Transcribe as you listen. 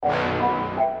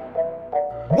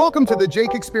Welcome to the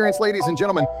Jake Experience, ladies and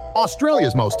gentlemen,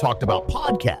 Australia's most talked about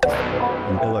podcast.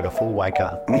 You feel like a full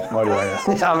waker. I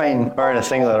mean, wearing a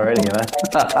singlet already, you know.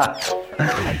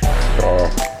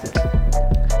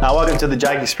 Now, welcome to the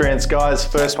Jake Experience, guys.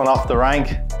 First one off the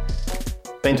rank.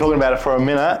 Been talking about it for a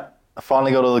minute. I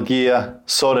finally got all the gear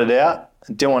sorted out.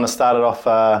 Didn't want to start it off,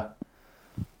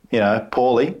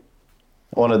 poorly.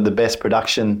 I wanted the best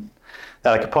production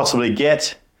that I could possibly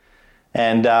get.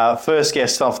 And first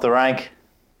guest off the rank,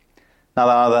 none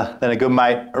other than a good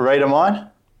mate, a REID of mine,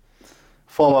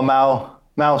 former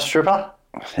male stripper.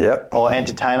 Yep. Or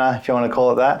entertainer, if you want to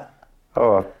call it that.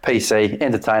 Oh, PC,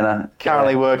 entertainer.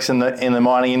 Currently works in the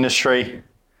mining industry.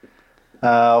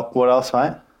 What else,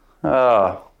 mate?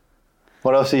 Oh.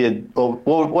 What else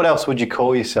what else would you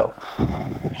call yourself?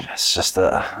 It's just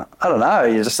I don't know,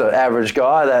 you're just an average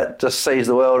guy that just sees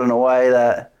the world in a way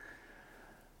that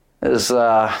is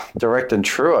direct and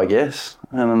true, I guess.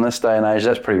 And in this day and age,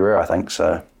 that's pretty rare, I think,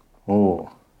 so. Ooh,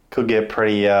 could get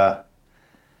pretty... I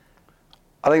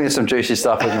think there's some juicy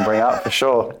stuff we can bring up, for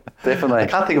sure. Definitely. I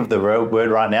can't think of the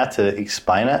word right now to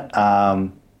explain it.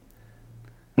 Not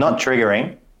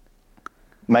triggering.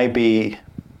 Maybe...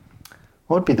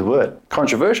 What would be the word?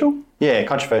 Controversial? Yeah,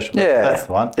 controversial. Yeah. That's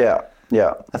the one. Yeah.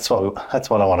 That's what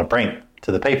I want to bring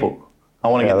to the people. I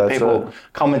want to get the people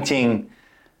commenting,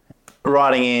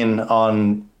 writing in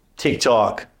on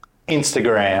TikTok,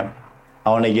 Instagram. I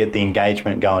want to get the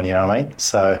engagement going, you know what I mean?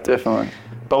 So definitely.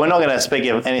 But we're not going to speak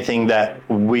of anything that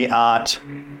we aren't,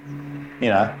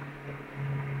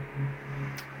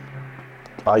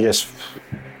 I guess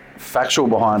factual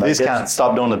behind it. This can't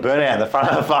stop doing the burnout at the front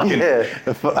of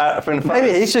the fucking,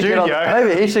 maybe he should studio.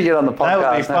 Maybe he should get on the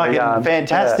podcast. That would be fucking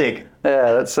fantastic.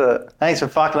 Yeah, that's it. Thanks for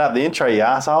fucking up the intro, you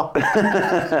asshole.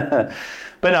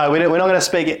 But no, we're not going to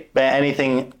speak about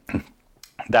anything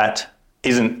that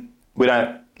we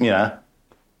don't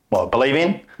believe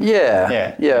in.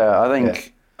 Yeah. I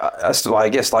think I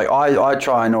guess I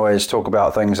try and always talk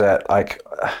about things that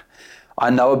I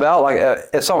know about.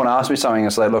 If someone asks me something,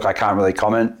 it's like, look, I can't really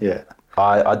comment. Yeah.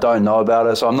 I don't know about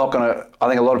it, so I'm not gonna. I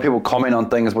think a lot of people comment on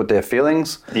things with their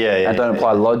feelings. And don't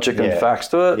apply logic and facts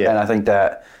to it. Yeah. And I think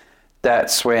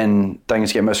that's when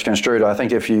things get misconstrued. I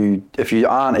think if you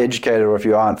aren't educated or if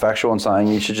you aren't factual on something,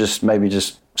 you should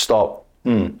just stop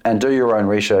and do your own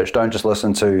research. Don't just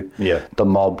listen to the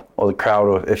mob or the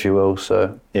crowd, if you will.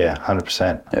 So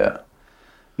 100%. Yeah.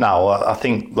 No, I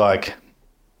think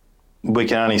we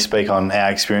can only speak on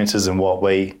our experiences and what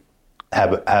we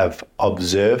have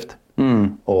observed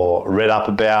or read up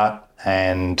about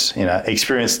and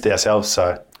experienced ourselves.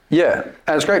 So yeah,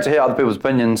 and it's great to hear other people's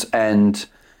opinions and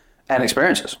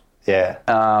experiences. Yeah.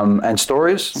 And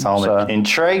stories. So I'm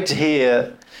intrigued to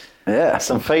hear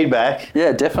some feedback.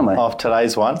 Yeah, definitely. Of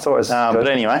today's one. It's always good. But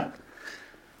anyway.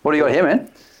 What do you got here,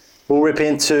 man? We'll rip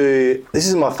into, this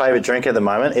is my favourite drink at the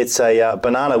moment. It's a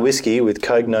banana whiskey with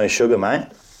Coke, no sugar, mate.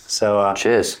 So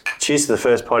cheers. Cheers to the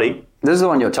first potty. This is the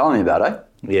one you're telling me about, eh?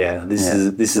 Yeah, this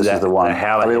is the one.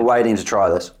 I've been waiting to try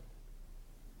this.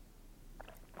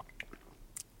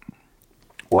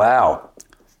 Wow.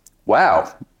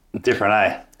 Different,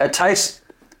 eh? It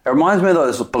reminds me of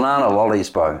those banana lollies,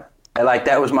 bro. And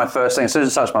that was my first thing. As soon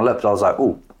as it touched my lips, I was like,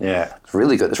 ooh. Yeah. It's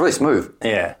really good. It's really smooth.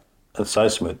 Yeah. It's so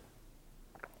smooth.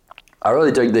 I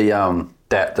really dig I don't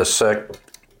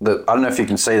know if you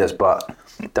can see this, but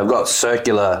they've got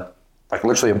circular,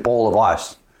 literally a ball of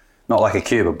ice. Not like a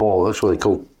cube, a ball. It looks really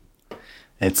cool.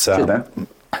 It's cheers, man.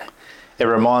 It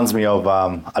reminds me of,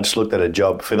 I just looked at a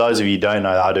job. For those of you who don't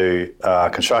know, I do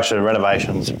construction,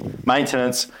 renovations,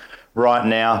 maintenance right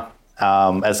now.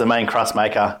 As the main crust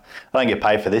maker, I don't get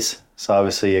paid for this. So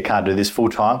obviously I can't do this full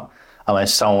time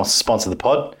unless someone wants to sponsor the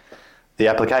pod. The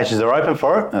applications are open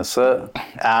for it. That's it.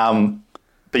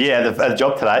 But yeah, the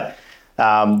job today.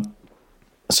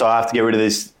 So I have to get rid of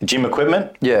this gym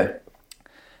equipment. Yeah.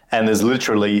 And there's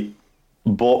literally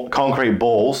concrete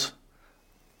balls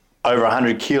over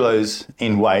 100 kilos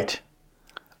in weight.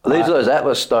 Are these those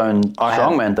Atlas Stone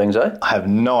strongman things, eh? I have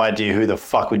no idea who the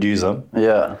fuck would use them.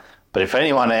 Yeah. But if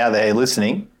anyone out there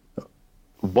listening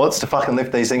wants to fucking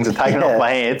lift these things and take it off my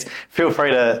hands, feel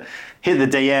free to hit the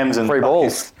DMs and... Free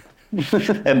balls.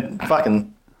 and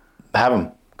fucking have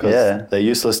them. Because they're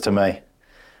useless to me.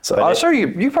 So I'm sure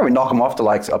you probably knock them off to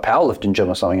a powerlifting gym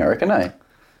or something, I reckon, eh?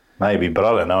 Maybe, but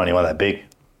I don't know anyone that big.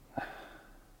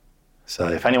 So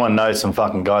if anyone knows some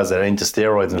fucking guys that are into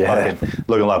steroids and fucking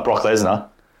looking like Brock Lesnar.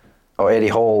 Or Eddie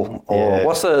Hall. Or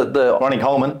what's the... Ronnie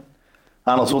Coleman.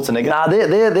 Arnold Schwarzenegger. Nah, they're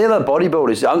the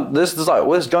bodybuilders. This is like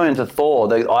we're going into Thor,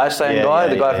 the Iceland guy,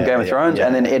 the guy from Game of Thrones,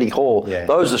 and then Eddie Hall. Yeah.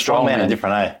 Those are strong men. Are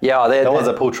different, eh? Yeah, they're the ones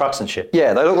that pull trucks and shit.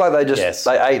 Yeah, they look like they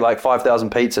ate like 5,000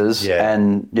 pizzas. Yeah.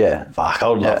 And fuck, I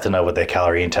would love to know what their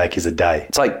calorie intake is a day.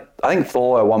 It's like I think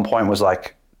Thor at one point was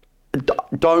like,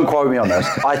 don't quote me on this.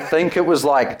 I think it was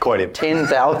like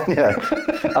 10,000. Yeah,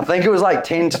 I think it was like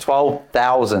 10 to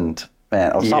 12,000,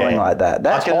 man, or something like that.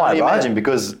 That's high, right? Imagine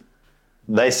because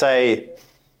they say.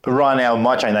 Right now, in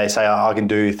my training, they say I can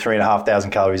do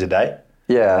 3,500 calories a day.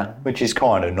 Yeah. Which is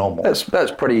kind of normal. That's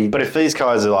pretty... But if these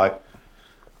guys are like,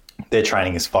 their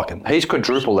training is fucking... He's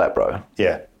quadruple that, bro.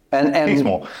 Yeah. And he's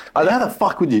more. How the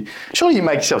fuck would you... Surely you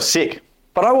make yourself sick.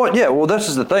 But well, this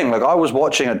is the thing. Like, I was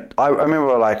watching it... I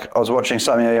remember, like, I was watching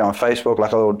something on Facebook,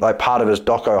 like a little, like, part of his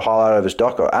doco, highlight of his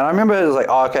doco. And I remember it was like,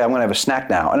 oh, okay, I'm going to have a snack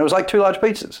now. And it was like 2 large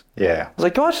pizzas. Yeah. I was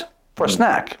like, what? For a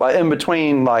snack? Like, in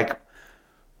between, like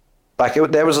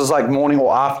there was this like morning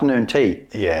or afternoon tea.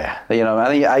 Yeah. You know, I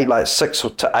think he ate like 6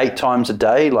 to 8 times a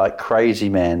day, like crazy,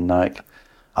 man. Like,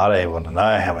 I don't even want to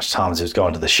know how much times he was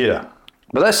going to the shitter.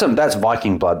 But that's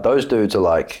Viking blood. Those dudes are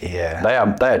like, they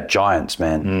are giants,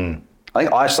 man. Mm. I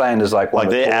think Iceland is like one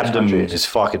of the their abdomen is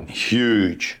fucking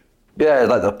huge. Yeah,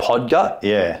 like the pod gut.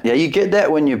 Yeah. Yeah, you get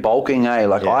that when you're bulking, eh?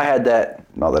 Like I had that,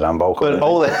 not that I'm bulking. But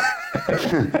all that.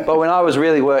 But when I was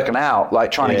really working out,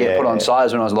 like trying to get put on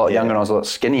size when I was a lot younger and I was a lot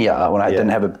skinnier, when I didn't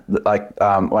have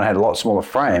when I had a lot smaller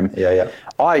frame.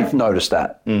 I've noticed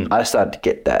that. I started to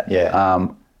get that.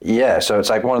 So it's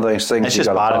like one of those things. It's just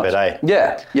part of it, eh?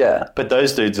 Yeah. But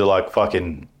those dudes are like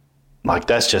fucking. Like,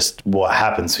 that's just what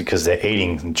happens because they're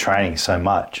eating and training so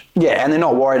much. Yeah, and they're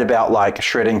not worried about, like,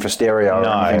 shredding for stereo or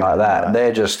anything like that. No.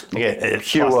 They're just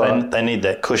pure... They need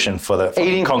that cushion for the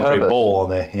eating concrete ball on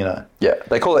there, you know. Yeah,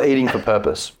 they call it eating for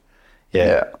purpose.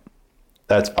 Yeah.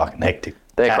 That's fucking hectic.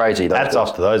 They're crazy. That's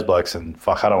off to those blokes, and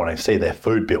fuck, I don't want to see their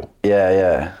food bill.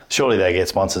 Yeah. Surely they get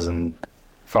sponsors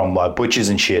from butchers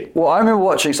and shit. Well, I remember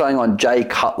watching something on Jay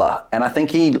Cutler, and I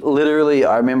think he literally,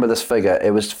 I remember this figure,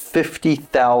 it was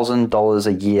 $50,000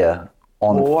 a year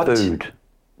on food.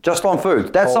 Just on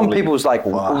food. That's some people's like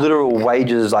literal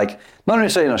wages, like not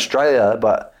necessarily in Australia,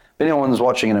 but if anyone's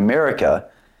watching in America,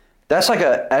 that's like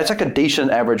a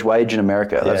decent average wage in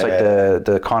America. That's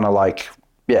the kind of like,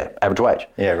 average wage.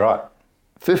 Yeah, right.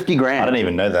 50 grand. I didn't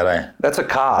even know that, eh? That's a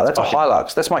car. That's a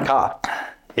Hilux. That's my car.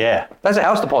 Yeah. That's a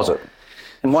house deposit.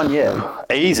 In 1 year.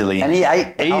 Easily. And he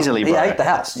ate bro. He ate the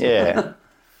house. Yeah.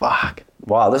 Fuck.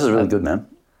 Wow, this is really good, man.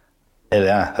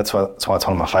 Yeah, that's why it's one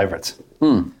of my favourites.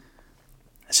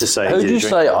 It's just so Who did you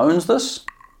say owns this?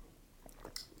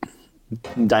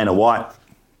 Dana White.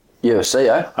 UFC,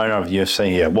 eh? Owner of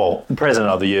UFC, yeah. Well,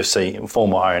 president of the UFC,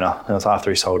 former owner. It was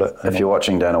after he sold it. If you're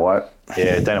watching Dana White.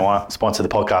 Yeah, Dana White sponsored the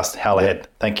podcast. Hell ahead.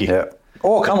 Thank you. Yeah.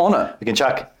 Oh, come on it. We can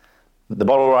chuck the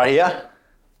bottle right here.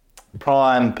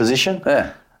 Prime position.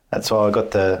 Yeah. That's why I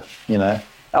got the, you know.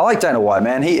 I like Dana White,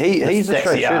 man. He's a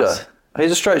straight shooter. Ass.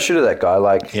 He's a straight shooter, that guy.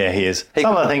 Like. Yeah, he is.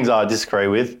 Some of the things I disagree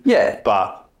with. Yeah.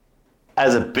 But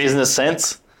as a business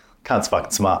sense, cunt's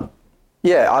fucking smart.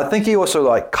 Yeah, I think he also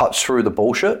like cuts through the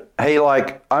bullshit. He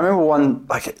like, I remember one,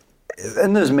 like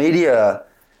in those media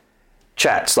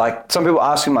chats, like some people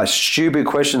ask him like stupid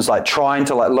questions, like trying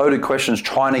to like loaded questions,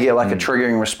 trying to get like a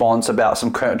triggering response about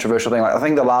some controversial thing. Like I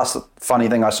think the last funny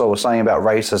thing I saw was saying about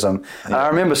racism. Yeah. And I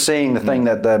remember seeing the thing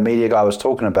that the media guy was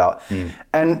talking about.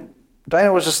 And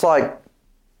Dana was just like,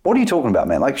 what are you talking about,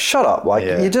 man? Like, shut up. Like,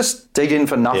 you just dig in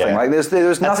for nothing. Yeah. Like,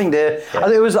 there's nothing there.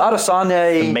 Yeah. It was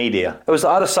Adesanya. The media. It was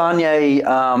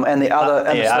Adesanya and the other.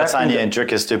 Adesanya and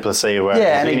Dricus Duplessis.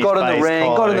 And he got in the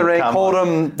ring, called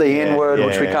him the N-word,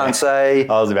 which we can't say.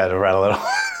 I was about to rattle it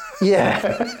off.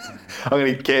 Yeah. I'm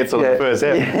going to cancel the first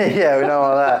episode. Yeah, we know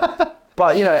all that.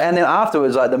 But, you know, and then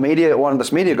afterwards, like one of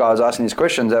this media guys asking these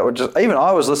questions that were just, even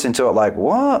I was listening to it like,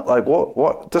 what? Like,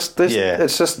 what? This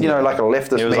it's just, you know, like a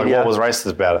leftist media. It was like, what was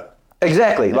racist about it?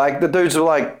 Exactly. Like, the dudes are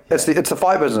like, it's the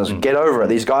fight business. Get over it.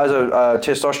 These guys are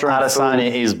testosterone.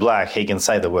 Adesanya is black. He can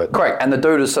say the word. Correct. And the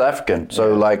dude is South African.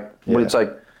 So, it's like,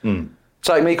 it's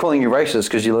like me calling you racist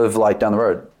because you live, like, down the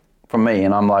road from me.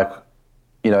 And I'm like,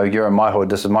 you know, you're in my hood.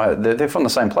 This is my hood. They're from the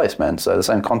same place, man. So, the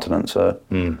same continent. So.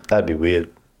 That'd be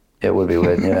weird. It would be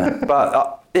weird, yeah.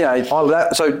 But, you know, all of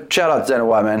that. So, shout out to Dana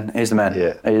White, man. He's the man.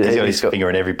 Yeah. He's got his finger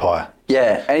in every pie.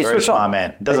 Yeah. And he's very smart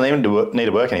man. Doesn't even need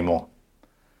to work anymore.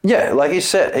 Yeah, like he's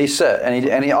set. And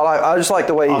I just like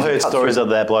the way I've heard stories of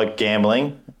that bloke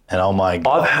gambling, and oh my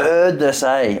God. I've heard this,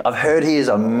 I've heard he is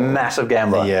a massive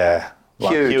gambler. Yeah.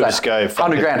 Like huge. He'll just go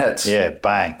 100 grand hits. Yeah,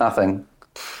 bang. Nothing.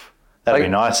 That'd be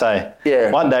nice, eh?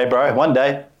 Yeah. One day, bro. One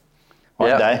day.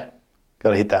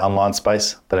 Got to hit that online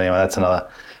space. But anyway, that's another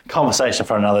conversation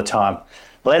for another time.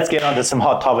 Let's get on to some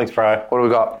hot topics, bro. What do we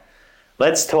got?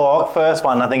 Let's talk. First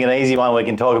one, I think an easy one we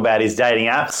can talk about is dating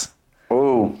apps.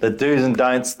 Ooh. The do's and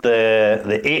don'ts,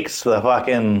 the icks, the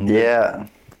fucking... Yeah.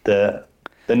 The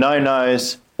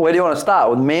no-nos. Where do you want to start?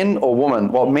 With men or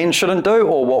women? What men shouldn't do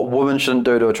or what women shouldn't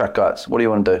do to attract guys? What do you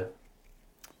want to do?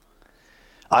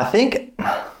 I think...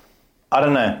 I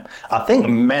don't know. I think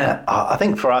men... I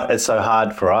think for us, it's so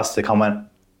hard for us to comment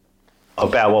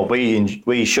about what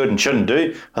we should and shouldn't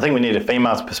do. I think we need a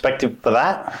female's perspective for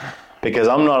that because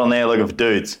I'm not on there looking for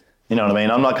dudes. You know what I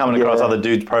mean? I'm not coming across other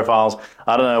dudes' profiles.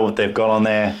 I don't know what they've got on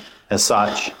there as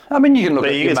such. I mean, you can look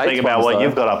but at you can speak about what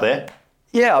you've got up there.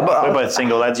 Yeah. But, we're both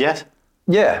single lads, yes?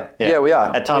 Yeah, we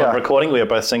are. At time of recording, we are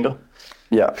both single.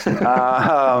 Yeah.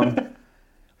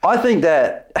 I think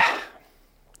that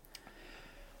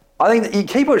you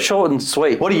keep it short and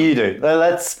sweet. What do you do?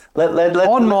 Let's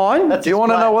on mine. Do you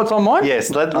want to know what's on mine?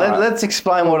 Yes. Let's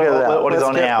explain what is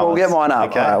on ours. We'll get mine up.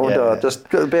 Okay. All right, we'll do it. Just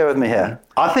bear with me here.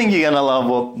 I think you're gonna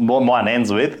love what mine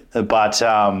ends with, but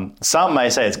some may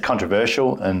say it's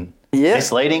controversial and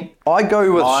misleading. I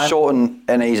go with short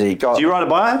and easy. Do you write a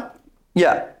bio?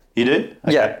 Yeah. You do?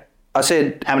 Okay. Yeah. I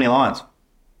said how many lines?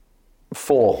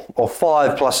 4 or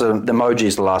 5 plus the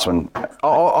emojis. The last one.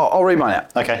 I'll read mine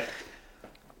out. Okay.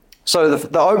 So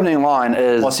the opening line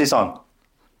is... What's this on?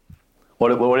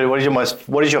 What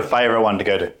is your favourite one to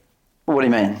go to? What do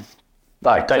you mean?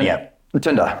 Like dating app?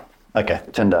 Tinder. Okay.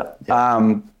 Tinder.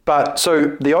 Yeah. But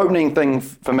so the opening thing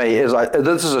for me is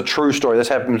this is a true story. This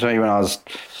happened to me when I was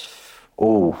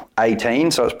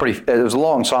 18. So it was a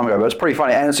long time ago, but it's pretty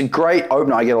funny. And it's a great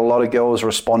opener. I get a lot of girls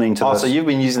responding to this. Oh, so you've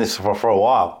been using this for a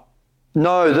while?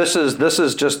 No, this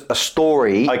is just a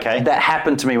story that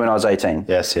happened to me when I was 18.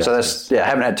 Yes. So I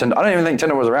haven't had Tinder. I don't even think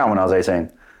Tinder was around when I was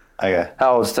 18. Okay.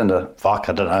 How old is Tinder? Fuck,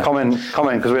 I don't know. Comment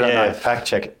because we don't know. Yeah, fact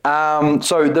check it.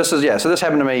 So this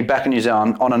happened to me back in New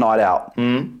Zealand on a night out.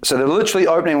 So the literally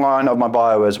opening line of my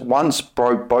bio is once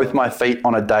broke both my feet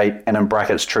on a date, and in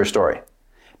brackets true story.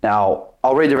 Now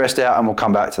I'll read the rest out and we'll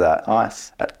come back to that.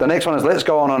 Nice. The next one is let's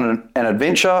go on an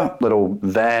adventure, little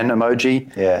van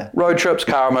emoji. Yeah. Road trips,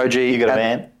 car emoji. You got a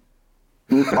van?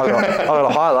 I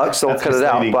got a Hilux, so I'll cut it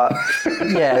out. But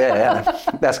yeah.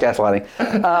 That's gaslighting.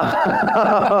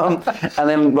 And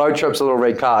then road trips, a little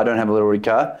red car. I don't have a little red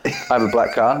car. I have a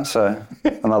black car, so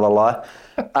another lie.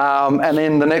 And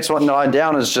then the next one line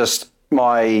down is just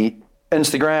my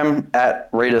Instagram at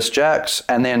REID JACKSON,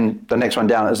 and then the next one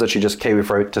down is literally just kiwi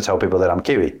fruit to tell people that I'm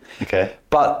Kiwi. Okay.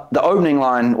 But the opening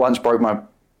line, once broke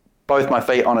both my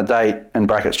feet on a date, in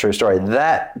brackets true story,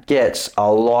 that gets a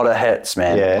lot of hits,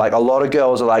 man. Yeah. Like a lot of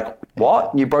girls are like,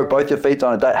 what? You broke both your feet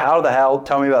on a date? How the hell?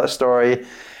 Tell me about the story.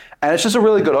 And it's just a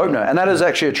really good opener. And that is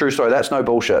actually a true story. That's no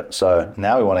bullshit. So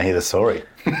now we want to hear the story.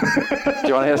 Do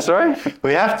you want to hear the story?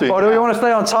 We have to. Or do we want to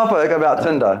stay on topic about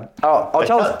Tinder?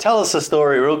 Tell us the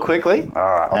story real quickly. All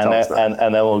right,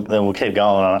 and then we'll keep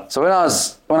going on it. So when I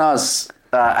was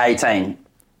 18,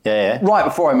 right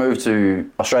before I moved to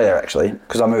Australia, actually,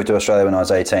 because I moved to Australia when I was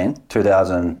 18,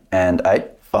 2008.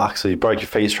 Fuck, so you broke your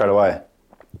feet straight away?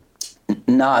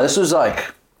 No, this was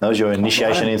like... That was your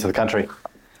initiation into the country?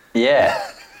 Yeah.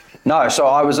 No, so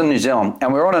I was in New Zealand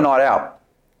and we were on a night out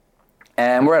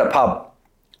and we're at a pub.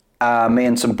 Me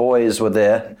and some boys were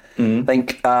there. I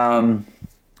think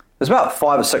there's about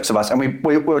 5 or 6 of us, and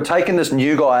we were taking this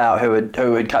new guy out who had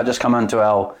just come into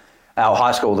our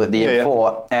high school the year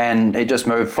before, and he just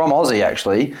moved from Aussie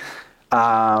actually.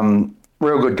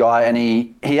 Real good guy, and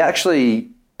he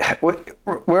actually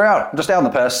we're out on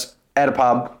the piss at a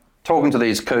pub talking to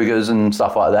these cougars and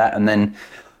stuff like that, and then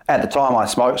at the time I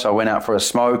smoked, so I went out for a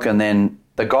smoke, and then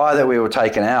the guy that we were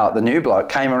taking out, the new bloke,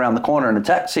 came around the corner in a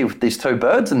taxi with these 2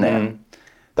 birds in there.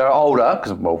 They're older,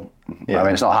 because, I mean,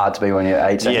 it's not hard to be when you're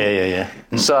 18. Yeah.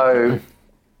 So,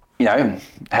 had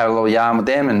a little yarn with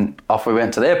them, and off we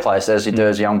went to their place, as you do,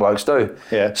 as young blokes do.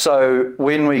 Yeah. So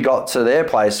when we got to their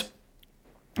place,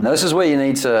 now this is where you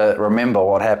need to remember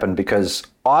what happened, because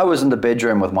I was in the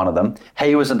bedroom with one of them.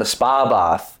 He was in the spa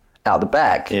bath out the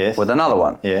back with another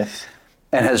one. Yes.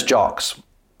 And his jocks.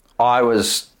 I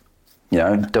was,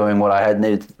 doing what I had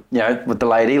needed, with the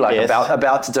lady,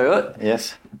 about to do it.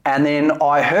 Yes. And then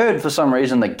I heard, for some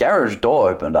reason, the garage door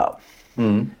opened up.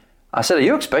 I said, are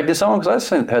you expecting someone? Because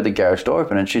I heard the garage door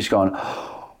open, and she's gone,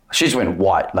 she just went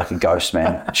white like a ghost,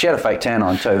 man. She had a fake tan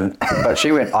on too, but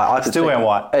she went, I could still went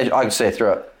white. I could see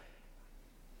through it.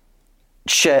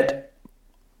 Shit,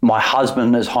 my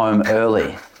husband is home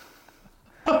early.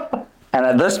 And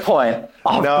at this point,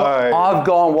 I've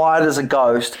gone white as a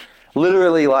ghost,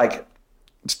 literally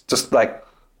just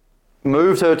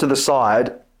moved her to the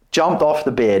side, jumped off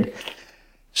the bed,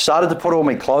 started to put all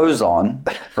my clothes on,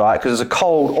 right? Because it's a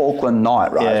cold Auckland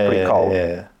night, right? It's pretty cold.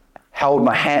 Yeah. Held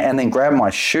my hand and then grabbed my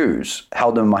shoes,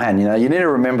 held them in my hand. You know, you need to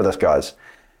remember this, guys.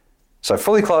 So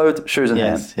fully clothed, shoes in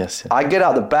hand. Yes. I get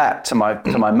out the back to my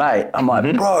mate. I'm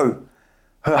like, bro,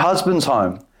 her husband's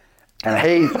home. And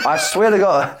I swear to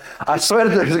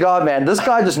this guy, man, this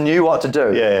guy just knew what to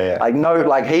do. Yeah. Like, no,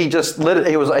 like he just he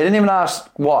didn't even ask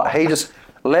what. He just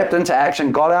leapt into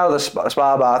action, got out of the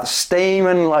spa bath,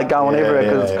 steaming, like going everywhere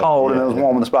because it's cold and it was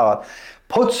warm in the spa bath.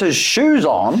 Puts his shoes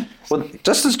on with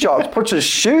just his jocks. Puts his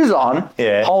shoes on.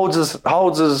 Yeah. Holds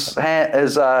his hand,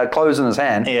 his clothes in his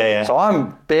hand. Yeah. So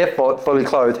I'm barefoot, fully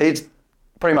clothed. He's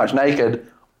pretty much naked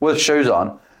with shoes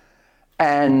on,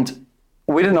 and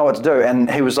we didn't know what to do. And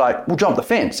he was like, "We'll jump the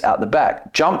fence out the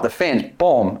back." Jumped the fence,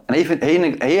 boom. And he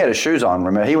had his shoes on.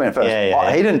 Remember, he went first.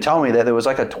 He didn't tell me that there was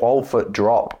like a 12-foot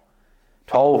drop.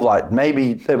 12, like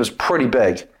maybe it was pretty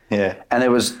big. Yeah. And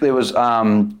there was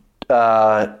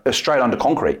straight under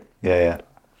concrete. Yeah.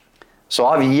 So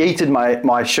I've yeeted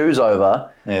my shoes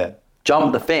over,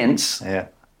 jumped the fence,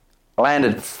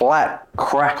 landed flat,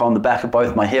 crack on the back of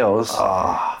both my heels,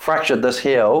 fractured this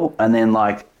heel, and then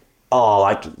broke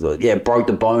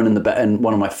the bone in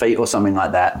one of my feet or something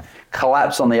like that.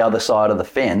 Collapsed on the other side of the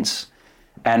fence,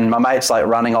 and my mate's like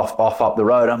running off up the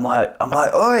road. I'm like,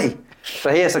 oi!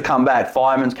 So he has to come back.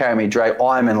 Fireman's carrying me,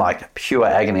 I'm in like pure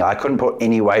agony. I couldn't put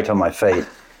any weight on my feet.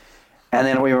 And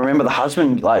then we remember the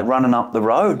husband like running up the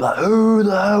road, like, who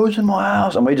the hell is in my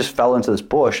house? And we just fell into this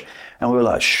bush, and we were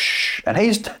like, shh. And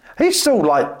he's still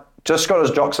like just got his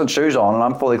Jackson shoes on, and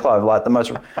I'm fully clothed, like the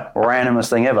most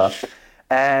randomest thing ever.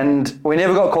 And we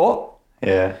never got caught.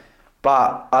 Yeah.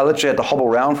 But I literally had to hobble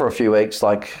around for a few weeks,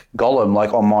 like Gollum,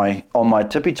 like on my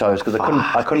tippy toes, because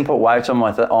I couldn't put weight on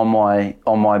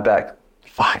my back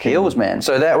heels, man.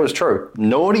 So that was true.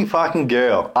 Naughty fucking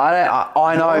girl.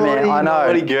 I know, man. I know.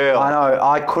 Naughty girl. I know.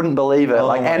 I couldn't believe it.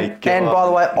 And by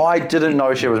the way, I didn't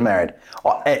know she was married.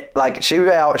 They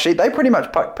pretty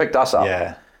much picked us up.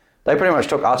 Yeah. They pretty much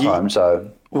took us home. So.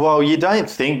 Well, you don't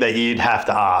think that you'd have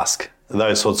to ask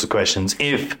those sorts of questions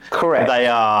if they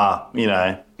are,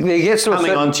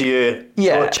 coming onto you,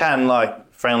 or chatting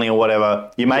like friendly or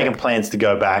whatever, you're making plans to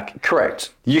go back.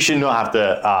 Correct. You should not have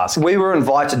to ask. We were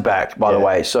invited back, by the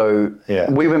way, so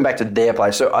we went back to their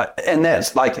place. So, and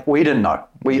that's like, we didn't know.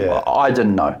 I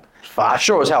didn't know. I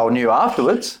sure as hell knew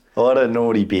afterwards. What a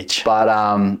naughty bitch. But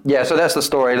so that's the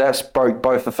story. That's broke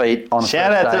both the feet on.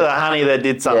 Shout out to the honey that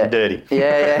did something dirty.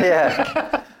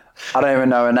 Yeah. I don't even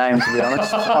know her name, to be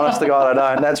honest. Honest to God,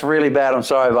 I don't. That's really bad. I'm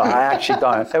sorry, but I actually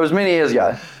don't. It was many years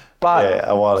ago. But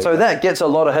a while ago. So that gets a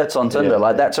lot of hits on Tinder.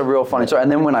 Like, that's a real funny story.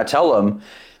 And then when I tell them,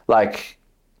 like,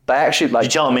 they actually like. You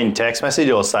tell them in text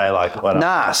message or say like, what?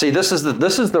 Nah. See, this is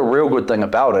the real good thing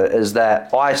about it is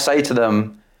that I say to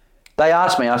them. They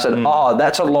asked me. I said, "Oh,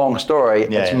 that's a long story.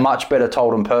 It's much better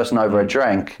told in person over a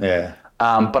drink." Yeah.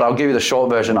 But I'll give you the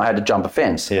short version. I had to jump a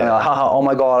fence. Yeah. And they're like, oh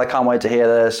my God, I can't wait to hear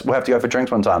this. We'll have to go for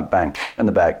drinks one time. Bang, in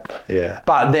the bag. Yeah.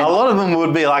 But then, a lot of them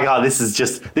would be like, oh, this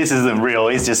isn't real.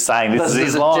 He's just saying this is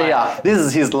his line. This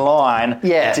is his line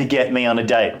to get me on a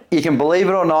date. You can believe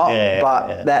it or not,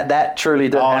 but that truly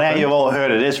did happen. Now you've all heard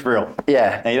it. It's real.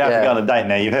 Yeah. Now you don't have to go on a date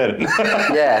now. You've heard it.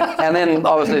 Yeah. And then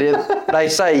obviously they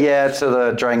say to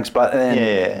the drinks, but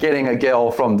then getting a girl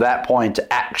from that point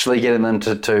to actually getting them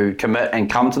to commit and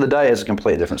come to the date is a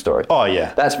completely different story. Oh,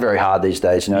 yeah. That's very hard these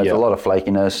days. There's a lot of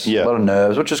flakiness, a lot of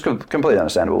nerves, which is completely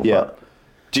understandable. Yeah. But.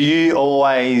 Do you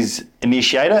always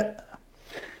initiate it?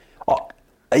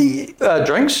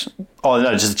 Drinks? Oh,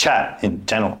 no, just chat in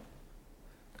general.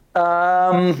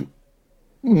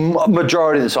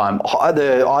 Majority of the time.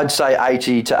 I'd say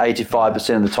 80 to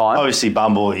 85% of the time. Obviously,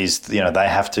 Bumble is, they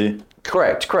have to.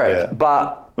 Correct. Yeah.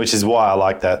 But which is why I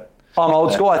like that. I'm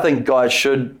old school. I think guys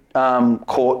should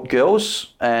court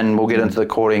girls, and we'll get into the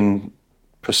courting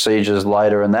procedures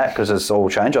later in that because it's all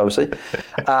changed, obviously.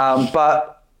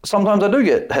 But sometimes I do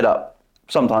get hit up,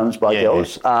 sometimes by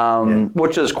girls,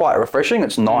 which is quite refreshing.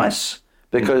 It's nice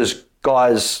because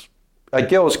girls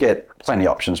get plenty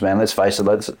of options, man. Let's face it.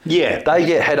 They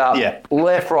get hit up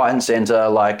left, right, and centre.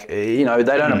 Like, they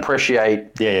don't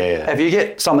appreciate. If you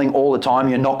get something all the time,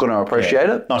 you're not going to appreciate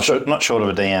it. Not short of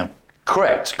a DM.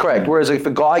 Correct. Whereas if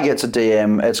a guy gets a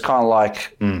DM, it's kind of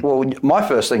like, well, my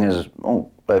first thing is,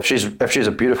 if she's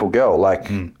a beautiful girl, like,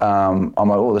 I'm like,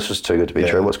 oh, this is too good to be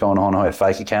true. What's going on? Oh, a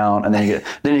fake account, and then you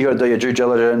got to do your due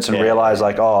diligence and realize,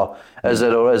 like, oh, is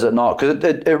it or is it not? Because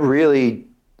it really,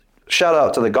 shout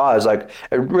out to the guys, like,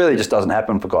 it really just doesn't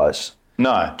happen for guys.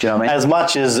 No. Do you know what I mean? As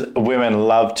much as women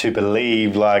love to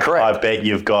believe, like, I bet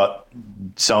you've got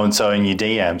so-and-so in your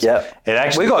DMs. Yeah. It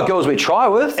actually, we got girls we try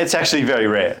with. It's actually very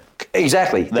rare.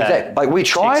 Exactly. Like we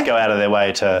try. Chicks go out of their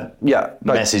way to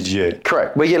message you.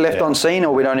 Correct. We get left on scene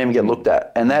or we don't even get looked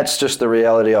at. And that's just the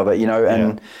reality of it, you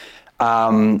know.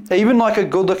 And even like a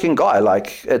good-looking guy,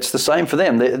 like it's the same for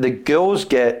them. The girls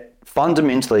get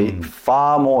fundamentally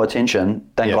far more attention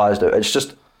than guys do. It's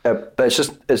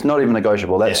not even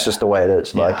negotiable. That's just the way it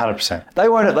is. Like 100%. They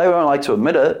won't like to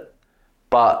admit it,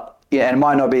 but and it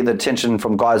might not be the attention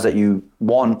from guys that you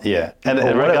want. Yeah, and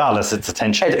regardless, it's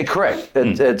attention. Correct.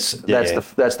 That's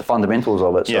the fundamentals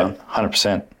of it. So. Yeah,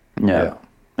 100%.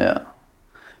 Yeah.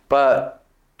 But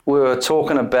we were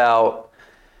talking about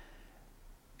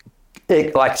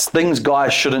like things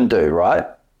guys shouldn't do, right?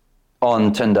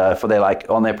 On Tinder for their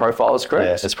on their profiles, correct?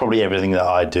 Yeah, it's probably everything that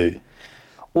I do.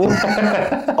 Well,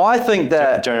 I think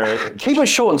that keep it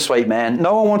short and sweet, man.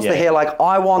 No one wants to hear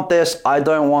I want this, I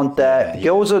don't want that.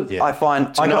 Girls are, I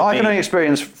find, I can only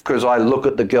experience because I look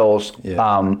at the girls.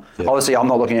 Obviously, I'm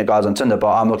not looking at guys on Tinder,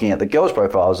 but I'm looking at the girls'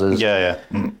 profiles.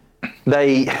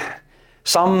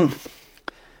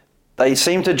 They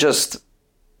seem to just,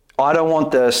 I don't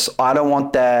want this, I don't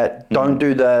want that, don't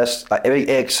do this, like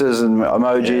X's and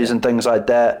emojis and things like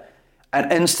that.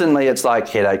 And instantly it's like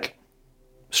headache.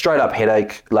 Straight up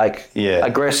headache,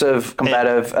 aggressive,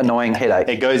 combative, annoying headache.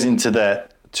 It goes into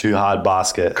that too hard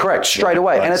basket. Correct, straight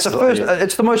away. And it's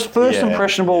it's the most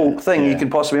impressionable thing you can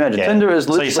possibly imagine. Tinder is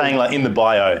literally... So you're saying in the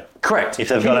bio. Correct. If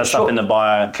they've got that stuff in the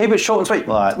bio. Keep it short and sweet.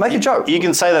 Make a joke. You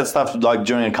can say that stuff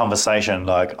during a conversation.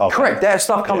 Correct, that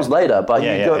stuff comes later, but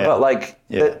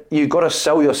you got to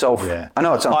sell yourself. Yeah. I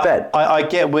know it sounds bad. I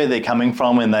get where they're coming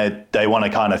from when they want to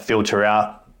kind of filter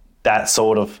out that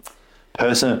sort of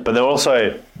person, but they're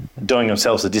also doing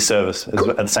themselves a disservice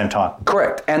at the same time.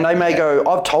 Correct. And they may go,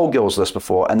 I've told girls this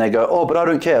before, and they go, oh, but I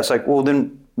don't care. It's like, well,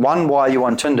 then one, why are you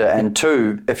on Tinder? And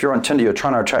two, if you're on Tinder, you're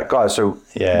trying to attract guys, so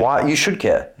why you should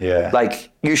care. Yeah.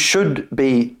 Like, you should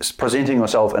be presenting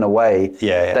yourself in a way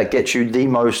that gets you the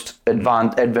most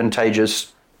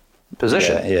advantageous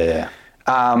position.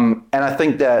 And I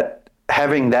think that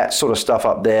having that sort of stuff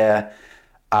up there,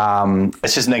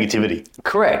 it's just negativity.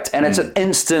 Correct. And it's an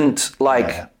instant,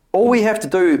 all we have to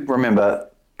do, remember,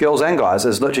 girls and guys,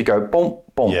 is literally go, boom,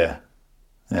 boom. Yeah.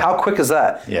 How quick is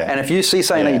that? Yeah. And if you see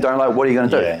something that you don't like, what are you going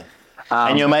to do? Yeah.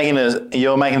 And you're making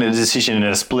a decision in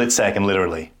a split second,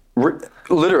 literally.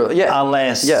 Literally, yeah.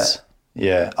 Unless,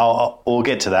 we'll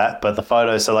get to that, but the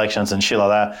photo selections and shit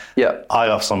like that, I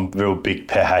have some real big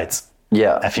pet hates.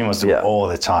 Yeah. And females do it all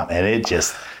the time, and it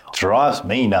just drives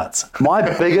me nuts. My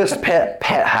biggest pet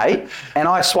hate, and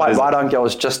I swipe right on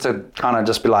girls just to kind of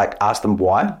just be like, ask them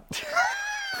why.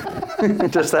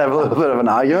 Just to have a little bit of an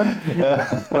argument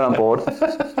when I'm bored.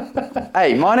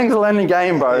 Hey, mining's a learning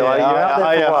game, bro. You're out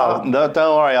there for a while.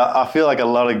 Don't worry. I feel like a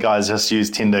lot of guys just use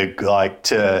Tinder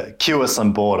to cure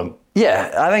some boredom.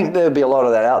 Yeah, I think there'd be a lot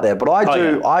of that out there. But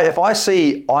if I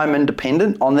see I'm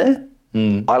independent on there,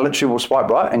 I literally will swipe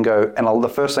right and go, and the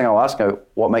first thing I'll ask,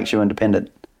 what makes you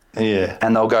independent? Yeah.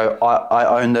 And they'll go,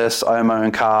 I own this, I own my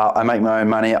own car, I make my own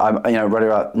money,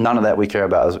 none of that we care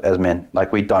about as men.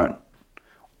 Like, we don't.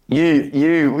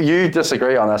 You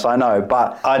disagree on this, I know,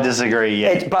 but... I disagree,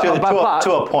 yeah.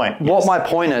 To a point. What my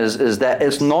point is that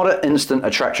it's not an instant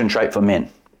attraction trait for men.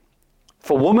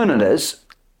 For women it is.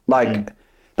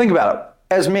 Think about it.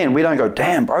 As men, we don't go,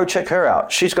 damn, bro, check her out.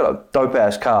 She's got a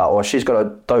dope-ass car, or she's got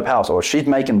a dope house, or she's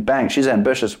making bank, she's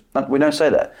ambitious. We don't say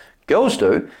that. Girls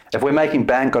do. If we're making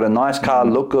bank, got a nice car,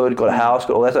 look good, got a house,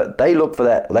 got all that, they look for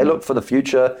that. They look for the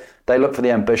future. They look for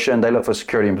the ambition. They look for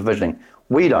security and provisioning.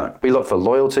 We don't. We look for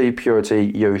loyalty,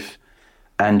 purity, youth,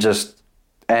 and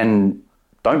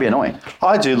don't be annoying.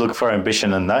 I do look for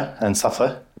ambition and stuff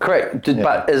though. Correct. Yeah.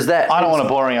 But is that... I don't want a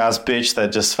boring ass bitch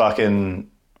that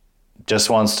just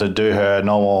wants to do her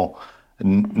normal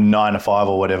 9 to 5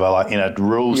 or whatever, in a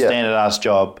real standard ass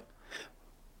job.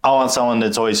 I want someone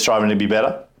that's always striving to be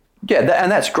better. Yeah,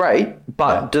 and that's great,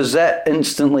 but does that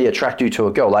instantly attract you to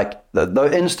a girl? Like the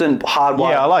instant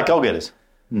hardwired... Yeah, I like goal-getters.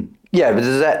 Yeah, but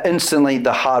is that instantly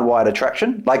the hardwired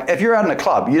attraction? Like, if you're out in a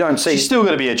club, you don't see... She's still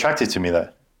got to be attracted to me, though.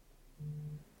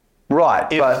 Right,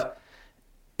 but...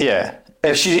 Yeah.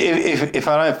 If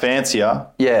I don't fancy her...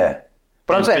 Yeah.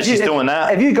 But I'm saying... she's doing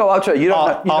that... If you go up to her, you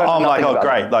don't know... I'm like, oh,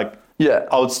 great. Yeah.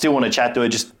 I would still want to chat to her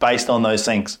just based on those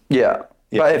things. Yeah.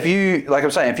 But if you, like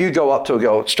I'm saying, if you go up to a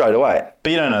girl straight away...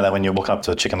 But you don't know that when you're walking up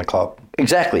to a chick in the club.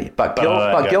 Exactly. But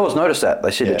girls notice that.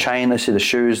 They see the chain, they see the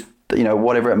shoes,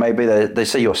 whatever it may be. They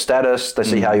see your status, they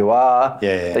see how you are,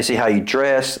 they see how you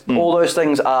dress. All those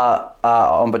things are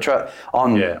on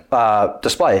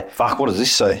display. Fuck, what does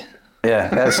this say?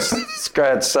 Yeah, it's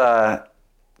great. It's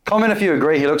Comment if you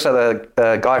agree. He looks like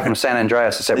the guy from San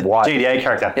Andreas, except white. GTA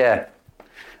character.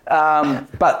 Yeah.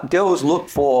 But girls look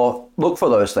for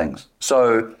those things.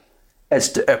 So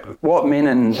it's what men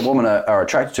and women are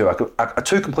attracted to are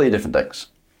two completely different things.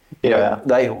 Yeah.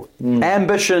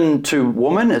 Ambition to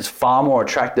women is far more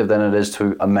attractive than it is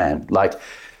to a man. Like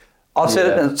I've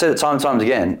said it time and time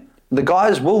again. The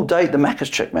guys will date the Macca's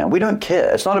chick, man. We don't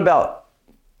care. It's not about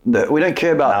we don't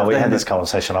care about. No, we had this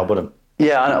conversation. I wouldn't.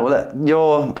 Yeah, I know. Well,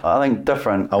 you're, I think,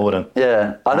 different. I wouldn't.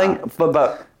 Yeah, I think,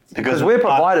 but because we're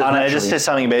provided. I know, it just says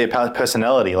something about your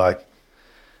personality, like,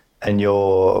 and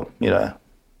your, I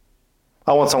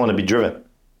want someone to be driven.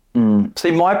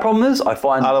 See, my problem is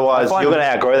otherwise you're going to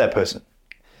outgrow that person.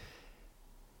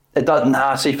 It doesn't.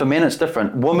 Nah, see, for men it's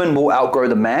different. Women will outgrow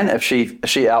the man if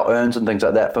she out earns and things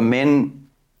like that. For men,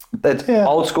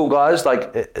 old school guys,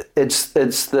 like it's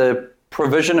the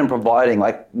provision and providing.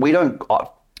 Like we don't.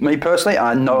 Me personally,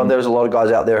 I know there's a lot of guys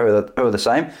out there who are the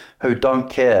same, who don't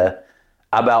care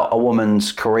about a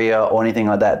woman's career or anything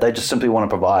like that. They just simply want to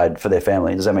provide for their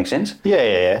family. Does that make sense?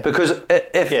 Yeah. Because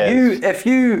if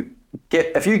you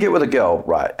get with a girl,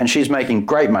 right, and she's making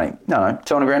great money, no,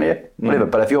 200 grand a year, whatever.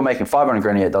 But if you're making 500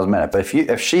 grand a year, it doesn't matter. But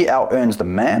if she out earns the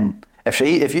man,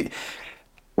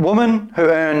 women who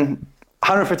earn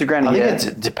 150 grand a year,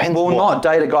 it depends. Will not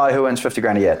date a guy who earns 50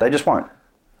 grand a year. They just won't.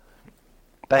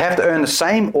 They have to earn the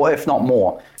same, or if not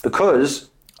more, because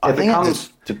I think it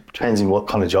just depends on what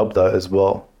kind of job though as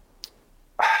well.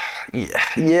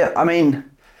 Yeah. I mean,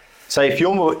 so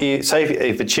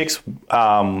if a chick's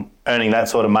earning that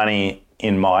sort of money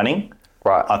in mining,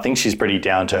 right? I think she's pretty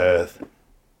down to earth.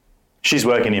 She's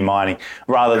working in mining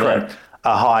rather than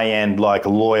a high end like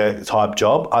lawyer type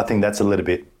job. I think that's a little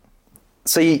bit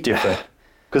different.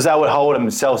 Because they would hold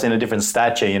themselves in a different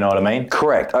stature, you know what I mean?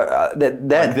 Correct. That's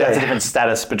a different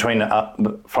status between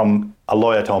from a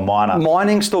lawyer to a miner.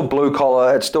 Mining's still blue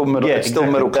collar. It's still middle. It's still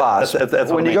middle class.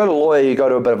 That's when you go to lawyer, you go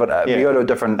to a bit of you go to a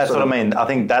different. That's what I mean. I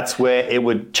think that's where it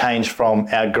would change from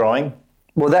outgrowing.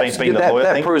 Well,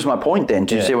 that proves my point. Then,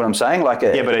 do you see what I'm saying? Like,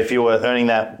 but if you were earning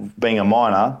that being a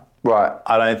miner, right?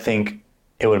 I don't think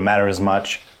it would matter as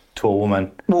much to a woman.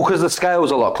 Well, because the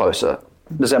scale's a lot closer.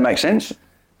 Does that make sense?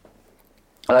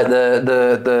 Like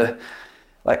a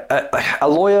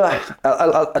lawyer,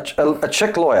 a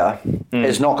chick lawyer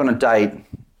is not going to date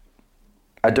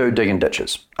a dude digging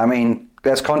ditches. I mean,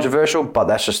 that's controversial, but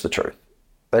that's just the truth.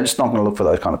 They're just not going to look for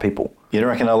those kind of people. You don't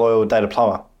reckon a lawyer would date a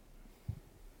plumber?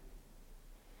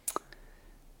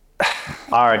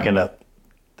 I reckon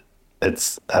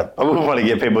it's. I wouldn't want to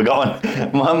get people going.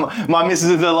 My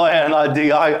missus is a lawyer, and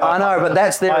I know, but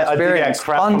that's their experience.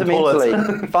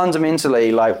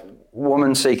 Fundamentally, like.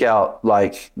 Women seek out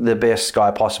like the best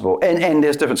guy possible, and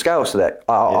there's different scales to that.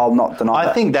 I'll not deny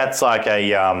that. I think that's like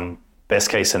a best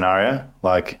case scenario.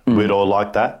 Like we'd all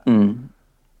like that,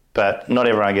 but not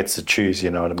everyone gets to choose.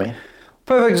 You know what I mean?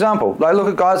 Perfect example. Like look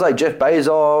at guys like Jeff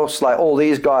Bezos, like all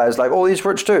these guys, like all these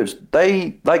rich dudes.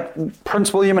 They like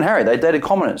Prince William and Harry. They dated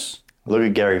commoners. Look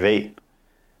at Gary Vee.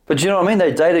 But you know what I mean?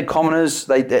 They dated commoners.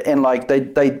 They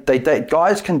date.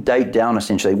 Guys can date down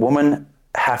essentially. Women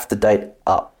have to date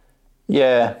up.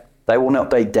 Yeah. They will not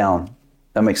date down.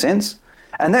 That makes sense?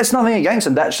 And that's nothing against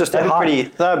them. That's just No,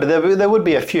 but there would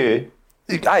be a few.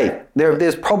 Hey,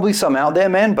 there's probably some out there,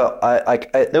 man, but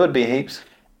there would be heaps.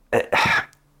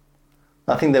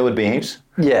 I think there would be heaps.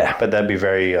 Yeah. But that'd be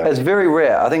very... it's very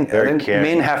rare. I think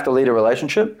men have to lead a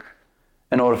relationship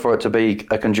in order for it to be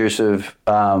a conducive,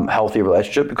 healthy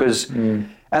relationship because...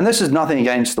 And this is nothing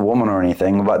against the woman or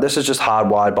anything, but this is just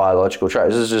hardwired biological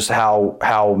traits. This is just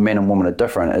how men and women are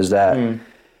different, is that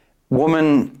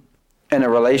women in a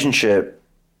relationship,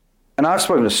 and I've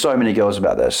spoken to so many girls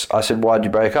about this. I said, why'd you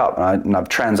break up? And I've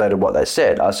translated what they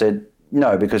said. I said,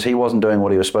 no, because he wasn't doing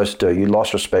what he was supposed to do. You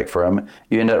lost respect for him.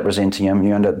 You ended up resenting him.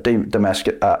 You ended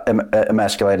up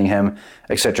emasculating him,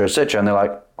 et cetera, et cetera. And they're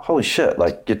like, holy shit,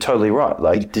 like, you're totally right.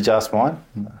 Like, did you ask mine?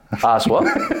 Ask what?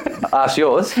 Ask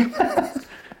yours.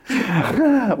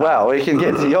 Well, we can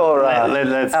get to your.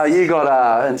 You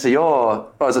got into your.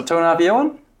 Was it 2.5 year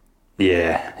one?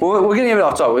 Yeah. Well, we're getting a bit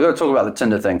off topic. We've got to talk about the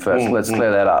Tinder thing first. Let's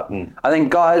clear that up. I think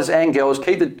guys and girls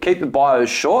keep the bios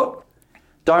short.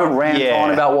 Don't rant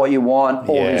on about what you want.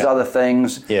 All these other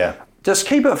things. Yeah. Just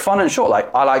keep it fun and short. Like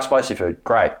I like spicy food.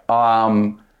 Great.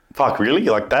 Fuck, really?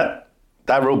 You like that?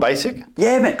 That real basic?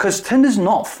 Yeah, man, because Tinder's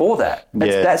not for that.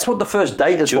 That's what the first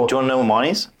date is for. Do you want to know what mine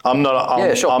is? I'm not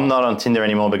on Tinder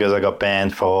anymore because I got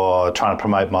banned for trying to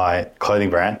promote my clothing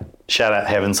brand. Shout out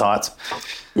Heaven Sights.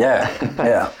 Yeah. You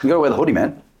got to wear the hoodie,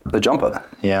 man. The jumper.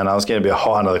 Yeah, and I was getting a bit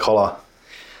hot under the collar.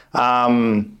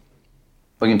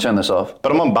 We can turn this off.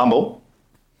 But I'm on Bumble.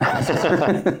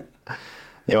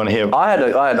 You want to hear? I had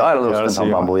a little stint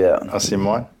on Bumble, yeah. I'll see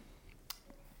mine.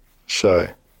 So,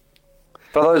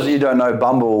 for those of you who don't know,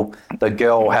 Bumble, the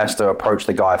girl has to approach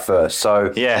the guy first.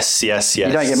 So yes. You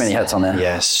don't get many hits on there.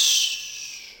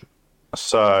 Yes.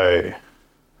 So,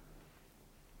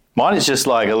 mine is just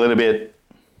like a little bit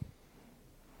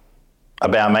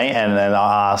about me, and then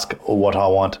I ask what I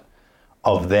want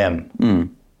of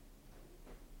them.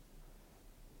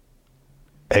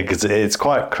 It's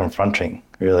quite confronting,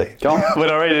 really. When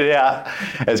I read it out,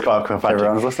 it's quite confronting.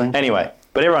 Everyone's listening. Anyway,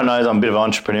 but everyone knows I'm a bit of an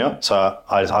entrepreneur, so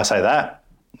I say that.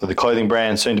 With the clothing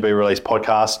brand, soon to be released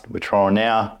podcast, which we're on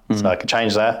now, so I can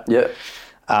change that. Yeah.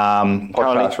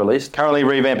 Podcast released. Currently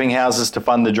revamping houses to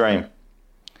fund the dream.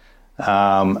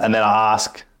 And then I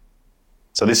ask,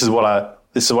 so this is what I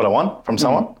want from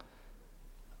someone.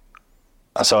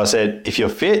 So I said, if you're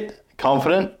fit,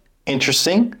 confident,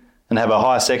 interesting, and have a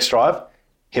high sex drive,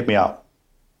 hit me up.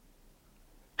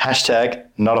 Hashtag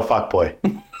not a fuckboy.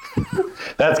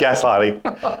 That's gaslighting.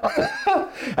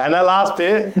 And that last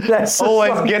bit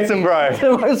always gets them, bro.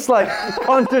 It's like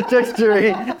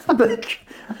contradictory.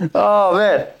 Oh,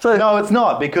 man. So, no, it's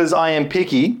not, because I am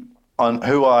picky on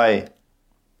who I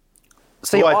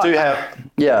do have.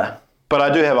 Yeah. But I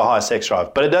do have a high sex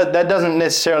drive. But that doesn't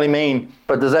necessarily mean.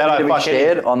 But does that need to be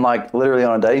shared on, like, literally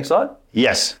on a dating site?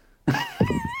 Yes.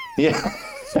 Yeah.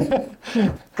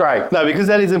 Great. No, because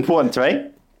that is important to me.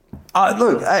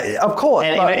 Look, of course.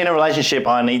 And in a relationship,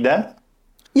 I need that.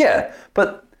 Yeah,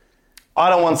 but I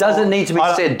don't want. Does it need to be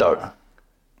said though?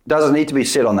 Does it need to be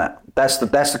said on that? That's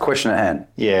the question at hand.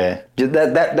 Yeah.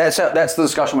 That's the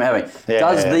discussion we're having.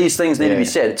 Does these things need to be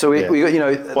said? So we got, you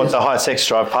know. What's the high sex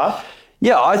drive part?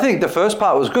 Yeah, I think the first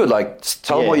part was good. Like,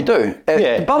 tell them what you do.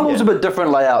 Bumble's a bit different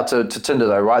layout to Tinder,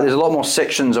 though, right? There's a lot more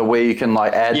sections of where you can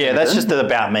like add. Yeah, that's just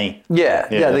about me.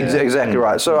 Exactly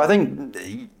right. So I think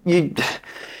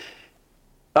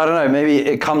I don't know. Maybe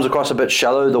it comes across a bit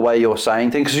shallow the way you're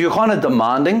saying things, because you're kind of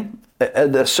demanding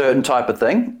a certain type of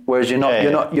thing, whereas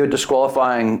you're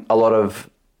disqualifying a lot of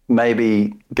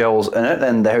maybe girls in it,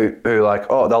 and who like,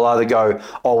 oh, they'll either go,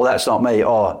 oh, well, that's not me,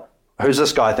 oh, who's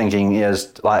this guy thinking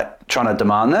is like trying to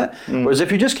demand that? Whereas if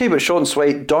you just keep it short and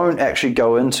sweet, don't actually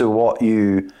go into what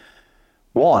you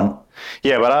want.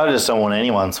 Yeah, but I just don't want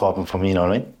anyone swiping from me, you know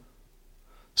what I mean?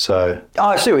 So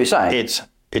I see what you're saying.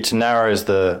 It narrows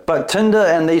the... But Tinder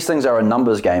and these things are a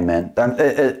numbers game, man. I'm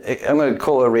going to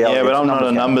call it a reality. Yeah, but I'm not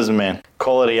a numbers man.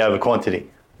 Quality over quantity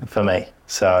for me,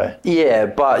 so... Yeah,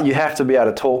 but you have to be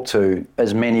able to talk to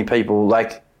as many people.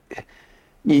 Like,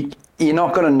 you're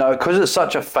not going to know, because it's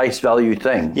such a face value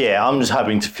thing. Yeah, I'm just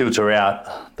hoping to filter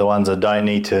out the ones I don't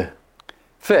need to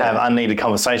have unneeded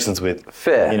conversations with.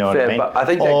 Fair, you know what I mean? But I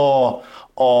think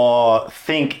or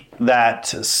think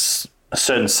that a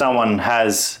certain someone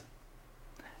has...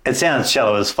 It sounds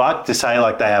shallow as fuck to say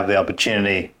like they have the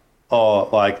opportunity or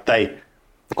like they...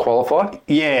 Qualify?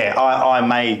 Yeah, I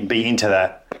may be into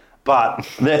that. But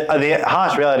the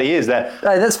harsh reality is that...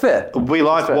 Hey, that's fair. We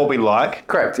like what we like.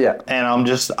 Correct, yeah. And I'm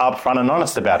just upfront and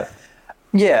honest about it.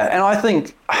 Yeah, and I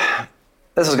think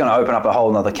this is going to open up a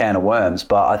whole other can of worms,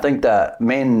 but I think that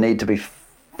men need to be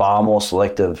far more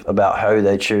selective about who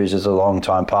they choose as a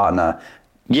long-time partner.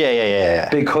 Yeah.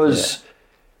 Because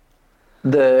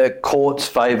the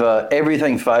courts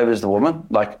everything favours the woman.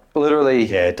 Like, literally...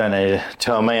 Yeah, don't need to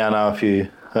tell me. I know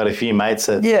got a few mates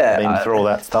that have been through all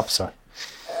that stuff, so...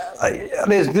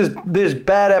 There's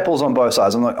bad apples on both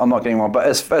sides. I'm not getting one, but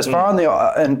as far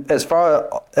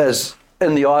as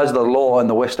in the eyes of the law in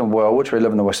the Western world, which we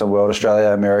live in the Western world, Australia,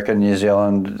 America, New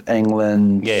Zealand,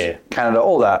 England, Canada,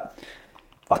 all that,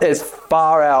 it's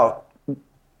far out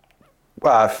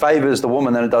favours the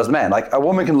woman than it does man. Like, a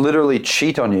woman can literally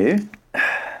cheat on you,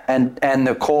 and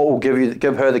the court will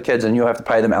give her the kids, and you'll have to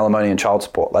pay them alimony and child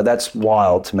support. Like, that's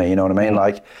wild to me. You know what I mean?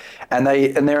 Like. And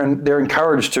they're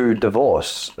encouraged to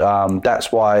divorce. That's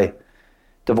why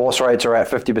divorce rates are at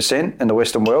 50% in the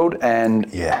Western world, and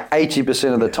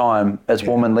 80% of the time it's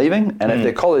women leaving. And if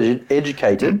they're college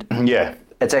educated,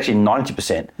 it's actually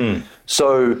 90%.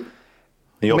 So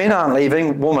men aren't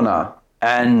leaving, women are.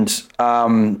 And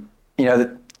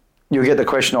you'll get the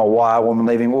question, why are women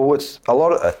leaving? Well, it's a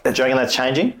lot of. Do you reckon that's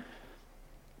changing?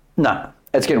 No,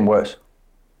 it's getting worse.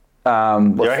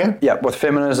 You reckon? Yeah, with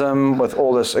feminism, with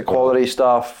all this equality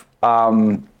stuff,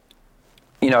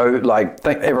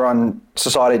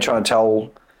 society trying to tell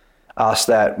us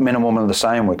that men and women are the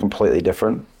same. We're completely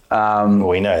different. We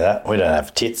know that. We don't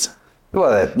have tits.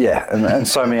 Well, and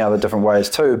so many other different ways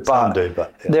too. But,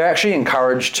 they're actually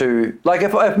encouraged to, like,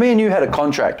 if me and you had a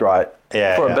contract, right,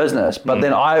 for a business, but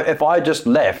then if I just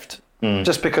left,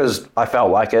 just because I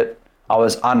felt like it, I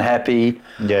was unhappy,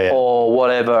 or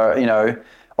whatever, you know,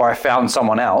 or I found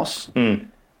someone else,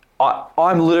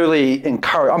 I'm literally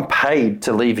encouraged. I'm paid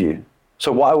to leave you.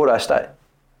 So why would I stay?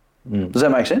 Does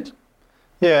that make sense?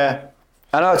 Yeah.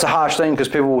 I know it's a harsh thing because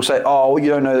people will say, "Oh, you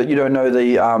don't know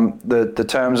the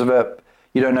terms of it.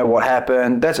 You don't know what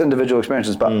happened." That's individual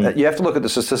experiences, but you have to look at the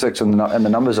statistics and the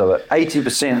numbers of it.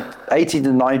 80%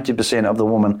 to 90% of the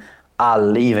women are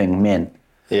leaving men.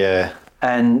 Yeah.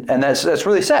 And that's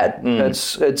really sad.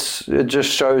 It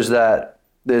just shows that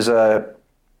there's a.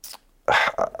 You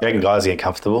reckon guys get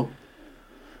comfortable?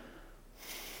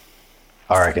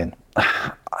 I reckon.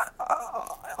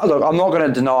 Look, I'm not going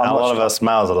to deny. A lot of us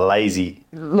males are lazy.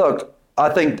 Look, I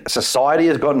think society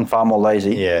has gotten far more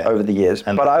lazy over the years.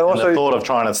 But I also the thought of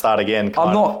trying to start again.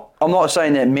 I'm not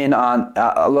saying that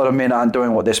a lot of men aren't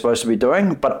doing what they're supposed to be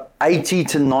doing, but 80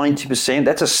 to 90%,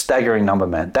 that's a staggering number,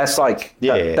 man. That's like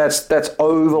that's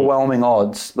overwhelming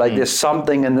odds. Like there's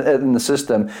something in the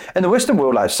system. In the Western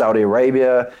world, like Saudi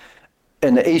Arabia,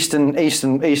 in the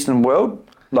Eastern world,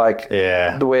 like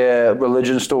where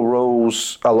religion still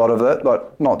rules a lot of it, like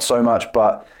not so much,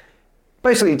 but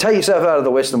basically take yourself out of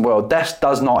the Western world. That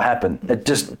does not happen. It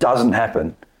just doesn't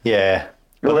happen. Yeah.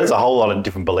 Well, there's a whole lot of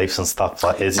different beliefs and stuff.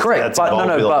 Like correct,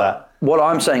 but but what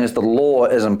I'm saying is the law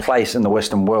is in place in the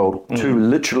Western world to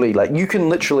literally, like, you can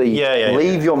literally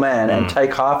leave your man and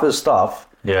take half his stuff.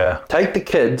 Yeah. Take the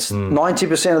kids.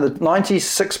 90% of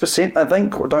 96%, I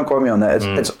think. Don't quote me on that.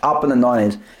 It's up in the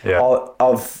 90s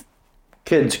of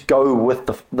kids go with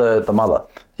the mother.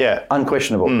 Yeah.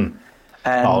 Unquestionable.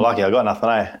 And lucky I got nothing,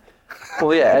 eh?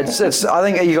 Well, yeah. It's. I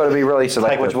think you got to be really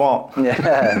selective. Take what you want.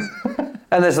 Yeah.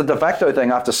 And there's the de facto thing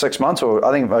after 6 months, or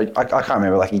I think I can't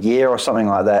remember, like a year or something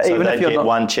like that. So even if you're not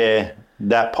one chair,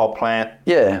 that pot plant.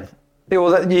 Yeah. Yeah,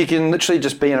 well, you can literally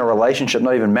just be in a relationship,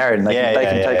 not even married, and they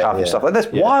can take half your stuff. Like, that's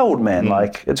wild, man.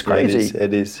 Like, it's crazy.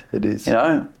 It is. You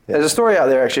know? There's a story out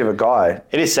there, actually, of a guy.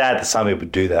 It is sad that some people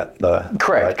do that, though.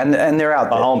 Correct. Like, and they're out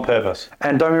there. On purpose.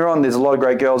 And don't get me wrong, there's a lot of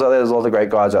great girls out there. There's a lot of great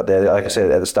guys out there. Like I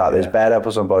said at the start, there's bad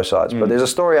apples on both sides. But there's a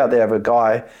story out there of a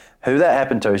guy who that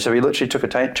happened to. So he literally took a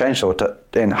chainsaw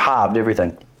and halved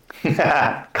everything.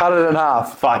 Cut it in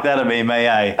half. Fuck, that'd be me,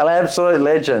 eh? An absolute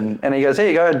legend. And he goes, here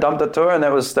you go, and dumped it to her, and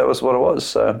that was what it was.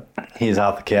 So here's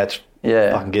half the couch.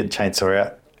 Yeah. Fucking get the chainsaw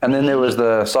out. And then there was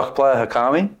the soccer player,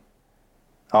 Hakami.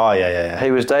 Oh, yeah.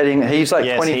 He was dating, he's like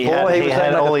 24, he was dating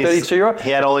like a 32-year-old. He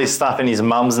had all his stuff in his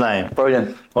mum's name.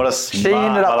 Brilliant. What a smart She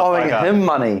ended up owing him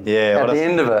money at the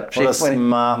end of it. What a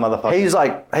smart motherfucker. He's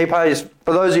like, he plays,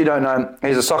 for those of you who don't know,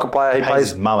 he's a soccer player. He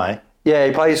plays his mum, eh? Yeah,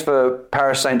 he plays for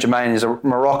Paris Saint-Germain. He's a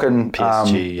Moroccan...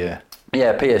 PSG,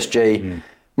 Yeah, PSG.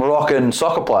 Moroccan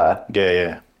soccer player.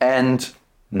 Yeah. And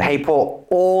he put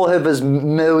all of his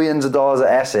millions of dollars of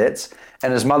assets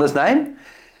in his mother's name.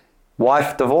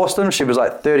 Wife divorced him. She was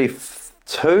like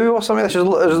 32 or something. She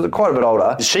was quite a bit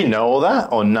older. Did she know all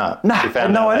that or no? No, I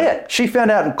had no idea. She found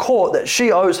out in court that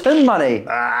she owes him money.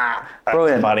 That's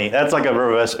brilliant. Funny. That's like a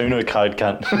reverse Uno code,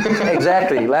 cunt.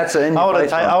 Exactly. That's it.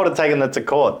 I would have taken that to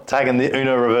court. Taken the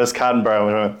Uno reverse card,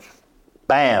 bro.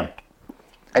 Bam.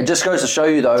 It just goes to show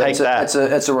you, though, it's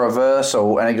a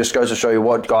reversal, and it just goes to show you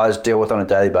what guys deal with on a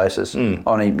daily basis,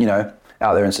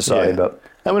 out there in society. Yeah.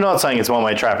 And we're not saying it's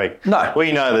one-way traffic. No.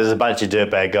 We know there's a bunch of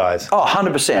dirtbag guys. Oh,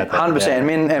 100%. 100%.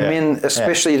 And men,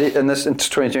 especially in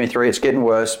 2023, it's getting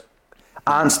worse.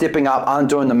 Aren't stepping up, aren't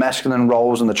doing the masculine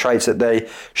roles and the traits that they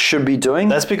should be doing.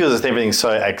 That's because everything's so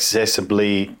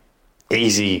accessibly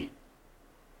easy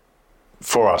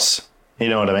for us. You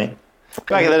know what I mean?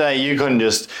 Back in the day, you couldn't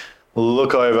just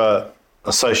look over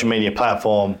a social media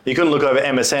platform. You couldn't look over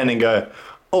MSN and go,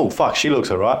 oh, fuck, she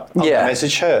looks all right. I'll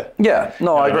message her. Yeah,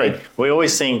 no, I agree. We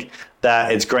always think that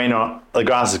the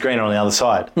grass is greener on the other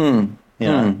side.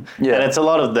 Yeah. And it's a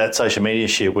lot of that social media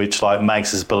shit which like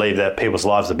makes us believe that people's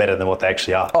lives are better than what they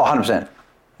actually are. Oh, 100%.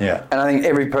 Yeah. And I think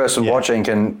every person watching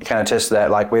can attest to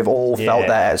that. Like, we've all felt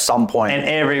that at some point. And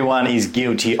everyone is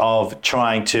guilty of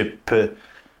trying to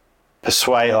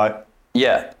persuade, like...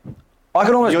 Yeah. I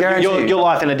can almost guarantee your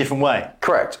life in a different way.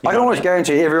 Correct. I can almost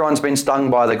guarantee everyone's been stung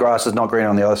by the grass is not green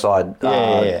on the other side.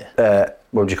 What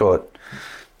would you call it?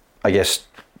 I guess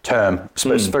term,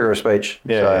 figure of speech.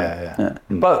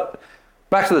 But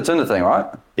back to the Tinder thing, right?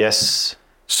 Yes.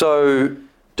 So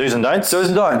do's and don'ts. Do's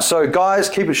and don'ts. So guys,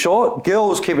 keep it short.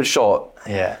 Girls, keep it short.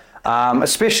 Yeah.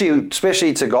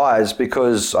 Especially to guys,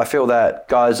 because I feel that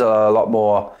guys are a lot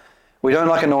more. We don't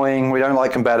like annoying, we don't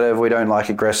like combative, we don't like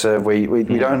aggressive, we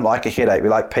don't like a headache, we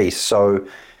like peace. So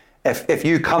if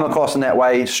you come across in that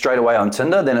way straight away on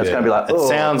Tinder, then it's going to be like, it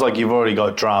sounds like you've already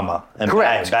got drama. And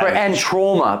correct. And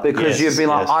trauma, because you've been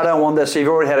like, I don't want this. You've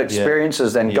already had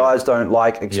experiences, then guys don't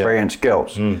like experienced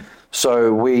girls.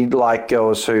 So we like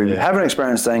girls who haven't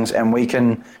experienced things, and we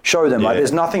can show them. Like,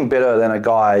 there's nothing better than a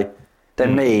guy,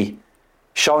 than me,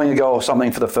 showing a girl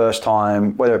something for the first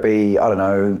time, whether it be, I don't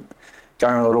know,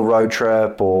 going on a little road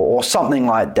trip or something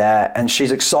like that, and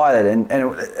she's excited, and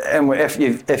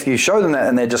if you show them that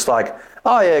and they're just like,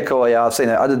 oh yeah, cool, yeah, I've seen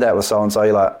it, I did that with so and so,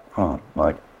 you're like, oh,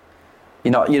 like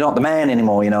you're not the man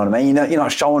anymore, you know what I mean? You're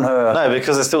not showing her. No,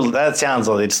 because it's still, that sounds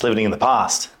like they're just living in the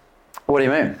past. What do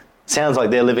you mean? Sounds like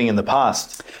they're living in the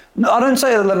past. No, I don't say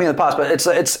they're living in the past, but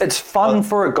it's fun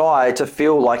for a guy to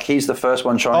feel like he's the first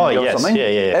one showing a girl something.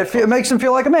 It makes him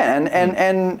feel like a man,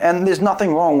 and there's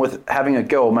nothing wrong with having a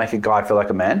girl make a guy feel like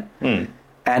a man, and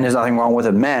there's nothing wrong with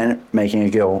a man making a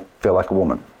girl feel like a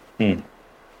woman.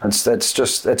 It's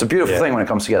a beautiful thing when it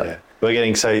comes together. We're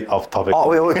getting so off topic. Oh,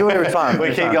 we do it every time. We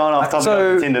keep going off topic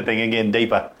on the Tinder thing and getting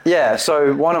deeper. Yeah,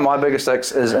 so one of my biggest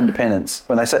things is independence.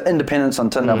 When they say independence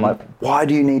on Tinder, I'm like, why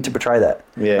do you need to portray that?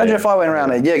 Imagine if I went around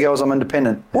and, girls, I'm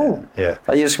independent. Woo. Yeah.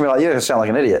 Like, you're just going to be like, you sound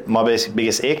like an idiot. My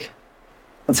biggest ick?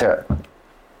 Let's hear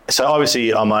it. So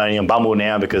obviously I'm only on Bumble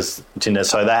now because Tinder,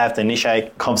 so they have to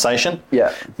initiate conversation.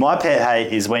 Yeah. My pet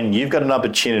hate is when you've got an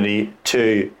opportunity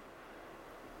to,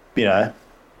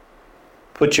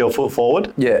 put your foot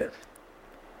forward. Yeah.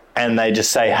 And they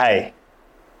just say, hey,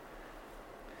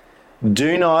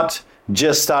 do not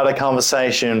just start a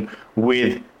conversation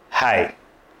with, hey.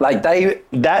 Like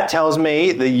that tells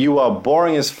me that you are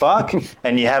boring as fuck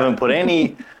and you haven't put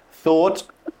any thought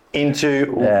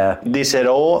into this at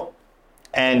all,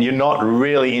 and you're not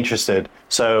really interested.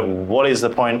 So what is the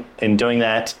point in doing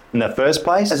that in the first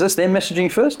place? Is this them messaging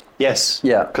first? Yes.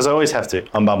 Yeah. Because I always have to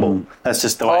on Bumble. That's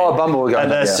just the way. Oh, Bumble.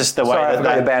 That's just the way. Sorry, I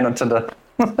forgot you're banned on Tinder.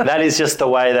 That is just the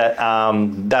way that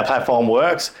that platform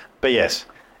works. But yes,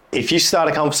 if you start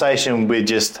a conversation with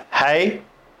just, hey,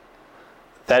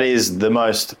 that's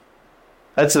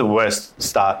the worst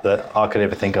start that I could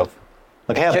ever think of.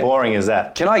 Like, how boring is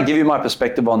that? Can I give you my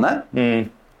perspective on that? This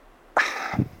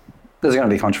is going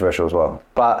to be controversial as well.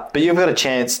 But you've got a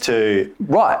chance to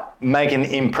make an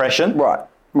impression. Right.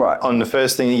 On the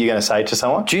first thing that you're going to say to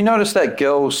someone. Do you notice that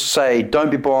girls say, don't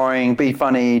be boring, be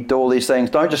funny, do all these things.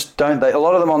 A lot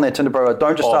of them on their Tinder profile,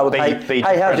 don't just start with,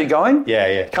 hey, how's it going?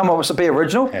 Yeah. Come up with some, be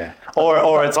original. Yeah. Or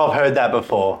I've heard that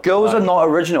before. Girls are not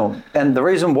original. And the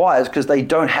reason why is because they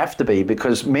don't have to be,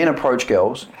 because men approach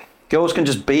girls. Girls can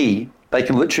just be. They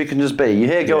can literally just be. You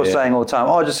hear girls saying all the time,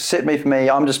 oh, just accept me for me,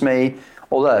 I'm just me,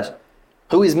 all this.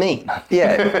 Who is me?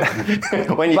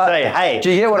 Yeah. When you say, hey. Do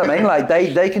you get what I mean? Like,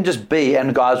 they can just be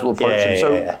and guys will approach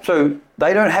them. So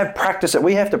they don't have practice it.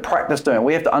 We have to practice doing it.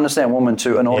 We have to understand women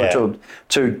in order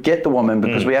to get the woman,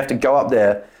 because we have to go up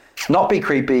there, not be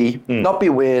creepy, not be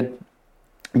weird,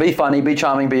 be funny, be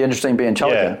charming, be interesting, be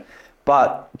intelligent. Yeah.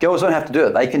 But girls don't have to do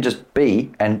it. They can just be,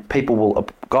 and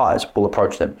guys will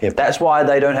approach them. Yeah. That's why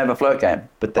they don't have a flirt game.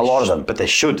 But a lot of them. But they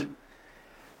should.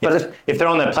 But if they're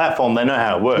on that platform, they know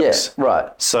how it works. Yeah,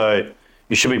 right. So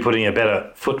you should be putting a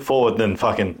better foot forward than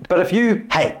fucking... But if you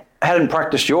hadn't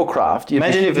practiced your craft...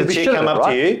 Imagine if a chick come up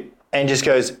to you and just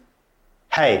goes,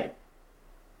 hey,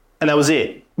 and that was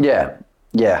it. Yeah.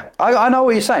 I know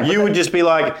what you're saying. You would just be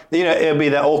like, it would be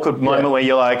that awkward moment where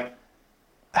you're like,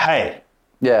 hey.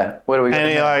 Yeah, where do we go?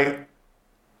 And you're like,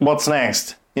 what's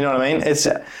next? You know what I mean? It's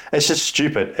just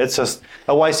stupid. It's just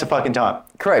a waste of fucking time.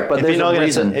 Correct, but there's a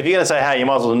reason. If you're going to say, hey, you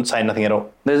might as well say nothing at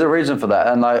all. There's a reason for that.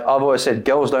 And I've always said,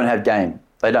 girls don't have game.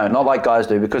 They don't. Not like guys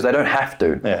do, because they don't have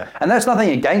to. Yeah. And that's nothing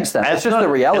against them. It's just the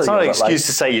reality. It's not an excuse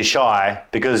to say you're shy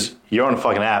because you're on a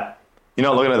fucking app. You're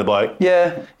not looking at the bloke.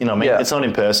 Yeah. You know what I mean? Yeah. It's not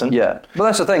in person. Yeah. But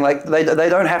that's the thing. Like they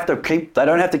don't have to keep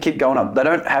going up. They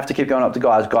don't have to keep going up to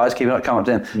guys. Guys keep coming up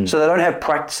to them. So they don't have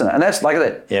practice in it. And that's like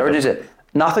that. Yeah, originally said.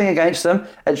 Nothing against them.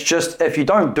 It's just if you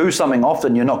don't do something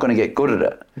often, you're not going to get good at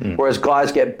it. Whereas guys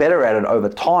get better at it over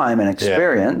time and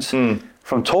experience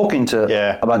from talking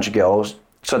to a bunch of girls.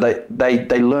 So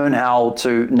they learn how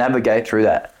to navigate through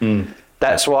that.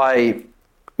 That's why,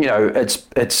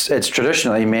 it's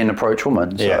traditionally men approach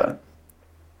women. So. Yeah.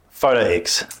 Photo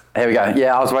X. Here we go.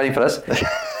 Yeah, I was waiting for this.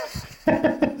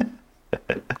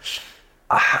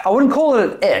 I wouldn't call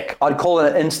it an ick. I'd call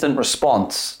it an instant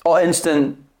response or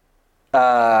instant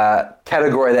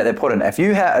category that they're put in. If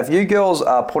you girls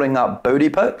are putting up booty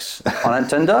pics on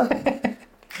Tinder,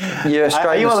 you're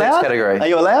straight in the sex category. Are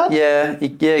you allowed? Yeah,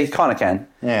 you kind of can.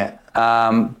 Yeah.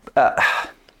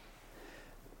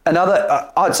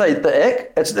 I'd say the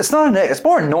ick, it's not an ick, it's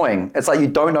more annoying. It's like you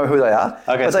don't know who they are.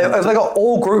 Okay. If they got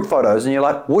all group photos and you're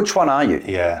like, which one are you?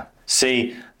 Yeah.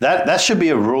 See, that should be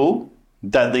a rule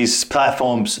that these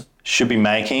platforms should be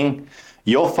making.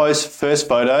 Your first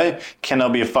photo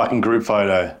cannot be a fucking group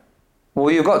photo. Well,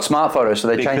 you've got smart photos, so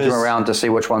they change them around to see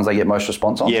which ones they get most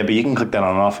response on. Yeah, but you can click that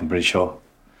on and off, I'm pretty sure.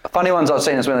 Funny ones I've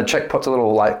seen is when the chick puts a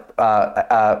little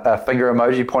a finger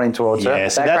emoji pointing towards her. Yeah,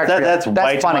 so that's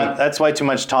way funny. That's way too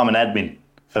much time and admin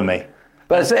for me.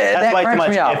 But that's way too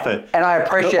much effort. And I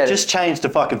appreciate it. Just change the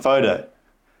fucking photo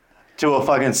to a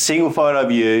fucking single photo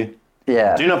of you.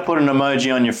 Yeah. Do not put an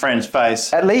emoji on your friend's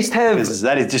face. At least have... because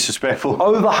that is disrespectful.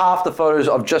 Over half the photos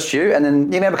of just you, and then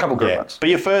you can have a couple group ones. But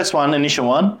your first one, initial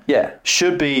one,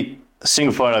 should be a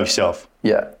single photo of yourself.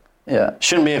 Yeah.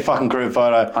 Shouldn't be a fucking group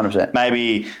photo. 100%.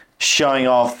 Maybe showing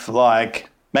off, like,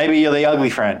 maybe you're the ugly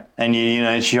friend, and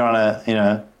you're trying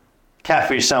to,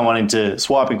 catfish someone into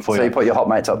swiping for you. So you put your hot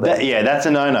mates up there. That's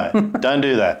a no-no. Don't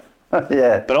do that.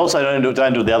 Yeah. But also don't do it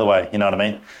the other way, you know what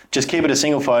I mean? Just keep it a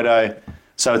single photo.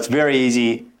 So it's very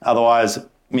easy. Otherwise,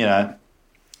 I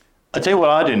tell you what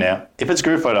I do now. If it's a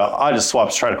group photo, I just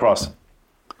swipe straight across.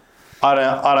 I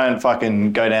don't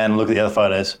fucking go down and look at the other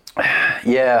photos.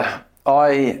 Yeah,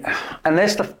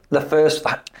 unless the first.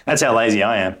 That's how lazy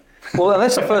I am. Well,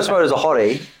 unless the first photo is a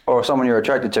hottie or someone you're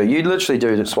attracted to, you literally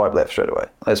do just swipe left straight away.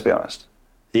 Let's be honest.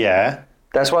 Yeah.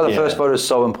 That's why the first photo is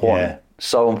so important. Yeah.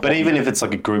 So important. But even if it's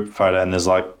like a group photo and there's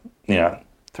like,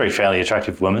 3 fairly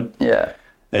attractive women. Yeah.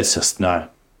 It's just no.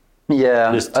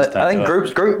 Yeah, Just I think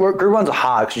group ones are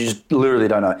hard because you just literally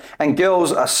don't know. And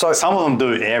girls are so... Some of them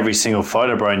do every single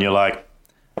photo, bro, and you're like,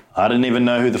 I didn't even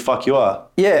know who the fuck you are.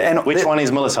 Yeah, and... Which one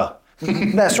is Melissa?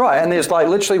 That's right, and there's like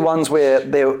literally ones where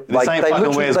they're like they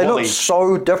look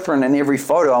so different in every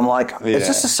photo. I'm like, is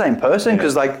this the same person?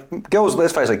 Because like girls,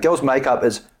 let's face it, girls' makeup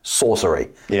is sorcery.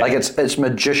 Yeah. Like it's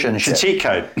magician shit. It's a cheat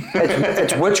code.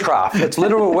 It's witchcraft. It's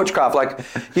literal witchcraft. Like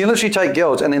you literally take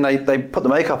girls and then they put the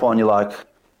makeup on. You're like,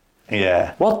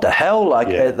 what the hell? Like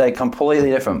they're completely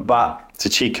different. But it's a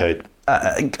cheat code.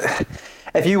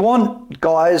 If you want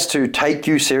guys to take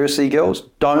you seriously, girls,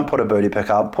 don't put a booty pic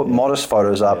up. Put modest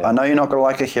photos up. I know you're not going to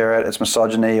like to hear it. It's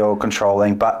misogyny or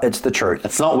controlling, but it's the truth.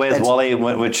 It's not Where's Wally,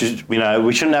 which is,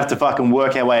 we shouldn't have to fucking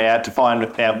work our way out to find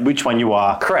out which one you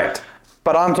are. Correct.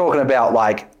 But I'm talking about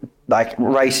like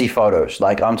racy photos.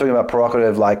 Like I'm talking about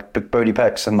provocative like booty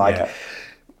pics and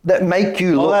that make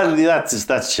you look. Well,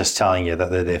 that's just telling you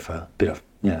that they're there for a bit of,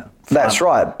 That's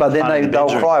right, but then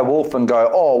they'll cry wolf and go,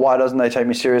 oh, why doesn't they take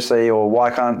me seriously, or why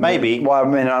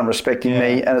men aren't respecting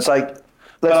me, and it's like,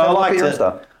 let's have a look at your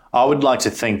stuff. I would like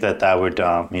to think that they would,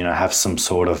 have some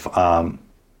sort of,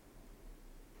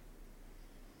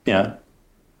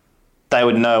 they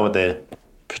would know what they're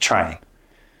portraying.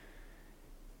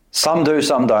 Some do,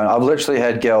 some don't. I've literally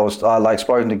had girls,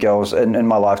 spoken to girls in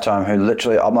my lifetime who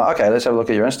literally, I'm like, okay, let's have a look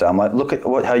at your Insta. I'm like, look at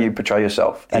how you portray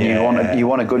yourself. And you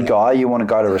want a good guy, you want a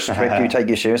guy to respect you, take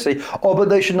you seriously. Oh, but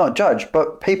they should not judge.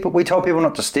 But we tell people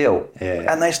not to steal. Yeah.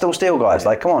 And they still steal, guys.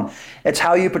 Like, come on. It's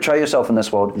how you portray yourself in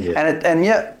this world. Yeah.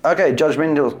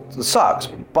 Judgmental sucks.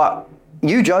 But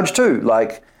you judge too.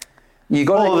 Like, you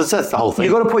got that's the whole thing.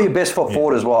 You got to put your best foot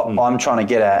forward is what I'm trying to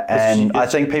get at. And I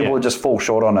think people just fall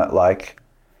short on it. Like,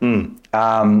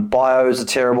 bios are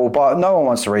terrible, but no one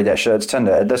wants to read that shit. It's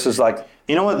Tinder. This is like...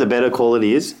 You know what the better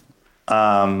quality is?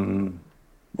 I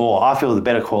feel the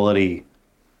better quality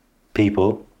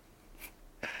people...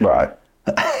 Right.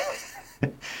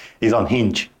 is on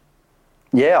Hinge.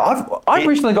 Yeah, I've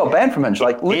recently got banned from Hinge,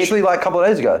 literally a couple of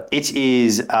days ago. It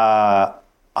is, I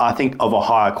think, of a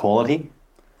higher quality.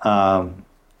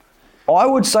 I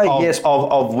would say yes.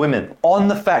 Of women. On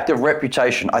the fact of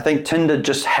reputation. I think Tinder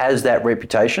just has that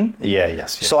reputation. Yeah,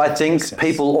 yes. So I think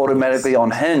people automatically on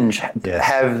Hinge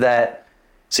have that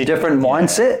different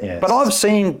mindset. Yes. But I've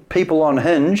seen people on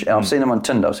Hinge, and I've seen them on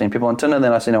Tinder. I've seen people on Tinder, and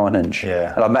then I've seen them on Hinge.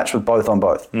 Yeah. And I've matched with both on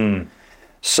both.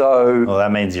 So... Well,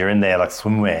 that means you're in there like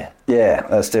swimwear. Yeah,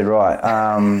 that's dead right.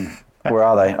 Where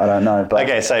are they? I don't know. But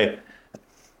okay, so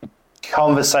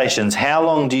conversations. How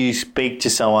long do you speak to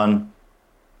someone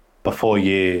before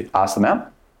you ask them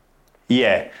out?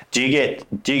 Yeah. Do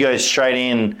you go straight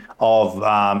in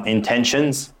of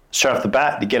intentions straight off the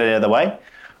bat to get it out of the way,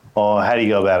 or how do you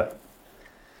go about it,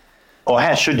 or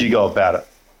how should you go about it?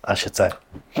 I should say.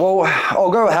 Well,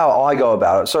 I'll go how I go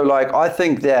about it. So, I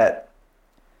think that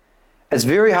it's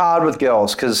very hard with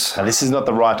girls because this is not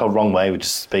the right or wrong way. We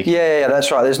just speak. Yeah, that's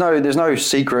right. There's no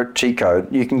secret cheat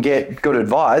code. You can get good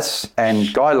advice and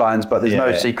guidelines, but there's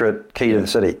no secret key to the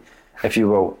city, if you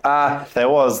will. If there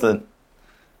was, then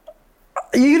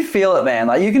you can feel it,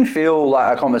 man. You can feel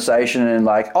a conversation, and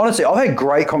honestly, I've had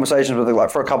great conversations with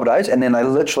for a couple of days, and then they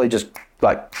literally just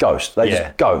like ghost. They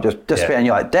just go, just disappear, and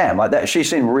you're like, damn, like that. She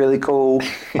seemed really cool.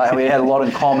 Like we had a lot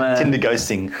in common. Tinder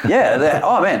ghosting. Yeah.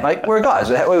 Oh man, like we're guys.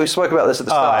 We spoke about this at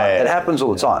the start. It happens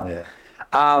all the time. Yeah.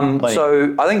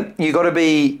 So I think you got to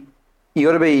be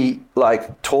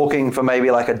like talking for maybe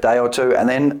like a day or two, and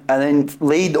then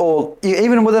lead, or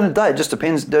even within a day. It just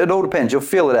depends. It all depends. You'll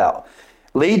feel it out.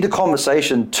 Lead the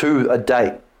conversation to a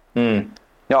date.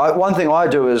 You know, one thing I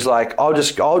do is like I'll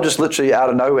just literally out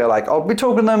of nowhere, like I'll be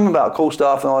talking to them about cool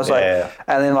stuff, and I was like,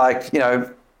 and then like, you know,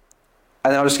 and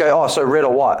then I'll just go, oh, so red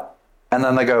or white? And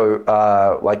then they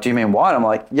go, like, do you mean white? I'm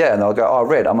like, yeah, and they'll go, oh,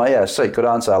 red. I'm like, yeah, sweet, good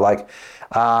answer. Like,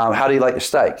 how do you like your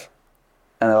steak?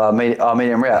 And they're like,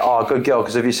 medium rare. Oh, good girl,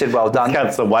 because if you said well done.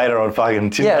 Counts the waiter on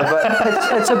fucking Tinder. Yeah,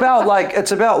 but it's about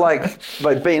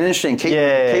being interesting,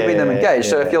 keeping them engaged.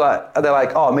 So if you're like, they're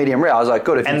like, oh, medium rare. I was like,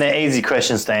 good. And they're easy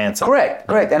questions to answer. Correct.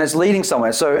 And it's leading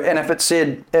somewhere. So, and if it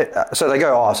said, so they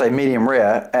go, oh, I'll say medium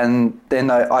rare, and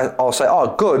then I'll say,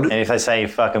 oh, good. And if they say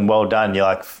fucking well done, you're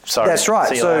like, sorry. That's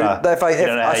right. So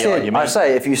I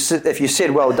say if you said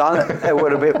well done, we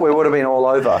would have been all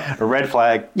over. A red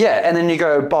flag. Yeah, and then you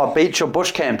go, beach or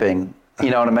bush camping, you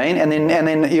know what I mean? And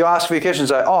then you ask a few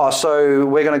questions like, oh, so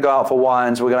we're going to go out for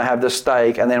wines, we're going to have this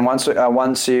steak, and then once you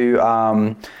fall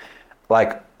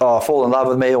in love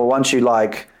with me, or once you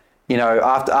like, you know,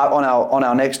 after on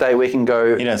our next day we can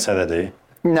go. You don't say that, do you?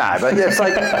 No, but it's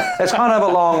like it's kind of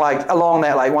along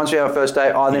that once we have a first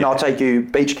date, then I'll take you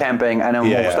beach camping, and then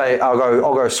we'll stay. I'll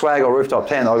go swag or rooftop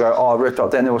tent. I'll go rooftop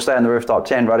tent. Then we'll stay in the rooftop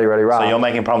tent. Ready. So you're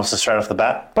making promises straight off the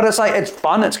bat. But it's like it's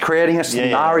fun. It's creating a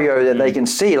scenario that they can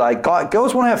see. Like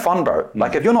girls want to have fun, bro.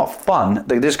 Like if you're not fun,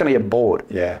 they're just going to get bored.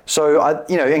 Yeah. So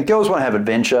and girls want to have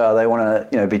adventure. They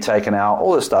want to be taken out.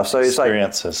 All this stuff. So it's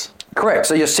experiences. Correct.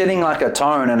 So you're setting like a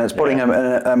tone, and it's putting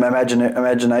an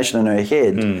imagination in her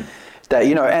head. That,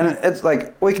 you know, and it's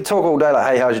like we could talk all day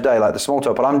like, hey, how's your day, like the small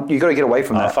talk, but you got to get away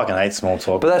from that. I fucking hate small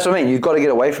talk. But that's what I mean. You've got to get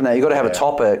away from that. You've got to have a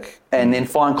topic and then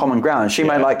find common ground. She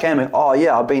may like camping. Oh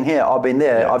yeah, I've been here, I've been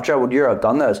there, I've traveled Europe,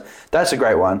 done this. That's a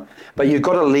great one. But you've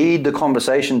got to lead the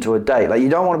conversation to a date. Like you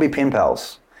don't want to be pen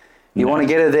pals. You want to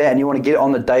get her there, and you want to get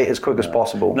on the date as quick as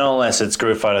possible. Not unless it's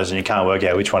group photos and you can't work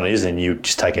out which one it is, and you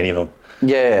just take any of them.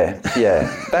 Yeah.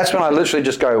 That's when I literally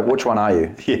just go, which one are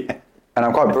you? Yeah. And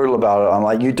I'm quite brutal about it. I'm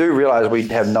like, you do realize we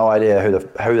have no idea who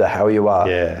the hell you are.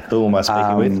 Yeah, who am I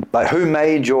speaking with? Like, who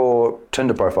made your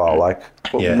Tinder profile? Like,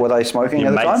 were they smoking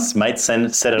at the time? Mates set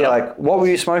it up. Yeah, like, what were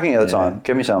you smoking at the time?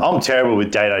 Give me some. I'm terrible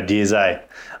with date ideas, I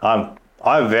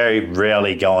very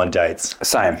rarely go on dates.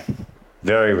 Same.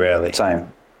 Very rarely.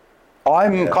 Same.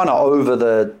 I'm kind of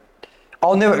over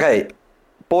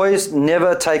boys,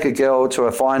 never take a girl to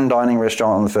a fine dining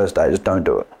restaurant on the first date. Just don't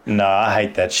do it. No, I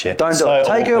hate that shit. Don't do it.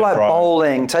 Take her like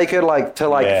bowling. Take her like to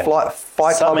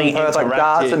fight club in Perth, like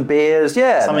darts and beers.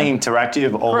 Yeah. Something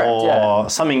interactive or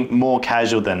something more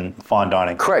casual than fine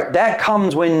dining. Correct. That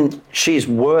comes when she's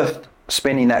worth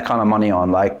spending that kind of money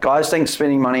on. Like guys think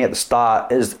spending money at the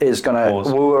start is going to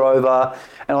woo her over.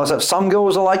 And also some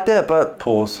girls are like that, but...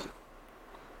 Pause.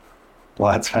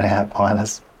 Lights running out behind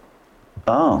us.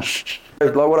 Oh.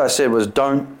 Like what I said was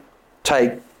don't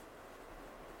take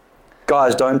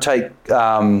girls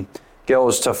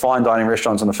to fine dining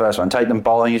restaurants on the first one. Take them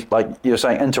bowling, like you're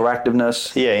saying,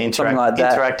 interactiveness. Yeah, something like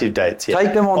that. Interactive dates. Yeah.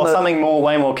 Take them on something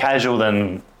way more casual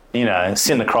than, you know,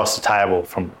 sitting across the table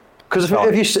from. Because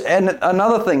if you, and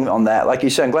another thing on that, like you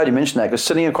said, I'm glad you mentioned that, because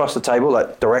sitting across the table,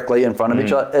 like directly in front of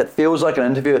each other, it feels like an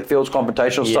interview. It feels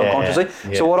confrontational subconsciously.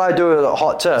 Yeah. So what I do as a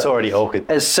hot tip, it's already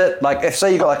awkward, is sit like if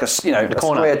say you got like a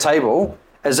square table,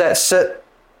 is that sit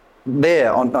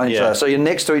there on each other, so you're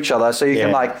next to each other, so you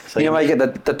can like you may get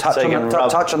the touch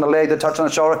touch on the leg, the touch on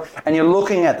the shoulder, and you're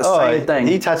looking at the same thing.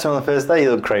 You touch on the first day,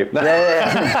 you look creep.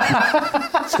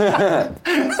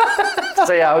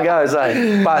 See how it goes,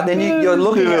 eh? But then you're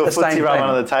looking at the same thing.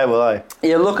 Under the table, eh?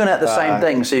 You're looking at the same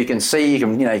thing, so you can see, you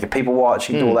can people watch,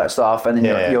 you can do all that stuff, and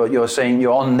then you're seeing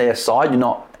you're on their side. You're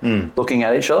not looking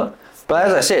at each other. But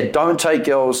as I said, don't take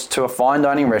girls to a fine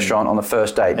dining restaurant on the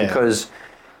first date because.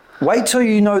 Wait till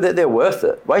you know that they're worth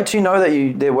it. Wait till you know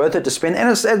that they're worth it to spend. And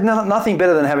it's nothing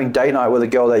better than having date night with a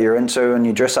girl that you're into and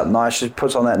you dress up nice. She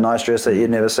puts on that nice dress that you've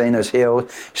never seen, those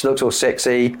heels. She looks all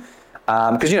sexy.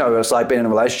 Because, it's like being in a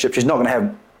relationship. She's not going to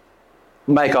have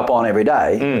makeup on every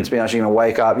day. Let's be honest, you're going to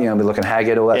wake up, you're going to be looking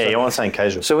haggard, all that stuff. You want something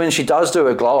casual. So when she does do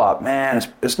a glow up, man,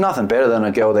 it's nothing better than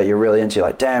a girl that you're really into. You're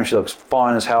like, damn, she looks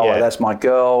fine as hell. Like, that's my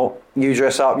girl. You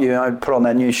dress up, put on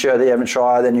that new shirt that you haven't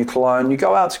tried, that new cologne, you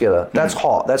go out together. That's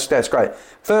hot. That's great.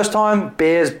 First time,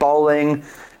 beers, bowling,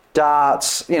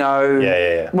 darts,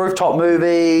 rooftop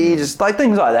movies, like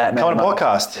things like that, man. Come on a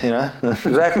podcast,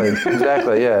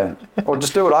 Exactly, yeah. Or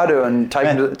just do what I do and take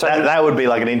that would be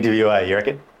like an interview, you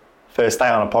reckon? First day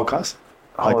on a podcast?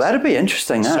 Like, that'd be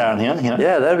interesting, here,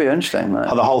 Yeah, that'd be interesting, mate.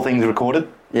 Oh, the whole thing's recorded?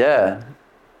 Yeah.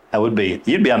 That would be.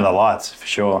 You'd be under the lights, for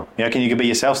sure. You reckon you could be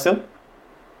yourself still?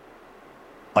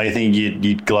 Or you think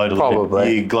you'd gloat a little bit?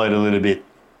 Probably. You gloat a little bit?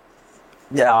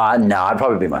 Yeah, no, I'd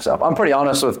probably be myself. I'm pretty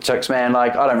honest with chicks, man.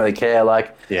 Like, I don't really care. Like,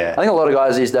 I think a lot of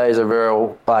guys these days are very,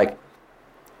 like,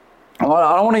 I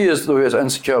don't want to use the word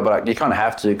insecure, but you kind of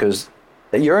have to, because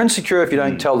you're insecure if you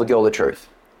don't tell the girl the truth.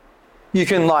 You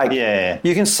can, like,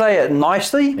 you can say it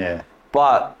nicely,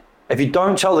 but if you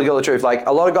don't tell the girl the truth, like,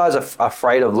 a lot of guys are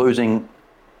afraid of losing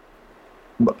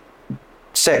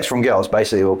sex from girls,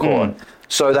 basically, we'll call it.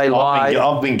 So they lie.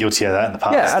 I've been guilty of that in the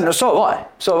past. Yeah, and so have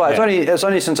I. Yeah. It's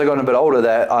only since I got a bit older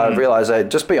that I realised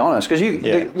that just be honest, because like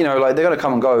they're going to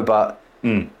come and go, but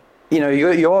you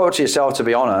owe it to yourself to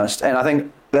be honest, and I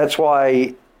think that's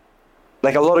why,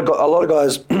 like a lot of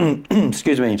guys,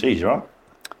 excuse me. Jeez, right?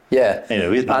 Yeah.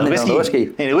 Whiskey.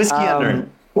 Whiskey under it.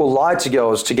 Will lie to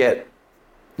girls to get,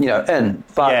 in.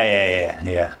 But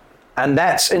yeah. And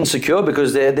that's insecure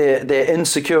because they're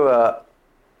insecure.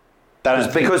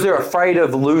 Because they're afraid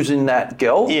of losing that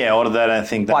girl. Yeah, or they don't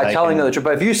think that by telling her the truth.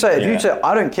 But if you say,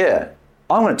 I don't care,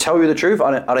 I'm going to tell you the truth.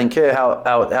 I don't care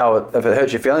how if it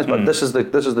hurts your feelings, but this is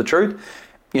the truth.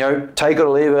 Take it or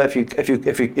leave it.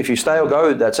 If you stay or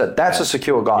go, that's it. That's a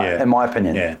secure guy, in my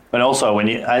opinion. Yeah, but also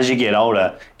as you get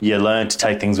older, you learn to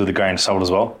take things with a grain of salt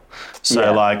as well.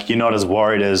 So like you're not as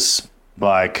worried as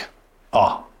like,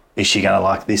 is she going to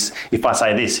like this? If I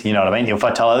say this, you know what I mean? If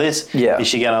I tell her this, is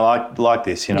she going to like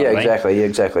this? You know what I mean?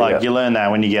 Exactly. Like you learn that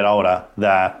when you get older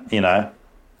that,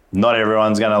 not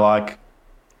everyone's going to like.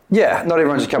 Yeah, not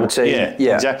everyone's a cup of tea.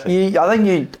 Yeah, exactly. I think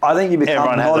you become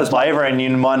everyone has a flavour and you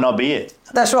might not be it.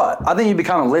 That's right. I think you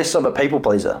become less of a people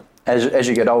pleaser as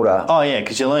you get older. Oh yeah,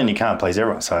 because you learn you can't please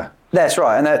everyone. So. That's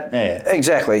right, and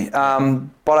exactly.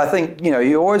 But I think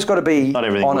you always got to be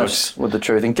honest with the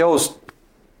truth. And girls,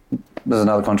 there's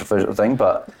another controversial thing,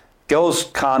 but girls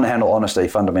can't handle honesty.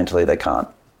 Fundamentally, they can't.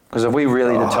 Because if we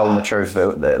really did tell them the truth,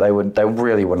 they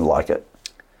really wouldn't like it.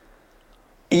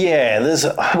 Yeah, there's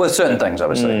with certain things,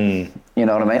 obviously. You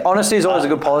know what I mean? Honesty is always a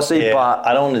good policy, but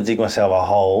I don't want to dig myself a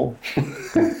hole.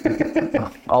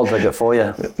 I'll dig it for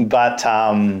you. But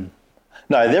no,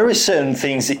 there are certain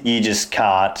things that you just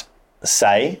can't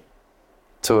say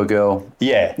to a girl.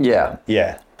 Yeah,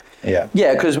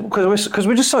 because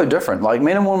we're just so different. Like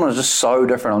men and women are just so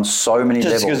different on so many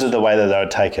levels. Just because of the way that they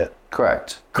would take it.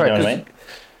 Correct. You know what I mean?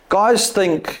 Guys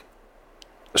think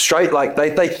straight, like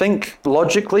they think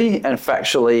logically and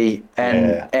factually,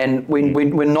 and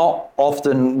we're not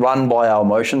often run by our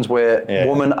emotions, where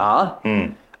women are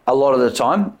a lot of the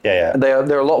time.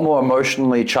 They're a lot more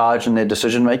emotionally charged in their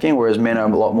decision making, whereas men are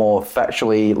a lot more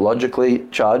factually, logically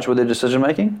charged with their decision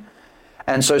making.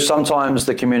 And so sometimes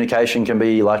the communication can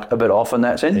be like a bit off in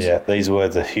that sense. Yeah, these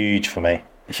words are huge for me.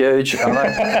 Huge.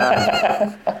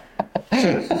 I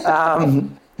know.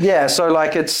 So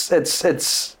like it's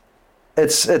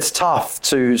tough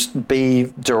to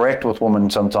be direct with women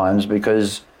sometimes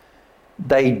because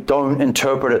they don't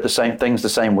interpret it the same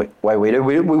way we do.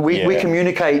 We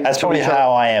communicate. That's probably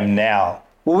how I am now.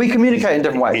 Well, we communicate in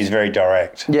different ways. He's very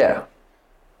direct. Yeah.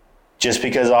 Just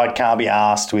because I can't be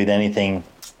asked with anything.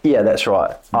 Yeah, that's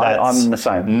right. I'm the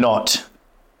same. Not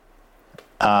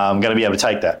going to be able to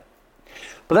take that.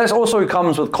 But that also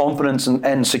comes with confidence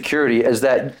and security, is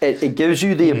that it gives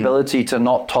you the ability to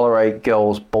not tolerate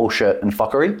girls' bullshit and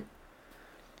fuckery.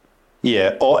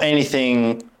 Yeah, or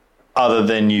anything other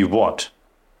than you want.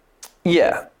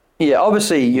 Yeah.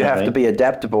 Obviously, you have to be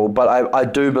adaptable, but I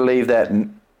do believe that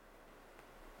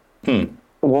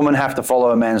women have to follow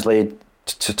a man's lead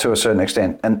to a certain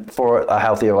extent, and for a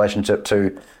healthy relationship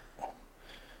to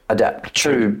adapt.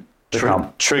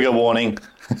 Trigger warning.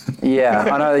 Yeah,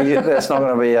 I know that's not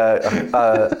going to be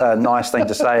a nice thing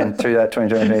to say in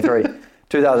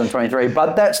 2023,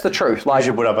 but that's the truth. Like,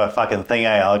 you should put up a fucking thing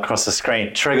across the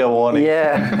screen. Trigger warning.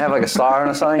 Yeah, have like a siren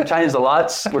or something. Change the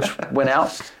lights, which went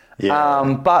out.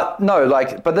 Yeah. But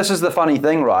this is the funny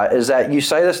thing, right? Is that you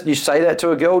say that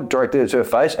to a girl, directly to her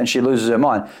face, and she loses her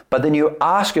mind. But then you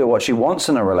ask her what she wants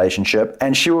in a relationship,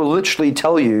 and she will literally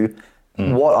tell you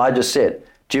what I just said.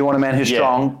 Do you want a man who's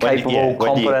strong, capable,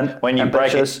 confident,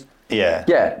 ambitious?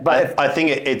 Yeah. But I think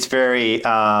it's very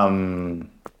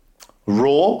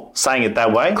raw saying it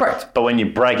that way. Correct. But when you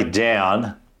break it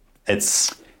down,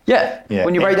 it's... Yeah.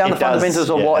 When you break down the fundamentals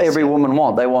of what every woman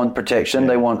wants, they want protection,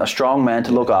 they want a strong man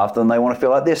to look after them, they want to feel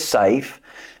like they're safe,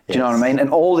 Do you know what I mean?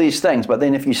 And all these things. But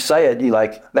then if you say it, you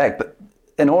like that. But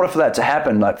in order for that to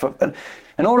happen, you're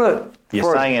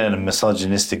saying it in a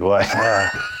misogynistic way.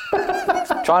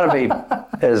 Trying to be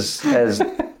as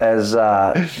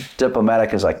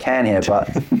diplomatic as I can here, but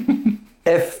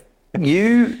if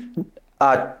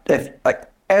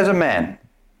as a man,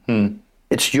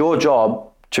 it's your job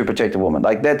to protect a woman.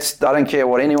 Like I don't care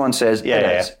what anyone says.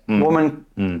 Woman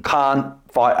can't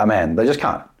fight a man. They just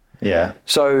can't. Yeah.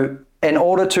 So in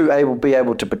order to be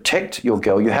able to protect your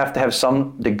girl, you have to have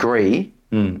some degree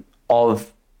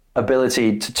of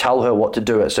ability to tell her what to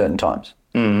do at certain times,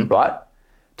 right?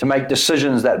 To make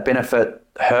decisions that benefit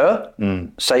her,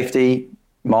 safety,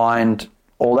 mind,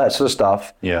 all that sort of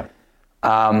stuff. Yeah.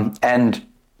 And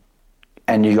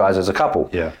you guys as a couple.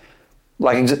 Yeah.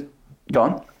 Go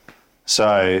on.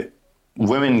 So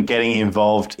women getting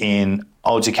involved in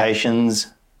altercations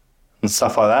and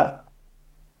stuff like that,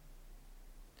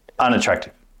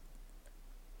 unattractive.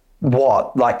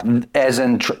 What? Like, as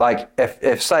in,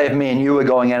 if me and you were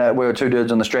going at it, we were two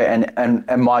dudes on the street,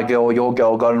 and my girl or your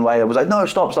girl got in the way, it was like, no,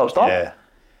 stop. Yeah.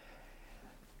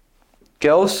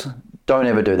 Girls, don't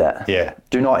ever do that. Yeah.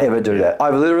 Do not ever do that.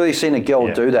 I've literally seen a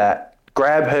girl do that,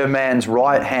 grab her man's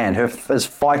right hand, his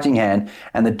fighting hand,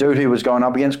 and the dude who was going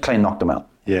up against clean knocked him out.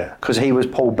 Yeah. Because he was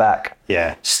pulled back.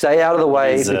 Yeah. Stay out of the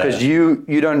way because you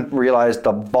don't realize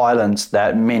the violence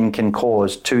that men can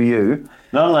cause to you.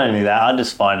 Not only that, I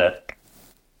just find it.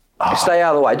 Stay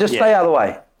out of the way. Just stay out of the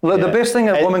way. The best thing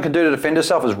a woman can do to defend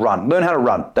herself is run. Learn how to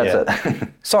run. That's it.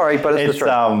 Sorry, but it's the truth.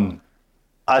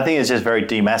 I think it's just very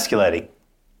demasculating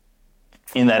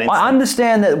in that instance. I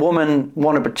understand that women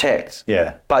want to protect.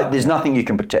 Yeah. But there's nothing you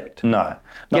can protect. No.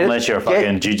 Not unless you're a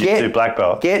fucking jiu-jitsu black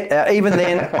belt. Even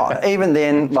then,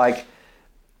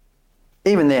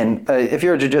 if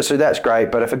you're a jiu-jitsu, that's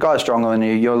great. But if a guy's stronger than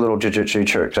you, your little jiu-jitsu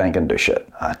tricks ain't going to do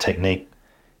shit. Technique.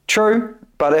 True.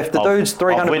 But if the dude's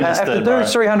 300 pounds, the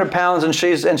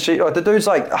dude's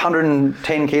like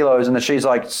 110 kilos and she's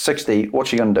like 60, what's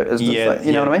she going to do?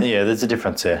 You know what I mean? Yeah, there's a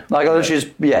difference there. Like, she's,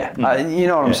 you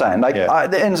know what I'm saying? Like,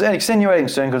 and extenuating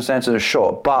circumstances are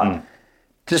short, but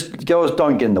just girls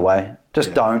don't get in the way.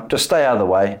 Just don't. Just stay out of the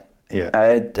way. Yeah.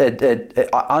 I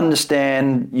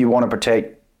understand you want to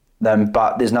protect them,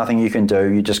 but there's nothing you can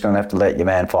do. You're just going to have to let your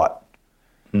man fight.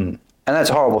 And that's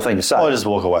a horrible thing to say. Or just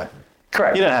walk away.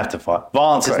 Correct. You don't have to fight.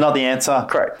 Violence is not the answer.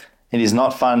 Correct. It is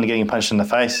not fun getting punched in the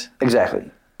face.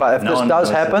 Exactly. But if this does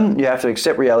happen, you have to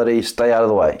accept reality, stay out of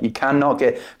the way. You cannot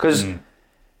because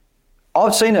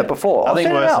I've seen it before. I've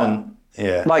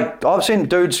seen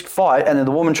dudes fight and then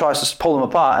the woman tries to pull them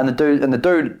apart and the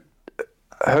dude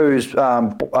who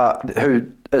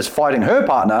is fighting her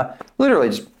partner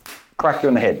literally just crack her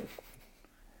in the head.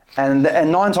 And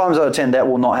 9 times out of 10 that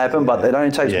will not happen, but it only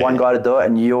takes one guy to do it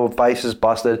and your face is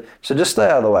busted. So just stay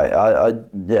out of the way.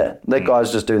 Let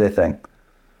guys just do their thing.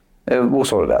 We'll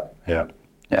sort it out. Yeah.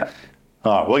 Yeah.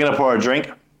 All right, we're going to pour a drink.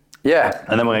 Yeah.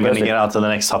 And then we're going to get on to the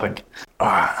next topic. All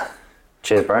right.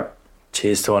 Cheers, bro.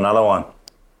 Cheers to another one.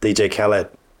 DJ Khaled.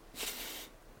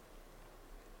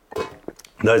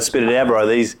 Don't spit it out, bro.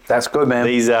 That's good, man.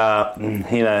 These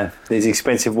these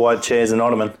expensive white chairs and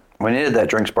ottoman. We needed that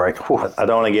drinks break. Whew. I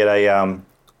don't want to get a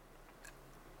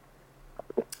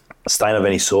stain of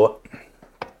any sort.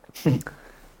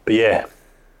 But yeah,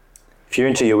 if you're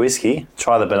into your whiskey,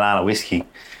 try the banana whiskey.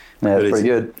 Yeah, it's pretty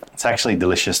good. It's actually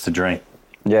delicious to drink.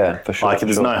 Yeah, for sure. Like,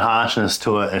 there's no harshness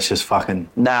to it. It's just fucking...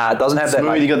 Nah, it doesn't have smooth.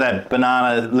 that... You got that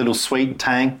banana little sweet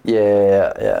tang.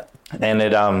 Yeah. And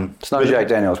it... It's no Jack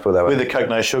Daniels, put it that way. With the Coke,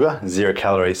 no sugar, 0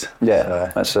 calories. Yeah,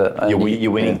 so that's it.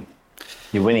 You're winning. Yeah.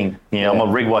 You're winning. I'm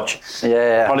on rig watch.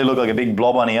 Yeah. Probably look like a big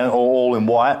blob on here, all in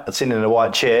white, sitting in a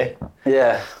white chair.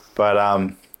 Yeah. But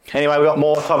anyway, we've got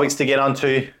more topics to get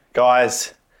onto,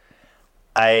 guys.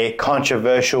 A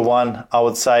controversial one, I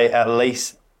would say, at the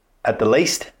least.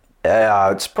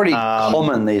 Yeah, it's pretty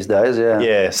common these days, yeah.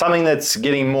 Yeah, something that's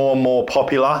getting more and more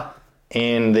popular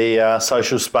in the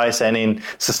social space and in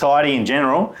society in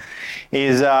general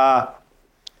is OF,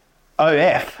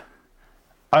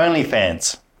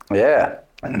 OnlyFans. Yeah.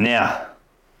 Now,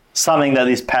 something that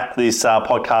this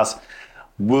podcast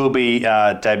will be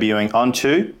debuting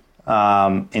onto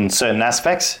in certain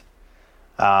aspects.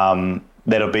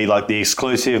 That'll be like the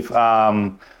exclusive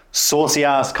saucy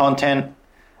ass content,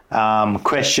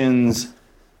 questions,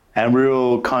 and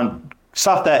real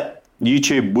stuff that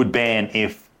YouTube would ban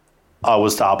if I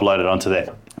was to upload it onto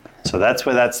there. So that's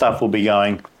where that stuff will be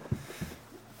going.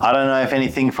 I don't know if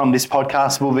anything from this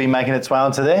podcast will be making its way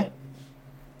onto there.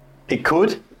 It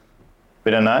could.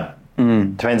 We don't know.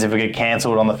 Depends if we get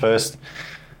cancelled on the first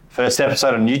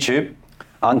episode on YouTube.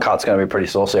 Uncut's going to be pretty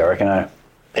saucy, I reckon.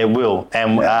 It will.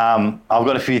 And I've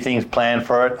got a few things planned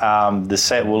for it. The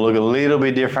set will look a little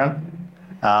bit different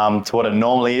to what it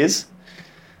normally is.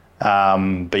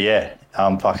 But yeah,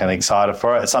 I'm fucking excited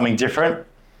for it. It's something different.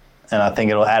 And I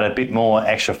think it'll add a bit more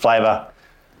extra flavour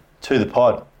to the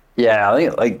pod. Yeah, I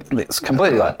think it's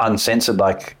completely uncensored,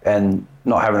 and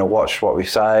not having to watch what we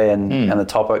say and the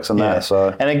topics and that.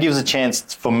 So, and it gives a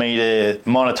chance for me to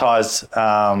monetize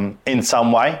in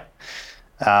some way.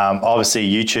 Obviously,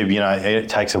 YouTube, it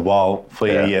takes a while for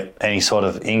you to get any sort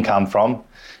of income from,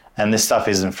 and this stuff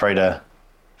isn't free to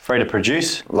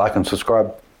produce. Like and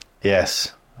subscribe.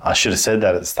 Yes, I should have said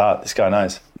that at the start. This guy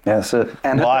knows. Yeah, that's it.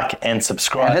 And and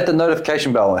subscribe. And hit the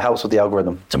notification bell. It helps with the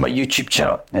algorithm. To my YouTube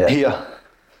channel. Yeah. Here.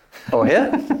 Or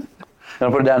here? You want to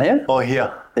put it down here? Or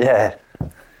here. Yeah.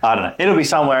 I don't know. It'll be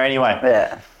somewhere anyway.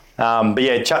 Yeah. But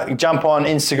yeah, jump on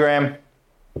Instagram,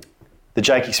 The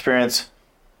Jake Experience.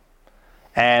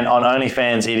 And on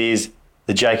OnlyFans, it is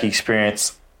The Jake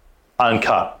Experience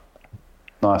Uncut.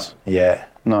 Nice. Yeah.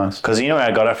 Nice. Because you know where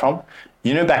I got it from?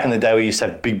 Back in the day we used to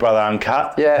have Big Brother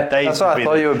Uncut? Yeah, that's what I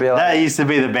thought you would be like. That used to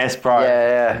be the best, bro.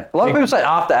 Yeah. A lot of people say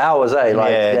after hours,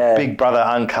 eh? Big Brother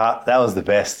Uncut. That was the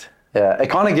best. Yeah, it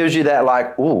kind of gives you that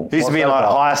ooh. It used to be in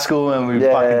high school and we'd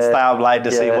fucking stay up late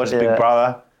to see watch Big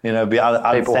Brother. Be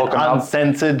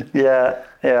uncensored.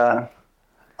 Yeah.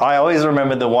 I always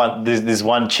remember this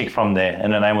one chick from there,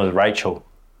 and her name was Rachel.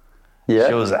 Yeah.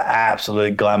 She was an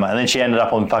absolute glamour. And then she ended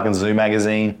up on fucking Zoo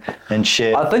magazine and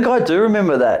shit. I think I do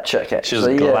remember that chick, actually. She was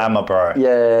a glamour, bro.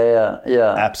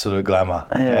 Yeah. Absolute glamour.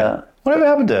 Yeah. Whatever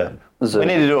happened to her? We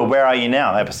need to do a Where Are You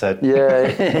Now episode.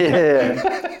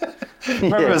 Yeah.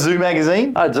 Remember Zoo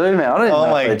magazine? I do, man. I don't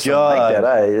know my God. Make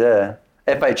that,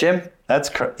 Yeah. FHM? That's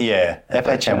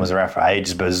FHM was around for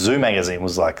ages, but Zoo magazine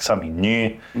was like something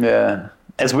new. Yeah.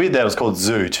 It's weird that it was called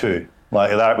Zoo too.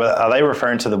 Like, are they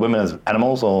referring to the women as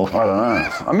animals or? I don't know.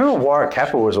 I remember Warwick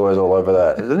Capel was always all over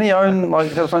that. Didn't he own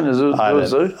something a zoo? I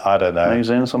don't know.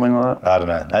 Magazine or something like that? I don't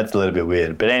know. That's a little bit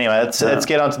weird. But anyway, let's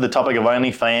get on to the topic of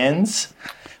OnlyFans,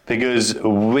 because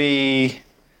the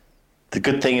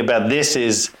good thing about this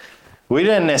is we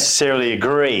don't necessarily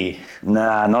agree.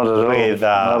 Nah, not at all. With,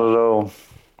 not at all.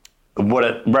 What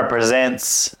it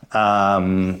represents,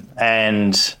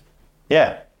 and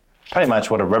yeah, pretty much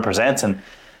what it represents, and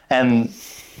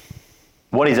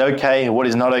what is okay, what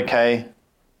is not okay,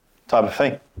 type of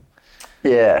thing.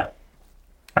 Yeah.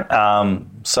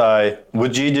 So,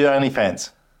 would you do OnlyFans?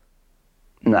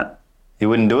 No. You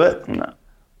wouldn't do it? No.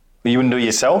 You wouldn't do it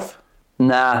yourself?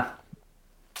 Nah.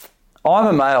 I'm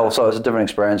a male, so it's a different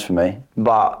experience for me.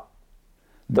 But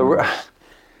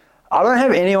I don't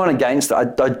have anyone against it.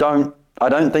 I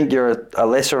don't think you're a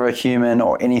lesser of a human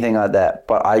or anything like that.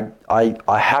 But I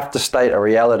have to state a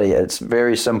reality. It's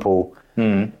very simple.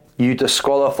 You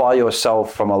disqualify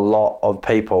yourself from a lot of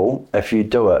people if you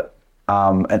do it,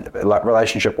 and like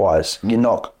relationship-wise. You're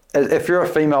not. If you're a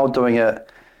female doing it,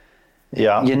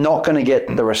 you're not going to get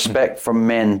the respect from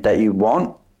men that you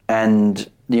want, and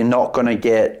you're not going to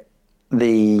get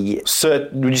the.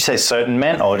 Would you say certain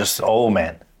men or just all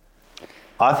men?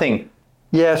 I think.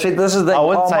 Yeah, see, this is the. I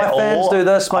wouldn't say my fans do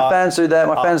this, my fans do that,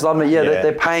 my fans love me. Yeah,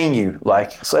 they're paying you, so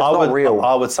it's not real.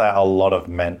 I would say a lot of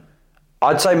men.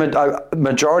 I'd say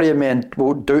majority of men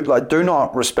will do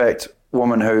not respect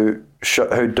women who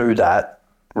do that,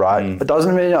 right? It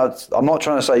doesn't mean I'm not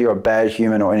trying to say you're a bad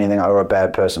human or anything or a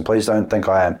bad person. Please don't think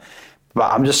I am.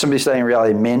 But I'm just simply saying, in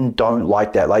reality, men don't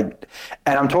like that.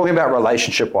 And I'm talking about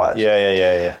relationship-wise.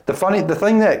 Yeah. The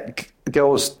thing that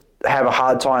girls have a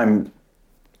hard time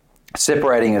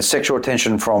separating is sexual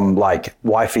attention from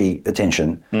wifey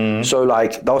attention. So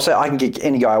they'll say, I can get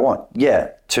any guy I want. Yeah,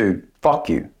 to fuck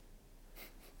you.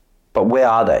 But where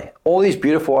are they? All these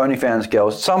beautiful OnlyFans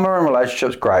girls, some are in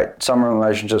relationships, great. Some are in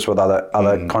relationships with other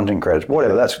content creators.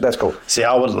 Whatever, that's cool. See,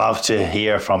 I would love to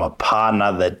hear from a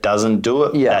partner that doesn't do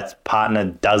it. Yeah. That partner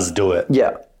does do it.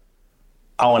 Yeah.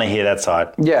 I want to hear that side.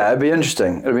 Yeah, it'd be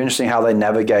interesting. It'd be interesting how they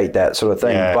navigate that sort of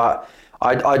thing. Yeah. But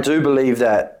I do believe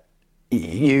that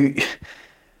you'll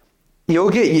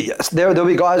get, there'll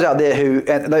be guys out there who,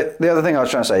 and the other thing I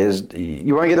was trying to say is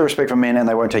you won't get the respect from men and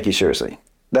they won't take you seriously.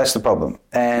 That's the problem.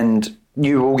 And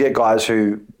you will get guys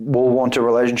who will want a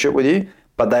relationship with you,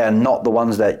 but they are not the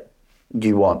ones that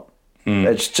you want.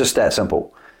 It's just that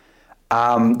simple.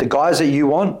 The guys that you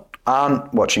want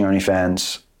aren't watching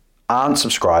OnlyFans, aren't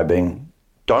subscribing,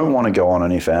 don't want to go on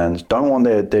OnlyFans, don't want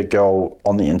their girl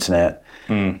on the internet,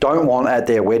 don't want at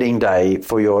their wedding day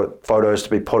for your photos to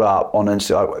be put up on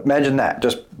Instagram. Imagine that.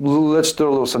 Just let's do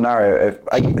a little scenario.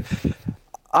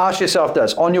 Ask yourself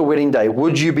this. On your wedding day,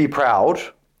 would you be proud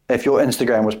if your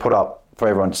Instagram was put up for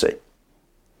everyone to see?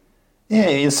 Yeah,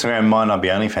 Instagram might not be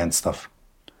OnlyFans stuff.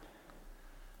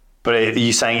 But are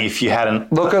you saying if you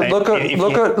hadn't look at 99%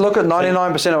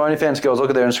 of OnlyFans girls, look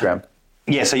at their Instagram.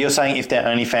 Yeah, so you're saying if they had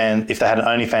an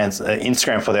OnlyFans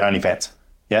Instagram for their OnlyFans,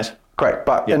 yes? Great,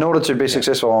 but in order to be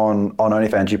successful on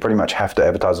OnlyFans, you pretty much have to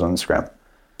advertise on Instagram.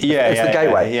 It's the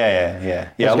gateway. Yeah.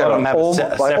 A lot of them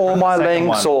have all my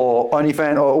links or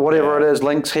OnlyFans or whatever it is,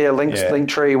 links here, link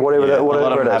tree, whatever a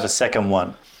lot of it them is. have a second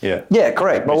one. Yeah. Yeah,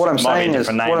 correct. But what I'm saying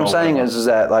is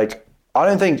that like I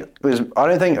don't think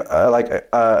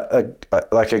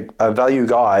a value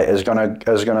guy is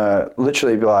gonna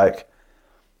literally be like,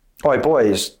 "Oi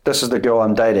boys, this is the girl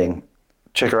I'm dating.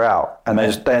 Check her out." And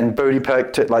then booty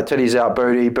pic, like titties out,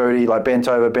 booty, like bent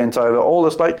over, all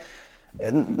this like.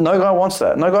 No guy wants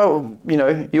that. No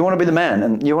guy, you want to be the man,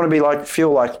 and you want to be like feel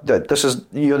like that.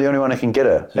 You're the only one who can get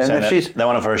her. So and if they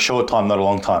want it for a short time, not a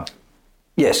long time.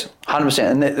 Yes, 100%.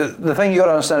 And the thing you got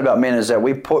to understand about men is that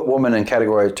we put women in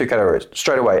two categories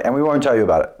straight away, and we won't tell you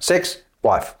about it: sex,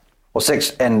 wife, or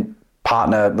sex and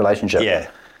partner relationship. Yeah,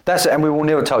 that's it. And we will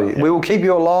never tell you. Yeah. We will keep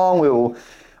you along.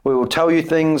 We will tell you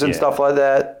things and stuff like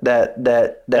that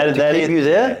keep you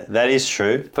there. Yeah, that is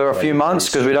true. For a few months,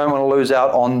 because we don't want to lose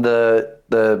out on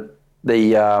the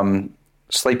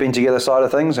sleeping together side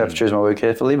of things. I have to choose my word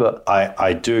carefully, but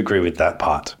I do agree with that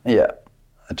part. Yeah,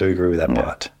 I do agree with that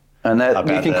part. And that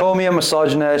you can call me a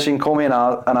misogynist, you can call me an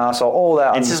arsehole, all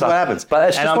that. It's just what happens. But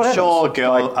it's just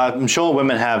I'm sure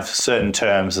women have certain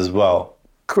terms as well.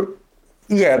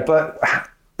 Yeah, but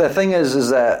the thing is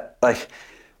that like.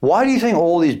 Why do you think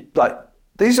all these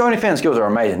OnlyFans girls are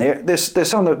amazing? They're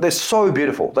so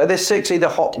beautiful. They're sexy. They're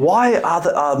hot. Why are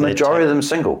the majority of them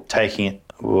single? Taking it.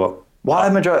 Why are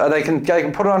the majority? They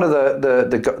can put it under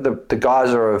the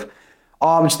geyser of,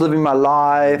 oh, I'm just living my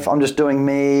life. I'm just doing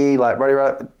me. Like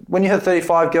right. When you hit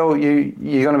 35, girl,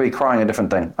 you're going to be crying a different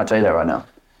thing. I tell you that right now.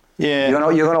 Yeah. You're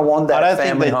going to want that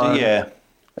family home. Yeah.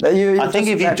 I think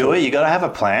if you do it, you got to have a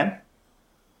plan.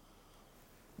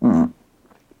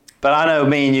 But I know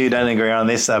me and you don't agree on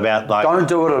this about like. Don't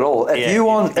do it at all. If you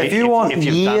want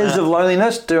years of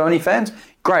loneliness, do OnlyFans.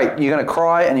 Great, you're going to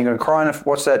cry and you're going to cry. And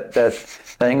what's that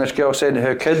English girl said?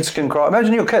 Her kids can cry.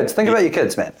 Imagine your kids. Think about your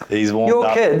kids, man. He's warmed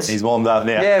up. Kids. He's warmed up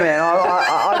now. Yeah, man.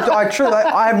 I truly,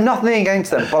 I have nothing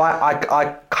against them, but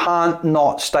I can't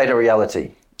not state a reality.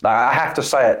 Like, I have to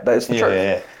say it. That's the truth.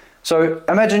 Yeah. So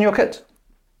imagine your kids.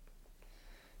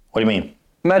 What do you mean?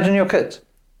 Imagine your kids.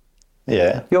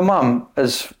 Yeah. Your mum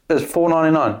is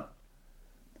 $4.99.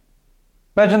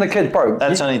 Imagine the kid, bro.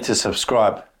 That's only to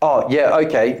subscribe. Oh yeah,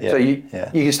 okay. Yeah. So you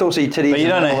can still see titties. But you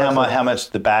don't know how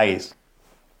much the bag is.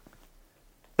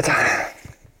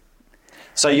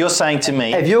 So you're saying to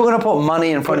me, if you're going to put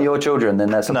money in front of your children, then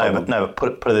that's a problem. But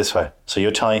put it this way. So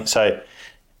you're telling. So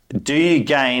do you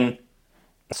gain?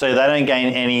 So they don't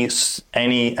gain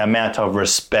any amount of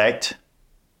respect,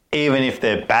 even if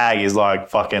their bag is like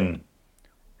fucking.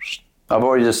 I've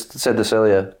already just said this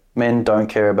earlier. Men don't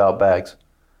care about bags.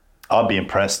 I'd be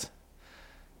impressed.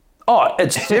 Oh,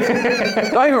 it's definitely,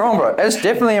 don't get me wrong, bro. It's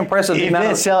definitely impressive the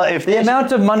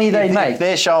amount of money they make. If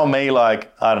they're showing me like,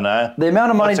 I don't know. The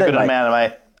amount of money they make. What's a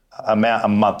good amount a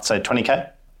month? Say 20K?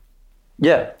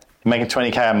 Yeah. You're making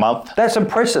 20K a month? That's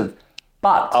impressive.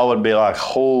 But. I would be like,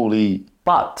 holy.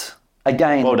 But,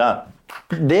 again. Well done.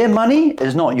 Their money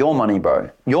is not your money, bro.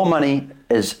 Your money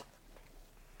is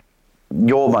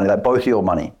your money, like both your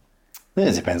money.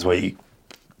 It depends what you...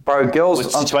 Bro, girls...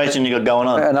 What situation you got going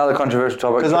on? Another controversial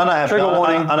topic. Because I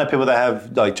know people that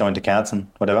have like joint accounts and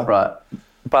whatever. Right.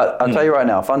 But I'll tell you right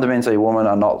now, fundamentally, women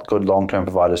are not good long-term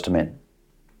providers to men.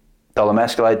 They'll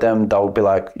emasculate them. They'll be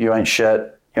like, you ain't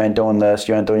shit. You ain't doing this.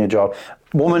 You ain't doing your job.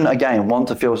 Women, again, want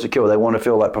to feel secure. They want to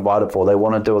feel like provided for. They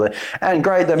want to do it. And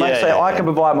great, they may say, I can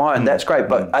provide my own. That's great.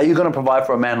 But are you going to provide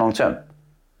for a man long-term?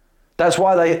 That's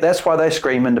why they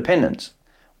scream independence.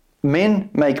 Men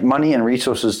make money and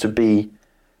resources to be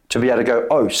able to go,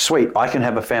 oh, sweet, I can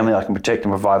have a family, I can protect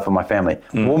and provide for my family.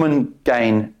 Women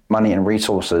gain money and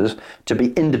resources to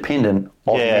be independent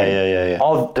of men.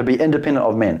 To be independent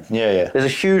of men. There's a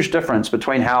huge difference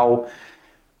between how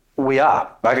we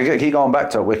are. I could keep going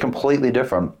back to it. We're completely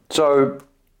different. So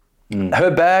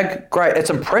her bag, great. It's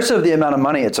impressive the amount of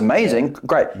money. It's amazing.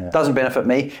 Great. Doesn't benefit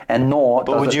me, and nor.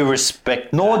 But would you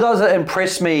respect? Nor does it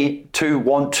impress me to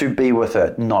want to be with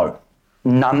her. No,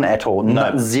 none at all.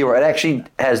 No. Zero. It actually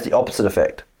has the opposite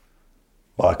effect.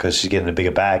 Why? Because she's getting a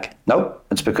bigger bag. Nope.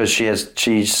 It's because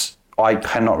I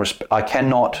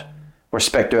cannot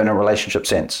respect her in a relationship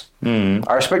sense.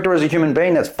 I respect her as a human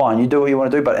being. That's fine. You do what you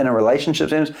want to do, but in a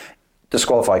relationship sense.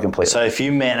 Disqualify completely. So if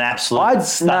you met an absolute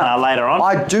stunner later on?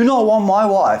 I do not want my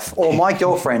wife or my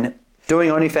girlfriend doing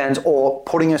OnlyFans or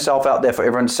putting yourself out there for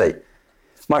everyone to see.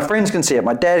 My friends can see it.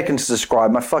 My dad can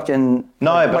subscribe. My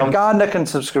gardener can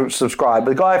subscribe.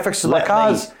 The guy who fixes my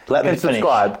cars can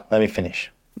subscribe. Let me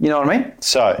finish. You know what I mean?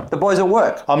 So the boys at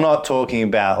work. I'm not talking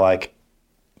about like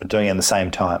doing it at the same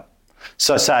time.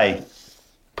 So say,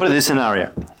 put it this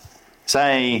scenario.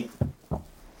 Say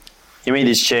you meet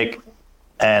this chick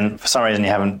and for some reason you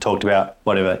haven't talked about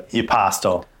whatever, your past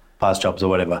jobs or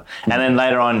whatever. Mm-hmm. And then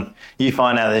later on you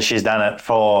find out that she's done it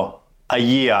for a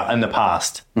year in the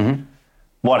past. Mm-hmm.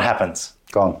 What happens?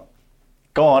 Gone.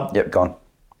 Gone? Yep, gone.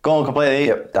 Gone completely?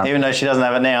 Yep, done. Even though she doesn't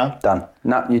have it now? Done.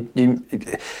 No,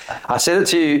 I said it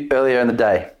to you earlier in the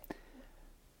day.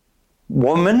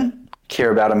 Women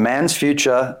care about a man's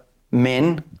future.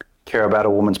 Men care about a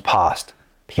woman's past.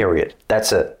 Period.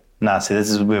 That's it. No, see,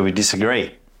 this is where we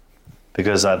disagree.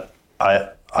 Because I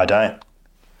don't.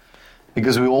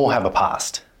 Because we all have a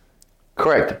past.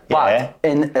 Correct. But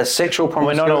in a sexual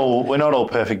promiscuous... We're not all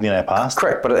perfect in our past.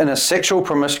 Correct. But in a sexual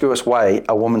promiscuous way,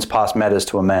 a woman's past matters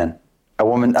to a man.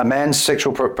 A man's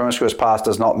sexual promiscuous past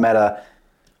does not matter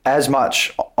as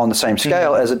much on the same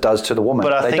scale as it does to the woman.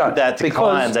 But I think that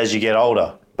declines as you get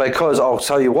older. Because I'll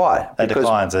tell you why. That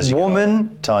declines as you get older.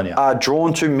 Women are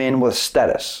drawn to men with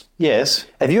status. Yes.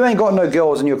 If you ain't got no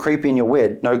girls and you're creepy and you're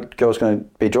weird, no girl's going to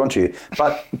be drawn to you.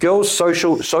 But girls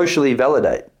socially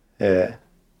validate. Yeah.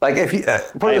 Like if you... I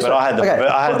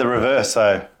had the reverse,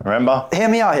 so remember? Hear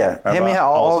me out here. Hear me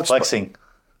out. I was flexing.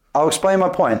 I'll explain my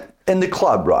point. In the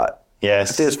club, right?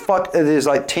 Yes. There's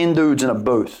like 10 dudes in a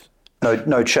booth.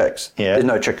 No chicks. Yeah. There's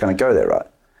no chick going to go there, right?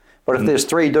 But if there's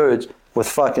 3 dudes with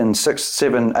fucking 6,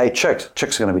 7, 8 chicks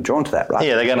are going to be drawn to that, right?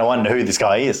 Yeah, they're going to wonder who this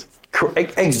guy is.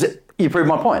 You prove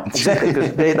my point. Exactly.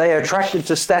 Because they are attracted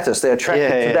to status. They're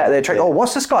attracted to that. They're attracted,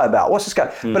 what's this guy about? What's this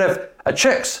guy? But if a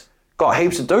chick's got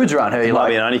heaps of dudes around her, you might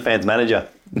be an OnlyFans manager.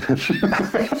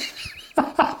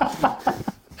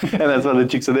 And that's why the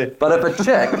chicks are there. But if a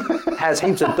chick has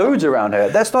heaps of dudes around her,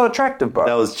 that's not attractive, bro.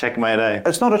 That was checkmate, eh?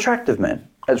 It's not attractive, man.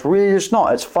 It's really just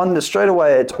not. It's fun to straight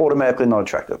away, it's automatically not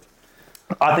attractive.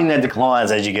 I think that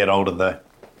declines as you get older, though.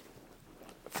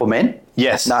 For men?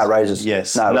 Yes. No, it raises.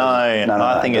 Yes. No,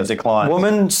 I think it declines.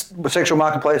 Women's sexual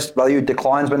marketplace value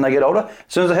declines when they get older.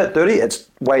 As soon as they hit 30, it's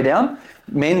way down.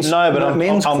 I'm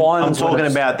talking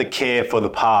about the care for the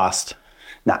past.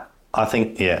 Nah. I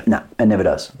think, No, it never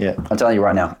does. Yeah. I'm telling you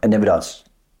right now, it never does.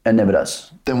 It never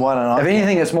does. Then why don't I If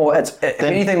anything, it's more, if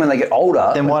anything, when they get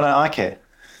older. Then why don't I care?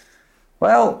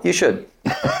 Well, you should.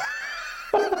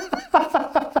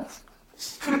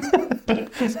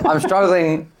 I'm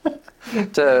struggling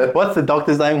to... What's the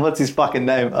doctor's name? What's his fucking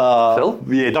name? Phil?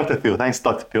 Yeah, Dr. Phil. Thanks,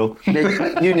 Dr. Phil.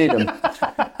 You need him.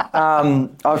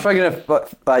 I'm struggling to,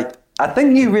 like, I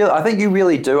think you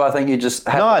really do. I think you just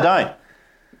have... No, I don't.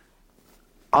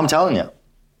 I'm telling you.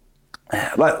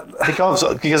 Like,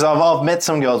 because I've met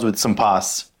some girls with some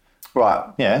pasts. Right.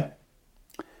 Yeah.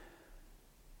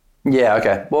 Yeah,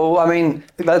 okay. Well, I mean,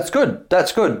 that's good.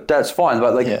 That's fine.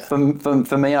 But like for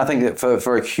me, I think that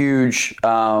for a huge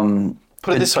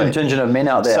put it this way, contingent of men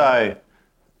out there. So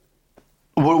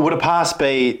would a past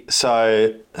be,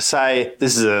 so say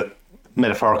this is a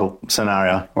metaphorical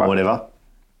scenario or whatever.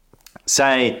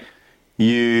 Say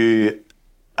you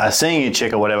are seeing a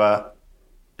chick or whatever,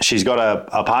 she's got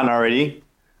a partner already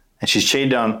and she's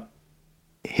cheated on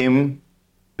him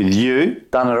with you.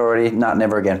 Done it already. No,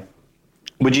 never again.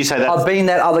 Would you say that? I've been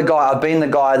that other guy. I've been the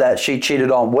guy that she cheated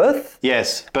on with.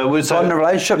 Yes, but in a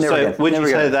relationship, never again. Would you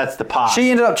say that's the past? She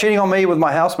ended up cheating on me with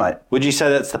my housemate. Would you say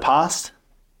that's the past?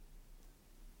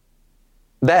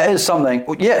 That is something.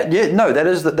 Yeah. No, that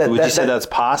is. Would you say that's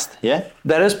past? Yeah.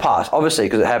 That is past, obviously,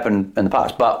 because it happened in the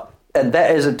past. But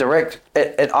that is a direct.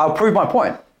 I'll prove my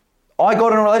point. I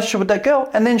got in a relationship with that girl,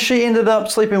 and then she ended up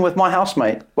sleeping with my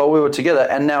housemate while we were together,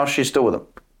 and now she's still with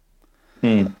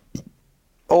him.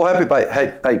 All happy, babe.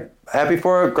 Hey, happy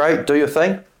for her. Great, do your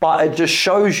thing. But it just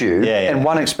shows you in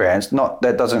one experience. Not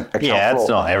that doesn't account for all. It's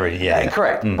not every. Yeah,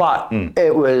 correct. But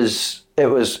it was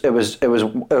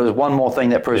one more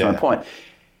thing that proves my point.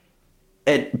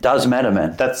 It does matter,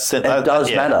 man. It does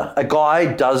matter. A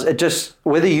guy does. It just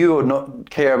whether you or not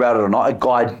care about it or not. A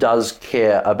guy does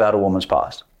care about a woman's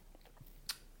past.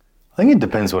 I think it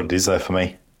depends what it is, though. For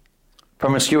me,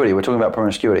 promiscuity. We're talking about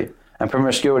promiscuity. And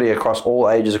promiscuity across all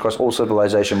ages, across all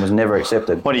civilization was never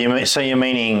accepted. What do you mean? So you're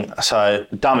meaning,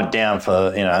 dumb it down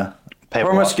for, people.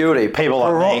 Promiscuity. People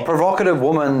like me. Provocative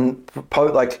women,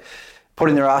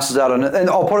 putting their asses out on it.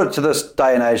 And I'll put it to this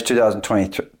day and age,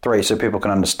 2023, so people can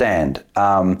understand.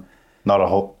 Not a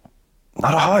hoe.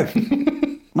 Not a hoe.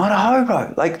 Not a hoe,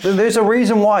 bro. Like, there's a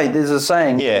reason why there's a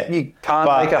saying, you can't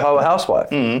make a hoe a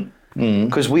housewife.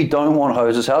 because we don't want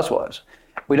hoes as housewives.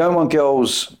 We don't want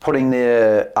girls putting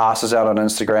their asses out on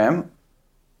Instagram.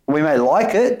 We may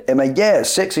like it. It's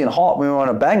sexy and hot. We want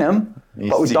to bang them.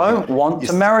 But we don't want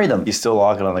to marry them. You still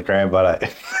like it on the gram, but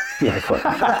yeah,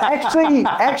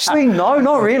 actually, no,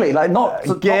 not really. Like,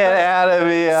 get out of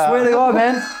here. Swear to God,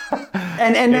 man.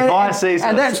 And if I see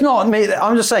and that's not me.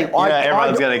 I'm just saying.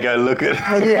 Everyone's gonna go look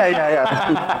at.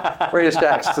 Yeah. REID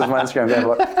JACKSON is my Instagram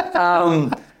handle.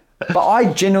 But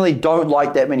I generally don't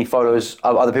like that many photos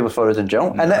of other people's photos in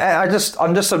general, and I'm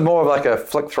just more of like a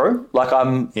flick through. Like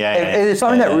it's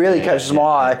something that really catches my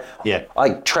eye. Yeah,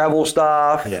 like travel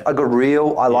stuff, a good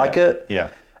reel. I like it. Yeah.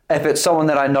 If it's someone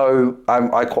that I know,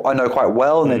 I know quite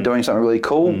well, and they're doing something really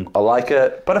cool, I like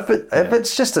it. But if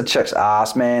it's just a chick's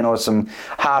ass, man, or some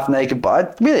half naked,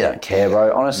 but I really don't care,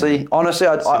 bro. Honestly,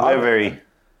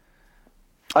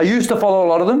 I used to follow a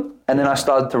lot of them, and then I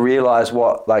started to realize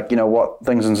what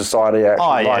things in society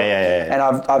actually like. And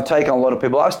I've taken a lot of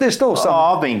people. There's still some.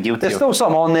 I've been guilty. There's still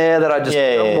some on there that I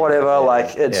just whatever.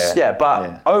 Like it's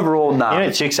but overall, nah. You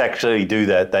know, chicks actually do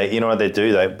that. You know what they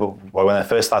do? When they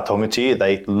first start talking to you,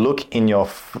 they look in your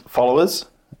followers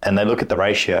and they look at the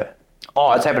ratio.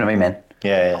 Oh, it's happened to me, man.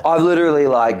 Yeah. I've literally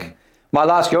my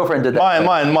last girlfriend did that.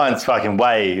 Mine's fucking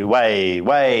way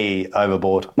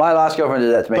overboard. My last girlfriend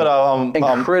did that to me. But I'm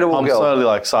slowly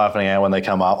siphoning out when they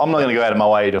come up. I'm not going to go out of my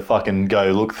way to fucking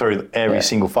go look through every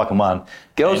single fucking one.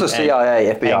 Girls are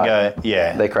CIA, FBI. And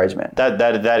go, they're crazy, man.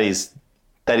 That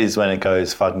is when it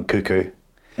goes fucking cuckoo.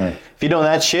 If you're doing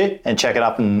that shit and check it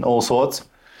up and all sorts.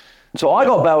 So I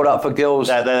got bailed up for girls.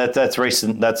 That's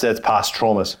recent. That's past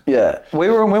traumas. Yeah,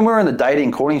 when we were in the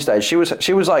dating courting stage. She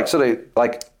was like sort of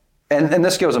like. And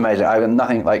this girl's amazing. I have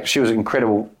nothing she was an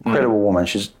incredible woman.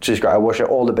 She's great. I wish her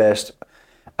all the best.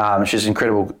 She's an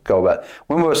incredible girl. But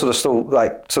when we were still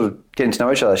getting to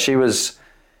know each other, she was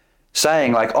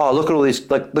saying oh, look at all these,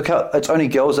 look how it's only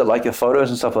girls that like your photos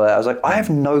and stuff like that. I was like, I have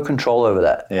no control over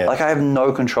that. Yeah. I have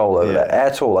no control over that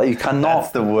at all. You cannot.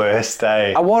 That's the worst,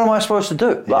 eh? What am I supposed to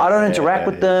do? I don't interact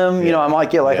with them. You know, I might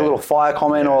get a little fire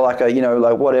comment or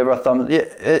a whatever thumb.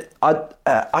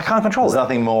 I can't control it. There's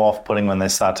nothing more off-putting when they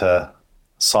start to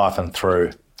siphon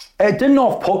through. It didn't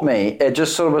off-put me. It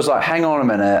just sort of was like, hang on a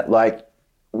minute.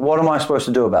 What am I supposed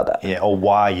to do about that? Yeah, or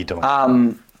why are you doing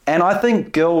it? And I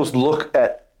think girls look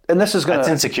at, and this is going to...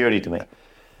 That's insecurity to me.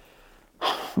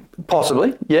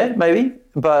 Possibly, yeah, maybe.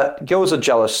 But girls are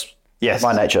jealous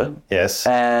by nature. Yes.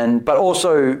 But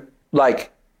also,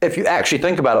 if you actually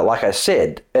think about it, like I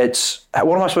said, it's,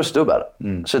 what am I supposed to do about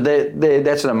it? So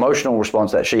that's an emotional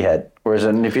response that she had. Whereas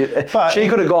she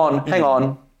could have gone, hang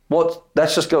on,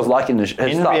 that's just girls liking his stuff.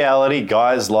 In reality,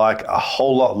 guys like a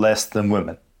whole lot less than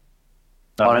women.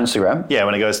 On Instagram? Yeah,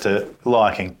 when it goes to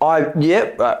liking. I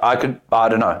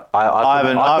don't know. I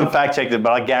haven't fact checked it,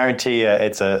 but I guarantee you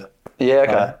it's a... Yeah,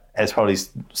 okay. It's probably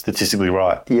statistically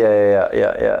right.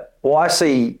 Yeah. Well, I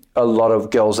see a lot of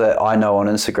girls that I know on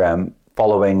Instagram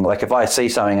following, if I see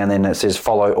something and then it says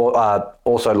follow or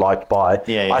also liked by,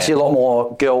 I see a lot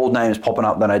more girl names popping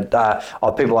up than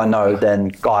of people I know than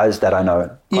guys that I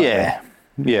know. Yeah.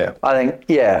 I think,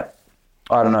 I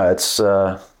don't know. It's...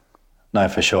 no,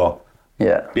 for sure.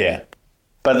 Yeah.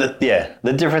 But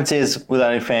the difference is with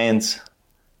OnlyFans,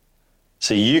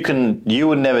 so you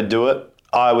would never do it.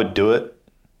 I would do it.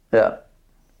 Yeah.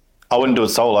 I wouldn't do it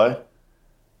solo,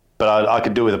 but I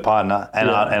could do it with a partner,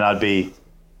 and I'd be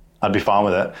fine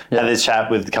with it. Yeah. Had this chat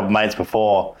with a couple of mates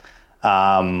before,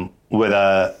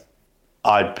 whether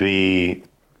I'd be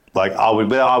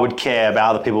whether I would care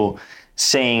about other people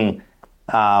seeing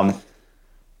my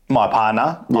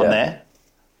partner on there.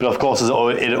 But of course,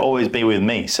 it'd always be with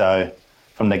me. So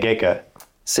from the get-go,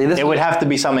 it would have to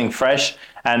be something fresh,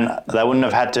 and I wouldn't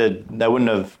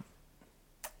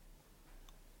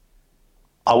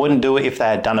do it if they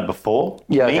had done it before.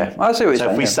 Yeah, okay. I see what you're saying. So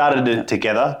if we started it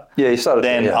together,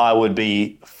 then I would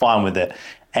be fine with it.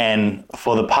 And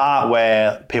for the part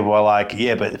where people are like,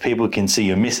 yeah, but people can see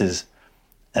your misses,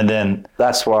 and then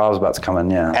that's where I was about to come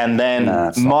in. Yeah. And then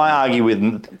my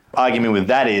argument with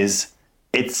that is,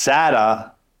 it's sadder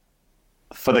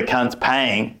for the cunts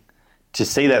paying to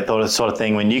see that sort of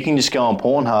thing when you can just go on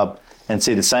Pornhub and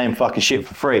see the same fucking shit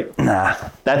for free. Nah.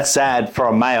 That's sad for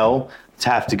a male to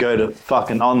have to go to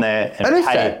fucking on there and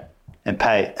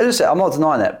pay. It is sad. I'm not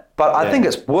denying that. But I think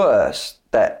it's worse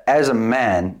that as a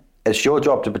man, it's your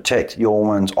job to protect your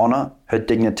woman's honour, her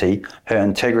dignity, her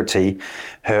integrity,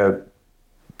 her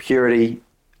purity,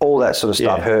 all that sort of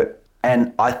stuff.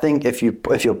 And I think if you're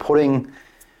putting...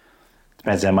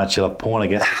 Depends how much you love porn, I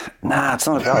guess. Nah, it's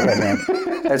not about that, man.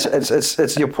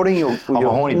 It's you're putting your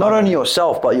not only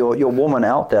yourself but your woman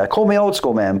out there. Call me old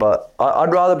school, man, but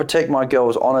I'd rather protect my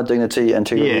girl's honor, dignity,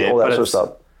 integrity, all that sort of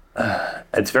stuff.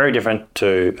 It's very different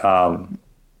to.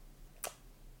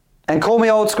 And call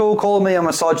me old school, call me a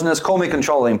misogynist, call me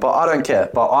controlling, but I don't care.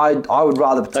 But I would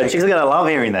rather protect... She's going to love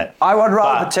hearing that. I would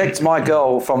rather protect my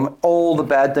girl from all the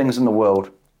bad things in the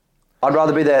world. I'd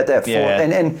rather be there for...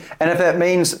 And if that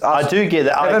means... Us, I do get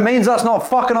that. If it means us not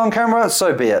fucking on camera,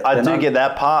 so be it. I do get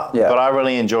that part, but I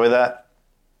really enjoy that,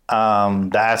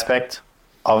 the aspect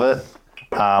of it.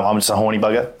 I'm just a horny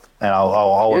bugger. And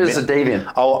I'll You're just a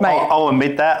deviant. I'll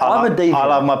admit that. I'm a deviant. I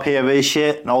love my POV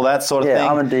shit and all that sort of thing.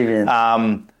 Yeah, I'm a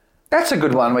deviant. That's a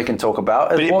good one we can talk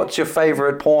about. What's your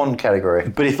favourite porn category?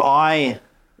 But if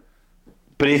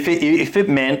it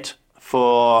meant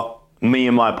for me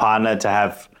and my partner to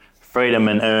have freedom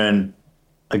and earn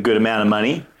a good amount of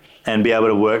money and be able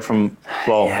to work from, I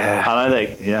know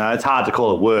that it's hard to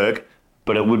call it work,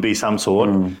 but it would be some sort.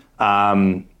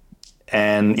 And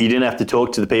you didn't have to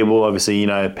talk to the people. Obviously,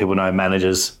 people know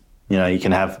managers. You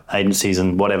can have agencies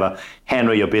and whatever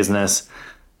handle your business,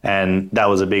 and that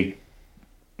was a big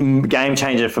game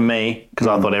changer for me because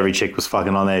I thought every chick was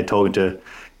fucking on there talking to,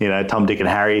 Tom, Dick, and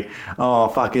Harry. Oh,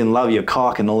 fucking love your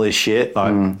cock and all this shit.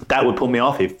 Like that would put me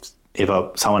off if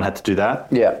someone had to do that.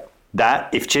 Yeah.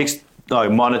 That if chicks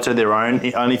monitor their own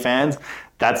OnlyFans,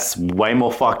 that's way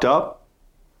more fucked up.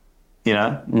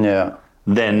 Yeah.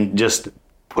 Than just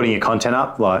putting your content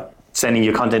up, like sending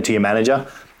your content to your manager.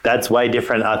 That's way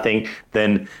different, I think,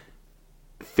 than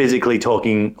physically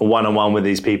talking one-on-one with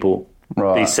these people.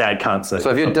 Right. These sad cunts. So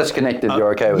if you're disconnected,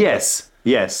 you're okay with it?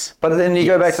 Yes. But then you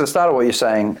go back to the start of what you're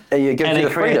saying. It gives you the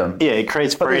freedom. Yeah, it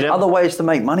creates freedom. But there's other ways to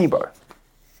make money, bro.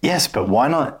 Yes, but why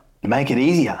not make it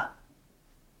easier?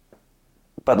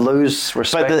 But lose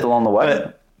respect along the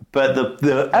way. But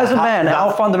as a man,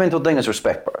 our fundamental thing is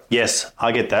respect, bro. Yes,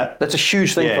 I get that. That's a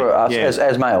huge thing for us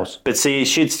as males. But see,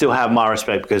 she'd still have my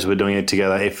respect because we're doing it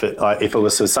together. If it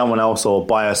was with someone else or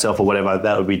by herself or whatever,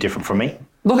 that would be different from me.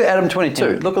 Look at Adam 22.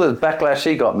 Yeah. Look at the backlash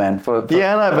he got, man. I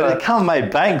know, but it can't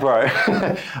make bank, bro.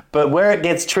 But where it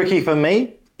gets tricky for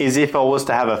me is if I was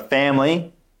to have a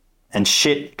family and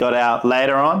shit got out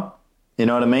later on. You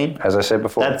know what I mean? As I said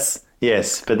before. That's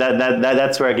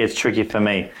where it gets tricky for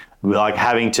me. Like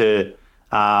having to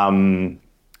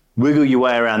wiggle your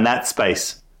way around that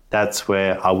space. That's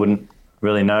where I wouldn't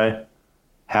really know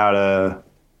how to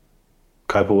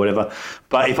cope or whatever.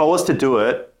 But if I was to do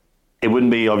it, it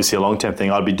wouldn't be obviously a long-term thing.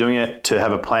 I'd be doing it to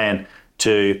have a plan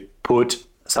to put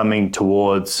something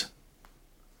towards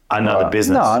another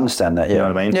business. No, I understand that. Yeah. You know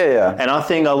what I mean? Yeah. And I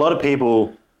think a lot of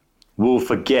people will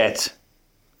forget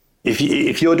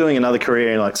if you're doing another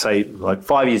career in like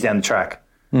 5 years down the track.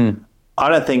 I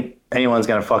don't think anyone's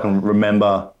going to fucking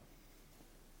remember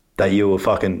that you were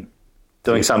fucking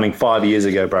doing something 5 years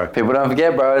ago, bro. People don't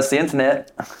forget, bro. It's the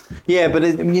internet. Yeah, but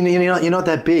you're not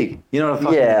that big. You're not a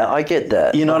fucking... Yeah, I get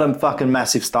that. You're not a fucking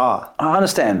massive star. I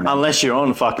understand, man. Unless you're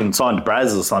on fucking signed to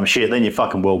Brazzers or some shit, then you're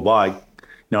fucking worldwide. You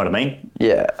know what I mean?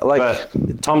 Yeah. But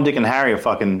Tom, Dick, and Harry are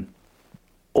fucking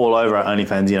all over our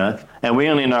OnlyFans, and we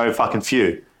only know fucking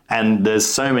few. And there's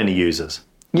so many users.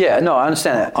 Yeah, no, I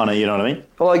understand that. I know, you know what I mean?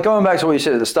 Well, like going back to what you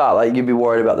said at the start, you'd be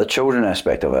worried about the children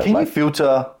aspect of it. Can you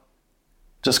filter,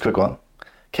 just a quick one,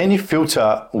 can you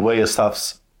filter where your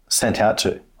stuff's sent out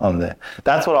to on there?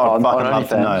 That's what I'd fucking love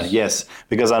to know. Yes,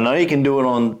 because I know you can do it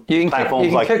on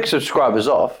platforms you can kick subscribers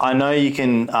off. I know you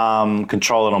can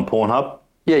control it on Pornhub.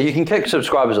 Yeah, you can kick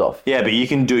subscribers off. Yeah, but you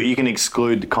can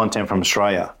exclude the content from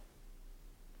Australia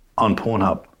on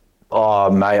Pornhub.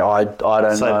 Oh, mate, I don't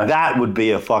know. So that would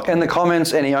be a fucking... In the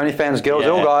comments, any OnlyFans girls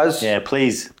or guys... Yeah,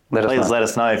 please let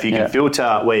us know if you can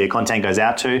filter where your content goes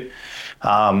out to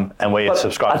and where your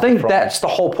subscribers I think that's the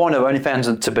whole point of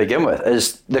OnlyFans to begin with,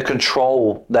 is the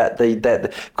control that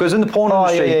because in the porn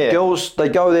industry, girls, they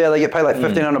go there, they get paid like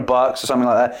 $1,500 or something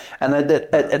like that, and they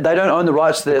don't own the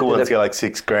rights to their... Let's get like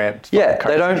 $6,000. Yeah,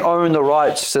 they don't own the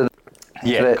rights to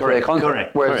their content.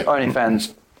 Correct. Whereas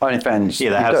OnlyFans...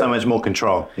 Yeah, they have so much more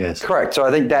control. Yes. Correct. So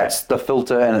I think that's the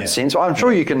filter in its sense. I'm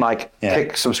sure you can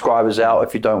kick subscribers out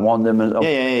if you don't want them. And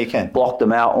you can. Block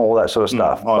them out and all that sort of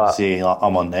stuff. Obviously,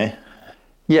 I'm on there.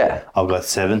 Yeah. I've got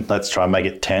 7. Let's try and make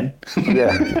it 10.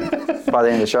 Yeah. By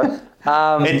the end of the show.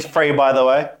 It's free, by the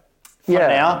way. For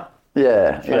now.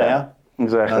 Yeah. For now.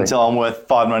 Exactly. Until I'm worth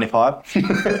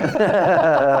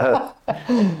 $5.95.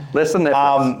 Less than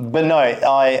Netflix. But no,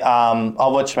 I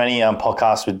watch many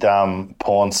podcasts with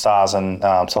porn stars and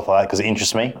stuff like that because it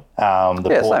interests me.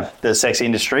 The sex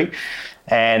industry,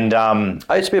 and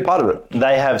I used to be a part of it.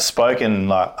 They have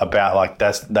spoken about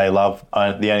they love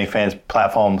the OnlyFans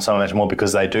platform so much more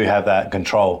because they do have that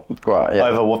control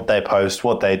over what they post,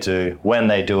 what they do, when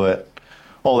they do it,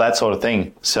 all that sort of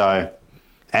thing. So,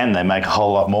 and they make a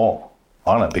whole lot more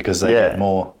on it because they get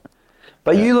more.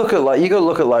 But you got to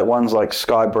look at ones like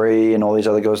Sky Bree and all these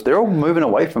other girls. They're all moving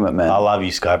away from it, man. I love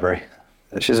you, Sky Bree.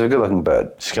 She's a good-looking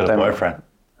bird. She's got a boyfriend.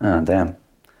 Oh, damn.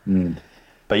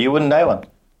 But you wouldn't date one.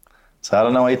 So I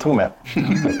don't know what you're talking about.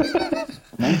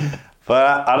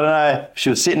 But I don't know. If she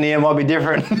was sitting here, it might be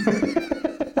different.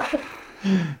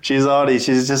 She's oldie.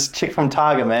 She's just a chick from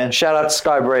Target, man. Shout out to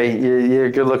Sky Bree. You're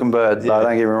a good-looking bird. No,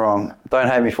 don't get me wrong. Don't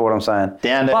hate me for what I'm saying.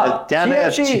 Down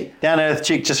to earth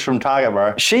chick just from Target,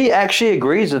 bro. She actually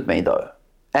agrees with me, though.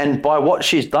 And by what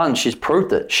she's done, she's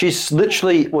proved it. She's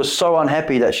literally was so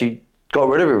unhappy that she got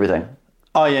rid of everything.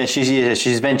 Oh, yeah.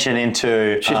 She's ventured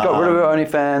into... She's got rid of her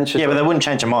OnlyFans. But they wouldn't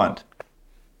change her mind.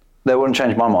 They wouldn't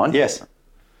change my mind? Yes.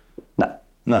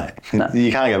 No.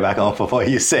 You can't go back on for what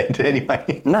you said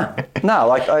anyway. No.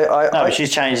 But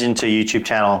she's changed into a YouTube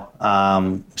channel.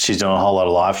 She's doing a whole lot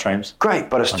of live streams. Great,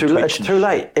 but it's too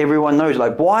late. Everyone knows.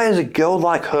 Why is a girl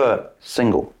like her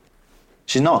single?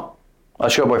 She's not. Oh,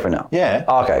 she's got a boyfriend now? Yeah.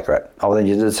 Oh, okay, great. Oh, well, then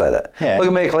you did say that. Yeah. Look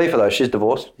at Mia Khalifa, though. She's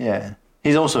divorced. Yeah.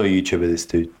 He's also a YouTuber, this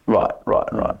dude. Right.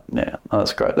 Yeah,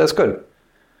 that's great. That's good.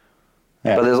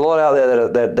 Yeah. But there's a lot out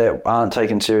there that aren't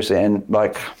taken seriously, and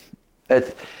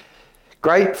it's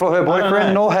great for her boyfriend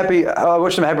and all happy. I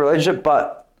wish them a happy relationship,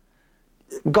 but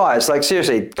guys,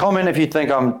 seriously, comment if you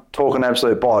think I'm talking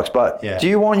absolute bollocks. But do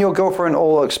you want your girlfriend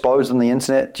all exposed on the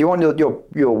internet? Do you want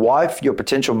your wife, your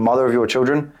potential mother of your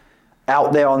children,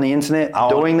 out there on the internet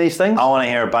doing these things? I want to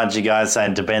hear a bunch of guys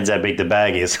saying, depends how big the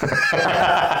bag is.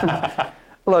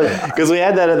 Because we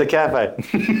had that at the cafe.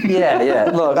 Yeah.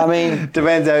 Look, I mean...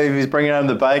 Depends how if he's bringing home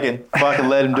the bacon. Fucking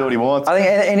let him do what he wants. I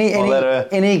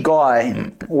think any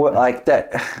guy like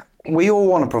that... We all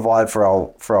want to provide for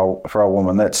our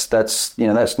woman. That's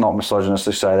not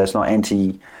misogynistic to say. That's not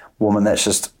anti-woman. That's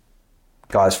just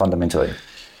guys fundamentally. You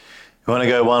want to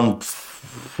go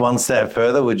one step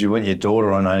further? Would you want your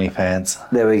daughter on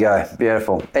OnlyFans? There we go.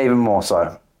 Beautiful. Even more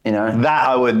so. That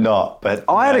I would not. But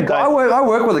I had a guy. I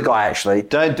work with a guy actually.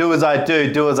 Don't do as I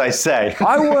do. Do as I say.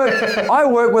 I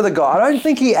work with a guy. I don't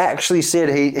think he actually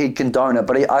said he'd condone it,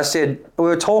 but I said we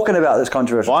were talking about this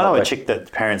controversial. Well, I know a chick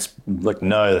that parents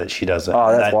know that she does it.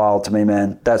 Oh, that's wild to me,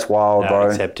 man. That's wild,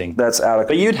 bro. Accepting. That's out of.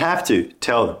 But you'd have to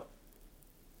tell them.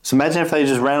 So imagine if they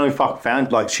just randomly fucking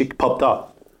found shit popped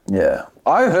up. Yeah,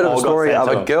 I heard of a story of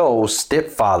a girl's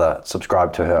stepfather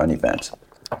subscribed to her OnlyFans.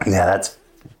 Yeah,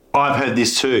 I've heard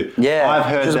this too. Yeah, I've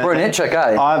heard she's a brunette chick,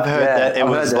 eh? I've heard that it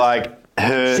was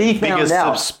her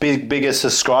biggest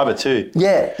subscriber too.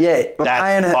 Yeah.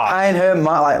 Paying her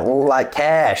money,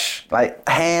 cash,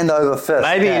 hand over fist.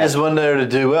 Maybe he just wanted her to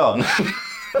do well.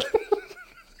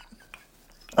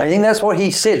 I think that's what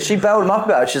he said. She bailed him up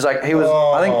about it. She's like, he was.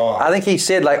 I think he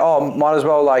said might as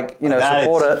well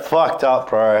support it. Fucked up,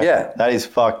 bro. Yeah, that is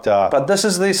fucked up. But this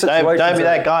is the situation. Don't be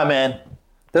that guy, man.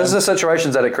 This is the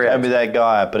situations that it creates. Don't be that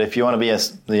guy. But if you want to be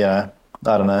I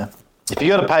don't know. If you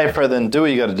got to pay for it, then do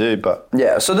what you got to do. But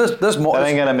yeah, so this more. That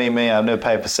ain't gonna be me. I've never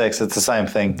paid for sex. It's the same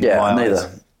thing. Yeah, neither.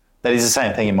 That is the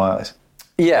same thing in my eyes.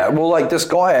 Yeah, well, this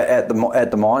guy at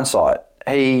the mine site,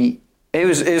 he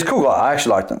was a cool guy. I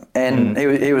actually liked him, and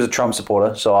he was a Trump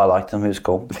supporter, so I liked him. He was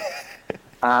cool,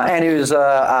 and he was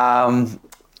I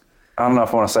don't know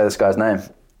if I want to say this guy's name.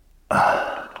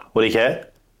 Would he care?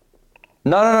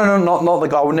 No, not the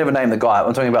guy. I would never name the guy.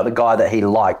 I'm talking about the guy that he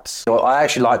liked. So I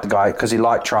actually liked the guy because he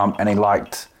liked Trump and he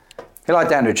liked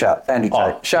Andrew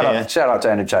Tate. Shout out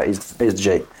to Andrew Tate. He's the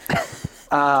G.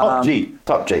 Top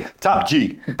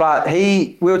G. But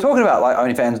we were talking about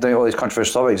OnlyFans doing all these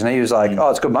controversial topics, and he was like,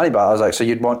 "Oh, it's good money," but I was like, "So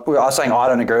you'd want?" I was saying, "I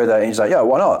don't agree with that." And he's like, "Yeah,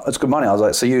 why not? It's good money." I was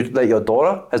like, "So you'd let your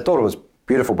daughter?" His daughter was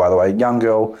beautiful, by the way, young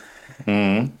girl,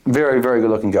 very, very good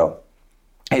looking girl.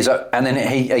 He's like, and then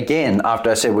he again, after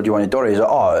I said, "Would you want your daughter?" He's like,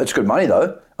 "Oh, it's good money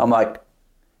though." I'm like,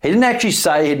 he didn't actually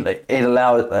say he'd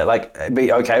allow it,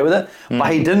 be okay with it,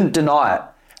 but he didn't deny it.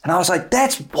 And I was like,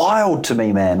 that's wild to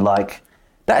me, man.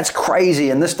 That's crazy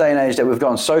in this day and age that we've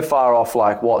gone so far off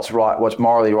what's right, what's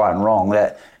morally right and wrong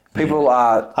that people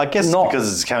are. I guess not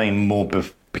because it's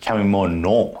becoming more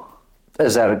normal.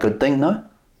 Is that a good thing? No,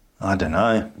 I don't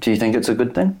know. Do you think it's a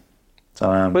good thing?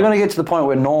 We're going to get to the point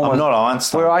where normal. I'm not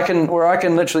Einstein. Where I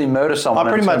can literally murder someone. I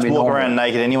pretty much walk around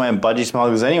naked anyway and budgie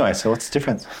smugglers anyway. So what's the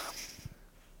difference?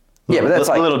 Yeah, but that's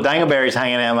like little dangleberries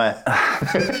hanging out, mate.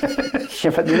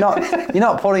 Yeah, but you're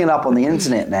not putting it up on the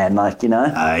internet, man. Like, you know.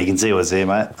 You can see what's here,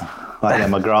 mate. Like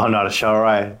I'm a growing not a show,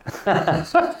 right?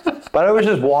 But it was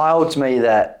just wild to me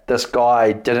that this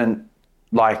guy didn't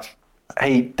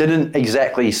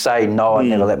exactly say no. I'd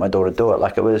never let my daughter do it.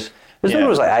 Like it was. This dude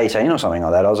was like 18 or something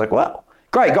like that. I was like, wow,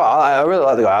 great guy. I really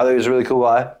like the guy. I think he was a really cool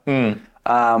guy.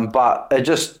 But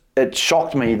it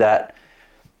shocked me that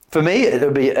for me it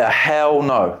would be a hell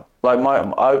no. Like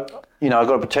I got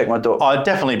to protect my daughter. I'd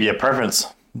definitely be a preference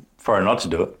for her not to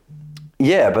do it.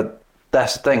 Yeah, but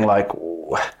that's the thing. Like,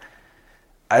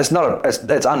 it's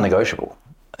unnegotiable.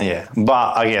 Yeah,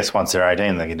 but I guess once they're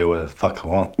 18, they can do whatever the fuck they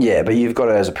want. Yeah, but you've got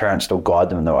to, as a parent, still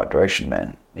guide them in the right direction,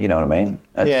 man. You know what I mean?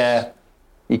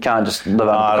 You can't just live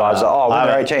under the guise of, when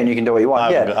they're 18, you can do what you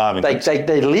want.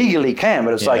 They legally can,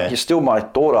 but it's like, you're still my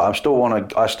daughter. I still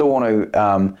want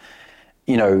to,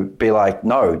 be like,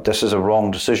 no, this is a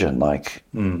wrong decision. Like,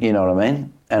 you know what I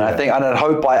mean? And I think, and I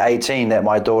hope by 18 that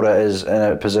my daughter is in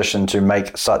a position to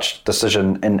make such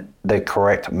decision in the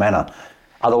correct manner.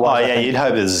 Otherwise, you'd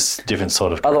hope there's a different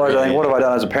sort of. Otherwise, I think, what have I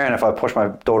done as a parent if I push my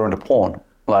daughter into porn?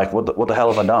 Like, what the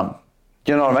hell have I done?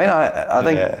 Do you know what I mean? I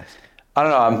think, I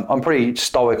don't know. I'm pretty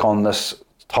stoic on this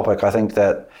topic. I think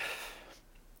I'm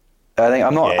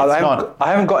not. I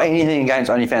haven't got anything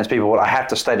against OnlyFans people, but I have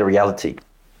to state a reality.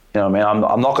 You know what I mean?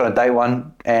 I'm not going to date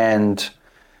one, and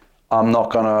I'm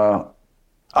not going to.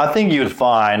 I think you'd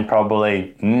find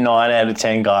probably 9 out of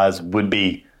 10 guys wouldn't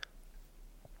date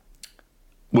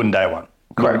one.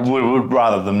 Correct. Would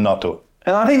rather them not do it.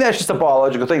 And I think that's just a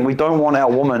biological thing. We don't want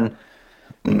our woman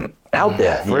out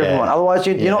there for everyone. Otherwise,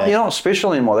 you're not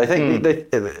special anymore. They think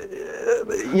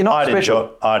you're not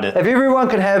special. If everyone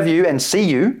could have you and see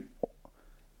you.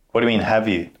 What do you mean have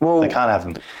you? Well, they can't have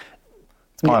them.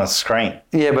 It's behind a screen.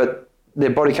 Yeah, but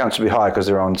their body count should be high because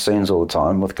they're on scenes all the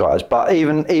time with guys. But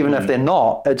even if they're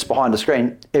not, it's behind the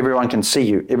screen. Everyone can see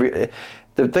you.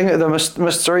 The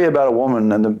mystery about a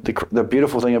woman and the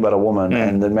beautiful thing about a woman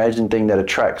and the amazing thing that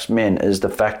attracts men is the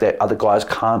fact that other guys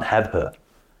can't have her.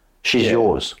 She's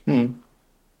yours. And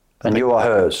you are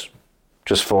hers.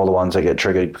 Just for all the ones that get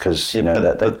triggered because,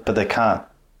 but they can't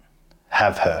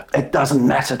have her. It doesn't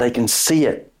matter. They can see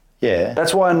it. Yeah.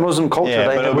 That's why in Muslim culture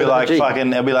they it'll be like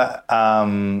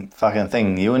fucking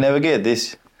thing. You will never get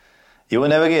this. You will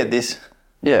never get this.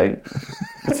 Yeah.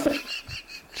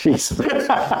 Jeez.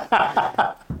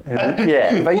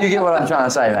 Yeah, but you get what I'm trying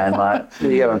to say, man. Like, you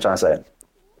get what I'm trying to say.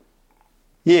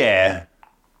 Yeah.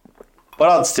 But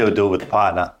I'd still do it with the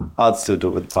partner.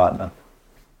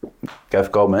 Go for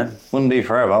gold, man. Wouldn't be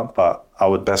forever, but I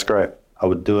would. That's great. I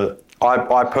would do it.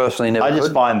 I personally never. I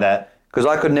just find that because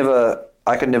I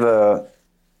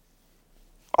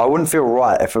wouldn't feel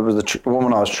right if it was a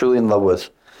woman I was truly in love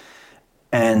with,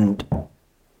 and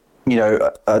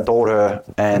a daughter,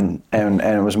 and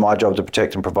it was my job to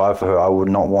protect and provide for her. I would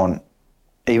not want,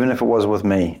 even if it was with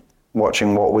me,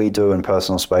 watching what we do in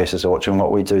personal spaces, or watching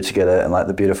what we do together, and like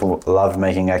the beautiful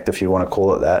love-making act, if you want to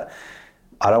call it that.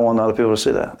 I don't want other people to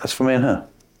see that. That's for me and her.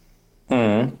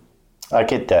 I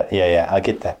get that. Yeah, I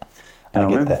get that. I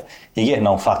get that. You're getting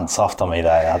all fucking soft on me, though.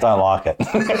 I don't like it.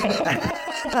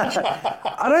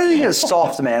 I don't think it's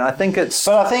soft, man. I think it's.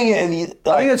 But I think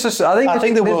it's just. I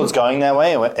think the world's going that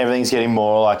way. Everything's getting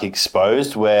more like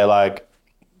exposed. Where like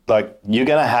you're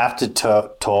gonna have to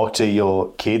talk to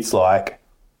your kids like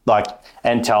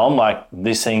and tell them like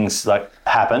these things like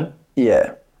happen.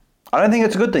 Yeah, I don't think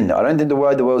it's a good thing though. I don't think the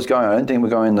way the world's going. I don't think we're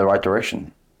going in the right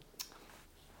direction.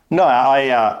 No,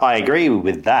 I agree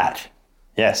with that.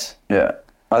 Yes. Yeah.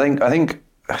 I think.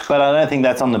 But I don't think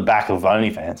that's on the back of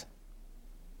OnlyFans.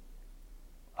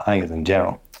 I think it's in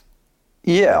general.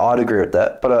 Yeah, I'd agree with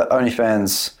that. But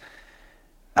OnlyFans.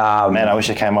 Man, I wish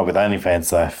I came up with OnlyFans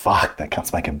though. Fuck, that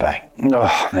cunt's making bang.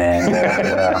 Oh man,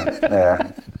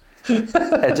 yeah.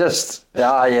 It just,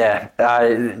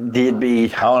 it'd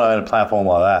be. I want to own a platform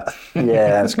like that.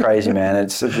 Yeah, it's crazy, man.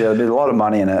 There's a lot of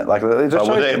money in it. Like, would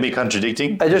it be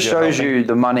contradicting? It just shows you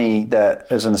the money that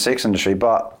is in the sex industry,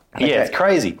 but it's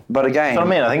crazy. But again, that's what I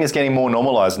mean. I think it's getting more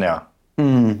normalized now.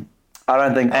 I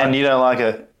don't think, and you don't like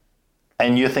it,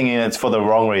 and you're thinking it's for the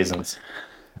wrong reasons.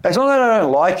 It's not that I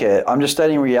don't like it. I'm just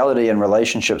stating reality in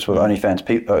relationships with OnlyFans.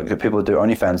 People who do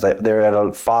OnlyFans, they're at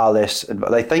a far less.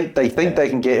 They think they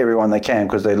can get everyone they can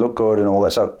because they look good and all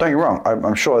that stuff. Don't get me wrong.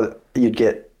 I'm sure that you'd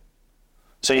get.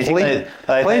 So you think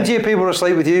plenty of people to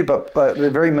sleep with you, but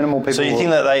very minimal people. So you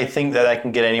think that they think that they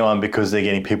can get anyone because they're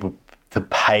getting people to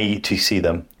pay to see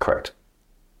them? Correct.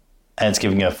 And it's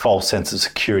giving you a false sense of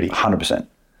security. 100%.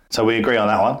 So we agree on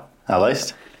that one, at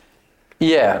least.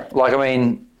 Yeah, like I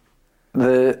mean.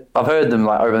 I've heard them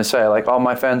like openly say like, "Oh,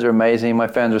 my fans are amazing. My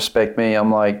fans respect me."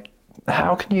 I'm like,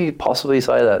 how can you possibly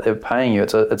say that? They're paying you.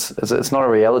 It's not a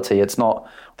reality. It's not.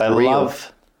 They're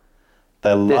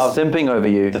simping over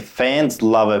you. The fans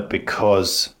love it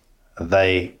because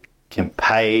they can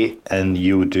pay and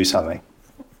you would do something.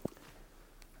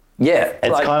 Yeah,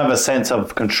 it's kind of a sense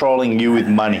of controlling you with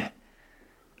money.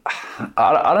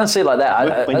 I don't see it like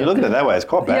that. When you look at it that way, it's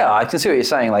quite bad. Yeah, I can see what you're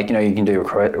saying. Like, you can do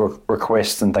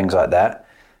requests and things like that,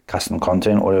 custom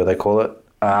content, whatever they call it.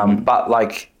 But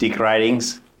like dick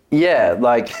ratings. Yeah,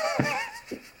 like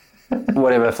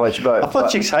whatever floats your boat. I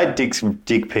thought chicks hate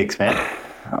dick pics, man.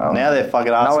 Now they're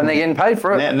fucking asking. No, and they're getting paid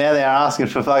for it. Now they're asking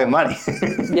for fucking money.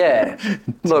 Yeah.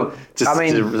 Look, just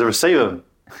to receive them.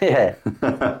 Yeah.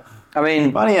 I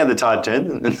mean, money had the tide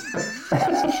turned.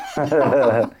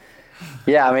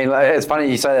 Yeah, I mean, it's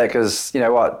funny you say that because,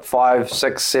 5,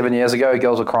 6, 7 years ago,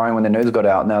 girls were crying when their nudes got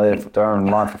out. Now they're in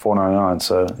line for $4.99.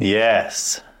 So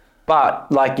yes,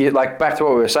 but like back to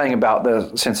what we were saying about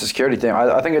the sense of security thing,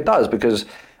 I think it does because,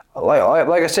 like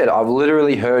I said, I've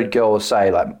literally heard girls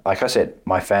say like I said,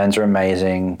 my fans are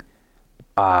amazing.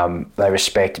 They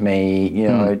respect me.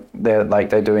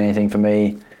 They do anything for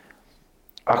me.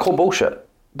 I call bullshit.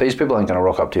 These people aren't going to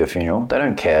rock up to your funeral. They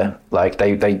don't care. Like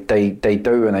they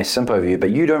do and they simp over you,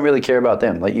 but you don't really care about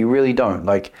them. Like you really don't.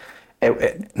 Like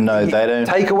no, they don't.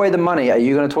 Take away the money. Are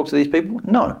you going to talk to these people?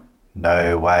 No.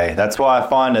 No way. That's why I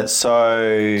find it so.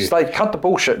 It's like cut the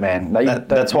bullshit, man.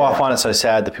 That's why I find it so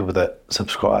sad. The people that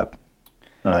subscribe.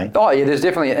 Right? Oh yeah, there's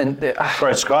definitely.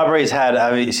 Bro, Skyberry's had.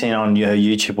 Have you seen on your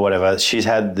YouTube or whatever? She's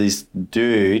had this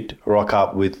dude rock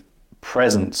up with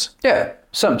presents. Yeah,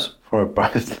 Sims for her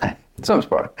birthday. Sims,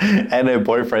 bro. And her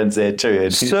boyfriend's there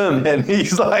too. And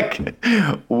he's like,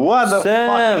 what the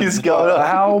fuck is going on?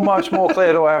 How much more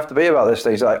clear do I have to be about this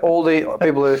thing? So like all the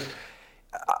people who...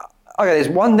 Okay, there's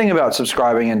one thing about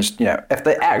subscribing and just, if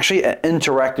they're actually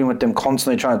interacting with them,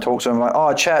 constantly trying to talk to them, like,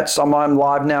 oh, chats, I'm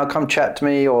live now, come chat to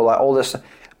me, or like all this.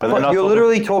 But you're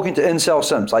literally talking to incel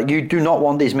Sims. Like, you do not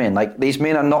want these men. Like, these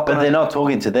men are not going to... But they're not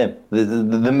talking to them.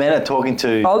 The men are talking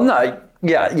to... Oh, no.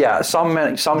 Yeah. Some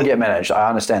get managed. I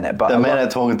understand that, but the men are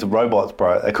talking to robots,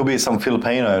 bro. It could be some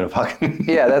Filipino fucking.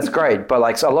 Yeah, that's great, but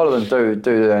like a lot of them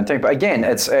do their own thing. But again,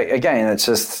 it's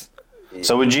just.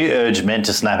 So would you urge men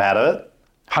to snap out of it?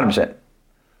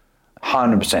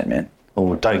 100%, man.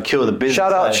 Oh, don't kill the business.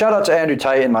 Shout out to Andrew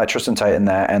Tate and like Tristan Tate in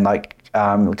there, and like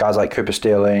guys like Cooper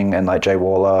Sterling and like Jay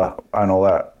Waller and all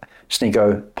that.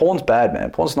 Sneeko. Porn's bad,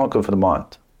 man. Porn's not good for the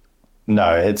mind.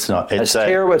 No, it's not. It's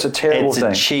terrible. It's a terrible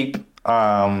thing. It's a cheap.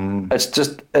 It's.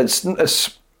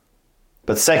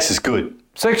 But sex is good.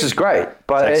 Sex is great,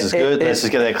 but sex is good. Let's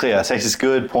just get that clear. Sex is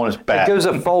good. Porn is bad. It gives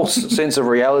a false sense of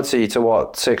reality to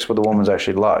what sex with a woman's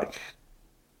actually like.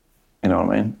 You know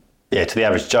what I mean? Yeah, to the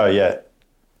average Joe, yeah.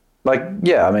 Like,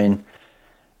 yeah, I mean,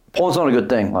 porn's not a good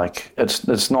thing. Like,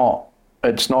 it's not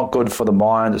good for the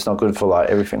mind. It's not good for like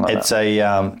everything like that. It's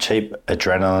a cheap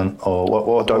adrenaline or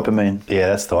what dopamine. Yeah,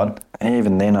 that's the one. And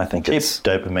even then, I think cheap it's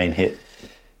dopamine hit.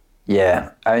 Yeah,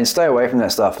 I mean, stay away from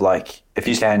that stuff. Like, if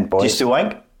you can, boys. Do you still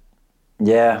wank?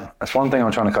 Yeah, that's one thing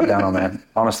I'm trying to cut down on, man.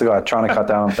 Honestly, I'm trying to cut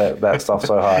down on that stuff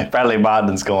so hard. Bradley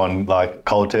Martin's gone like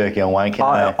cold turkey on wanking.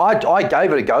 I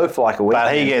gave it a go for like a week.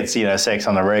 But he gets sex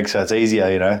on the reg, so it's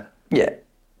easier, Yeah.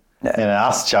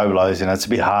 Us Joe blows, it's a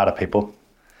bit harder, people.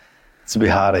 It's a bit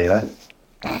harder,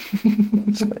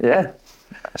 Yeah.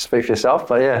 Speak for yourself,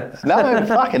 but yeah. No, it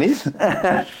fucking is.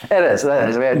 It is.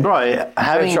 Bro,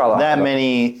 having that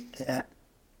many,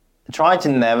 trying to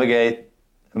navigate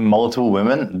multiple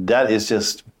women, that is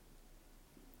just,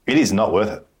 it is not worth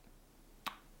it.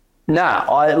 Nah,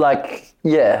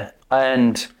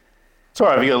 and...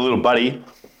 Sorry if you got a little buddy.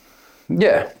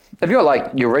 Yeah. If you're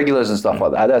like your regulars and stuff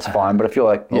like that, that's fine, but if you're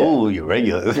like... Yeah, oh, your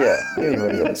regulars. Yeah, your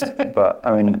regulars. But,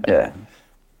 I mean, yeah.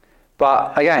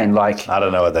 But, again, like... I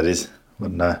don't know what that is.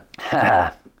 Wouldn't know.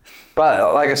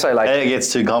 But, like I say, like... It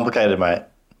gets too complicated, mate.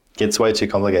 Gets way too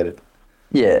complicated.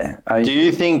 Yeah. Do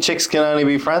you think chicks can only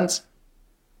be friends?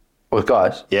 With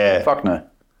guys? Yeah. Fuck no.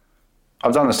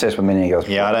 I've done this test with many girls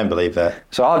before. Yeah, I don't believe that.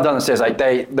 So I've done this test. Like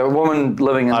the woman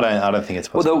living in... I don't think it's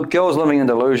possible. Well, the girls living in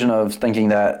delusion of thinking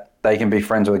that they can be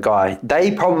friends with a guy.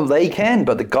 They probably can,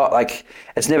 but the guy, like,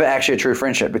 it's never actually a true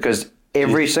friendship because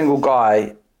every single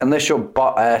guy, unless you're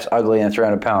butt ass ugly and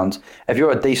 300 pounds, if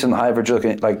you're a decent, average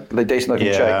looking, like the decent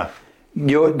looking chick,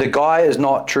 the guy is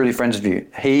not truly friends with you.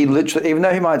 He literally, even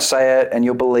though he might say it and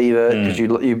you'll believe it because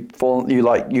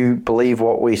you believe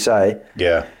what we say.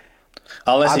 Yeah.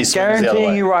 Unless I'm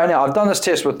guaranteeing you right now, I've done this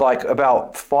test with like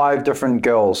about 5 different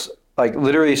girls, like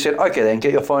literally said, okay, then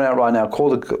get your phone out right now.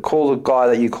 Call the guy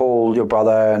that you call your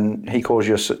brother, and he calls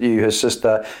you his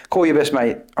sister. Call your best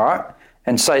mate, all right,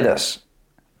 and say this.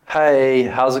 Hey,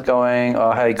 how's it going?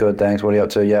 Oh, hey, good, thanks. What are you up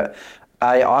to? Yeah.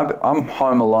 Hey, I'm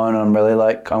home alone. I'm really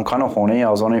I'm kind of horny.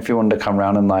 I was wondering if you wanted to come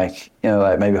around and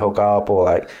maybe hook up or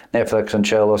like Netflix and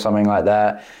chill or something like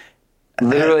that.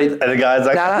 Literally, and the guy's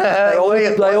like,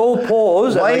 they all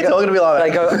pause. Why are you talking to me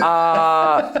like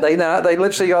that? They go, they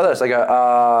literally go this. They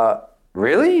go,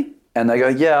 really? And they go,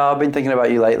 yeah, I've been thinking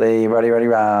about you lately. Ready,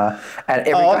 rah. And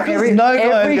every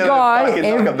guy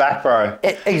knock him back, bro.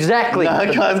 Exactly. No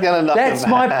guy's gonna knock him back. That's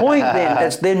my point.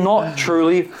 Then they're not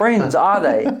truly friends, are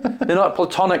they? They're not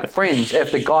platonic friends.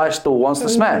 If the guy still wants to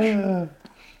smash. Don't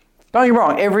get me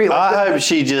wrong. I hope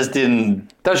she just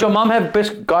didn't. Does your mum have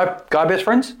guy best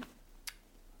friends?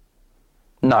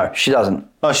 No, she doesn't.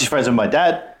 Oh, she's friends with my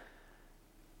dad.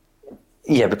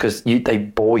 Yeah, because they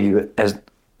bore you as.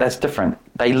 That's different.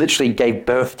 They literally gave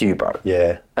birth to you, bro.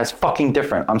 Yeah. That's fucking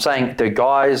different. I'm saying the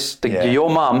guys, your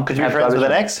mum. Could you be friends with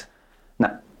an ex?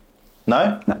 No.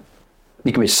 No? No.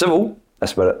 You can be civil.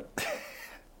 That's about it.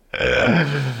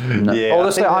 No. Yeah. Or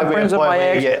let's say I'm friends with my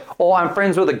ex, or I'm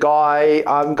friends with a guy.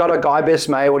 I've got a guy best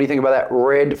mate. What do you think about that?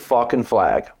 Red fucking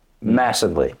flag.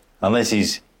 Massively. Unless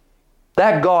he's...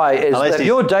 That guy is, if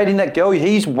you're dating that girl,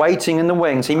 he's waiting in the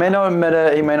wings. He may not admit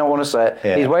it, he may not want to say it.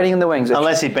 Yeah. He's waiting in the wings.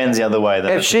 Unless he bends the other way,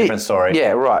 then it's a different story.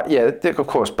 Yeah, right. Yeah, of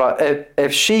course. But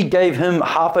if she gave him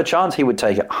half a chance, he would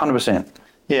take it, 100%.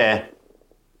 Yeah.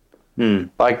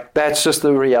 Like, that's just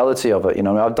the reality of it, you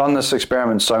know. I've done this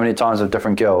experiment so many times with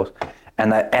different girls,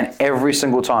 and every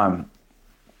single time,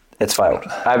 it's failed.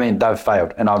 I mean, they've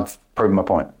failed, and I've proven my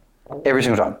point. Every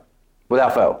single time,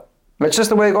 without fail. It's just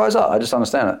the way guys are. I just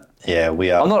understand it. Yeah,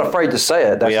 we are. I'm not afraid to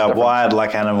say it. We are wired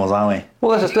like animals, aren't we?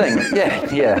 Well, that's the thing.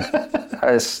 Yeah.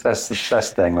 That's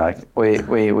the thing. Like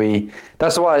we.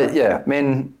 That's why. Yeah,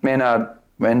 men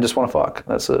just want to fuck.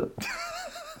 That's it.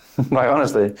 Like,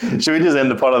 honestly. Should we just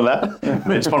end the pod on that?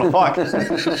 Men just want to fuck.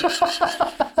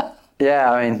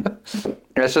 Yeah, I mean,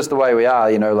 it's just the way we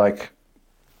are. You know, like.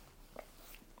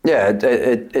 Yeah,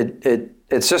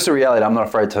 it's just a reality. I'm not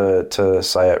afraid to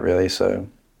say it, really. So.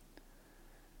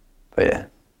 But yeah,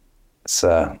 it's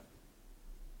what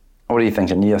are you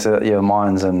thinking? Your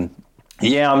minds and...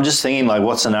 Yeah, I'm just thinking like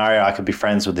what scenario I could be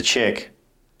friends with the chick.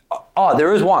 Oh,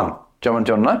 there is one. Do you want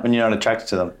to know? When you're not attracted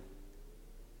to them.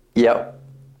 Yep.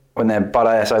 When they're butt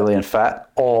ass ugly and fat,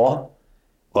 or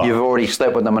you've already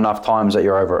slept with them enough times that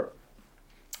you're over it.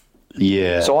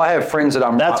 Yeah. So I have friends that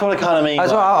I'm... That's what it kind of means.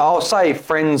 Like, I'll say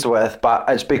friends with, but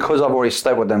it's because I've already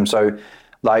slept with them. So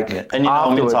like... Yeah. And you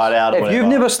know them inside out. If you've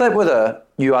never slept with her,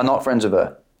 you are not friends with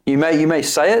her. You may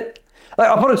say it. Like,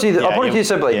 I'll put it to you. I'll put it to you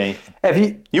simply. Yeah. If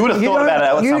you would have thought about it at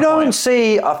some point. You don't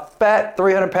see a fat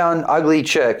 300-pound ugly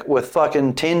chick with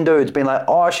fucking 10 dudes being like,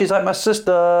 oh, she's like my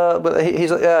sister, but he's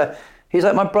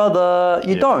like my brother.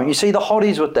 You don't. You see the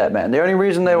hotties with that, man. The only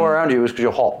reason they were around you was because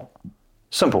you're hot.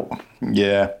 Simple.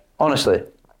 Yeah. Honestly.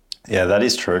 Yeah, that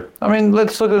is true. I mean,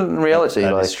 let's look at reality.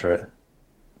 That is true.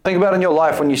 Think about it in your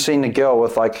life when you've seen a girl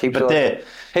with like heaps of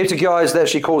guys that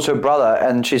she calls her brother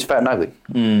and she's fat and ugly.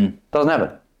 Doesn't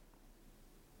happen.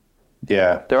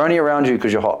 Yeah. They're only around you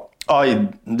because you're hot. Oh,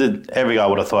 every guy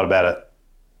would have thought about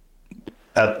it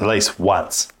at least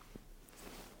once.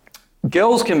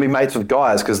 Girls can be mates with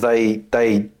guys because they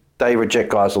reject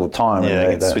guys all the time. Yeah,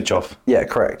 they can switch off. Yeah,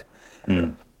 correct.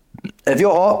 If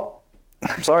you're hot,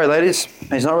 sorry ladies,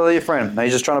 he's not really your friend.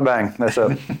 He's just trying to bang. That's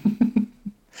it.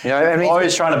 You know, and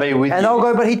always trying to be with you. And they'll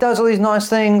go, but he does all these nice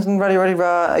things and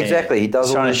rah. Exactly, he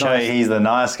does all these trying to show you he's the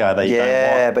nice guy that you don't want.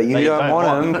 Yeah, but you don't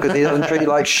want him because he doesn't treat you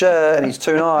like shit and he's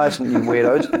too nice and you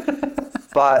weirdos.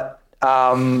 But,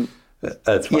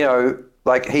 that's funny. You know,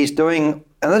 like he's doing,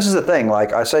 and this is the thing,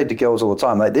 like I say to girls all the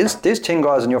time, like there's 10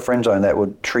 guys in your friend zone that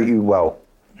would treat you well.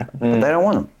 But they don't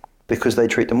want them because they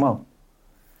treat them well.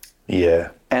 Yeah.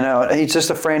 And he's just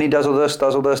a friend. He does all this.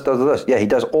 Yeah, he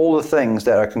does all the things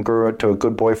that are congruent to a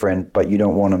good boyfriend, but you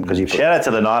don't want him because you... Shout out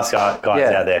to the nice guys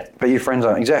out there. But you friends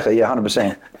aren't. Exactly, yeah,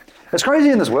 100%. It's crazy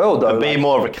in this world, though. But be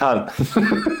more of a cunt.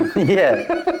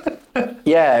 Yeah.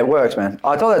 Yeah, it works, man.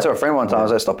 I told that to a friend one time. I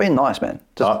was like, stop being nice, man.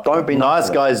 Just don't be nice.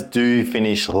 Nice guys do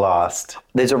finish last.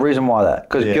 There's a reason why that.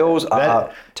 Because girls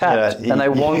are tapped and they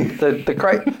want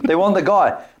they want the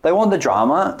guy. They want the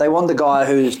drama. They want the guy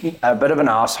who's a bit of an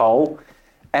asshole.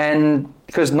 And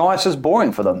because nice is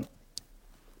boring for them.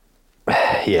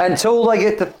 Yeah. Until they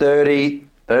get to 30,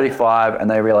 35,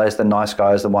 and they realize the nice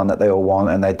guy is the one that they all want,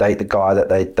 and they date the guy that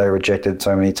they rejected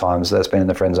so many times that's been in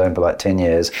the friend zone for like 10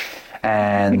 years.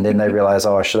 And then they realize,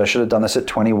 I should have done this at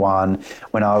 21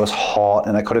 when I was hot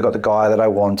and I could have got the guy that I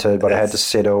wanted, but I had to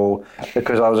settle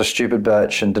because I was a stupid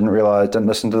bitch and didn't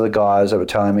listen to the guys that were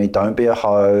telling me, don't be a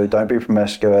hoe, don't be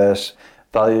promiscuous,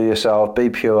 value yourself, be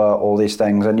pure, all these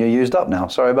things. And you're used up now.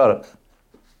 Sorry about it.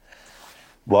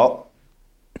 Well,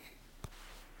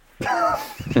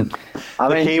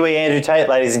 Kiwi Andrew Tate,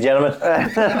 ladies and gentlemen.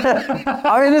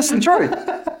 I mean, it's the truth.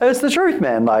 It's the truth,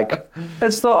 man. Like,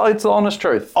 it's the honest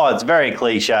truth. Oh, it's very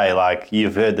cliche. Like,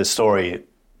 you've heard the story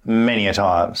many a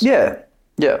times. Yeah.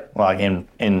 Like in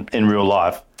real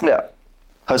life. Yeah.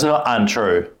 It's not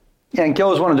untrue. Yeah, and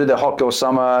girls want to do their hot girl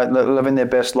summer, living their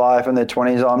best life in their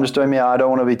 20s. I'm just doing me. I don't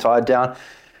want to be tied down.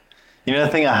 You know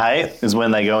the thing I hate is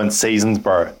when they go in seasons,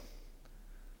 bro.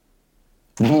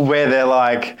 Where they're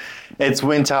like, it's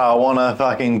winter, I want to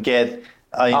fucking get...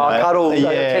 cuddle a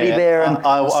teddy bear and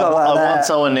I want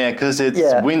someone there because it's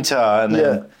winter and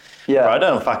then... Yeah. Bro, I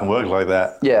don't fucking work like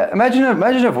that. Yeah, imagine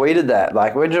if we did that.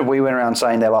 Like, imagine if we went around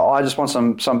saying that, like, I just want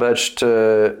some bitch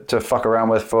to fuck around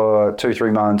with for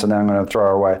 2-3 months and then I'm going to throw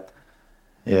her away.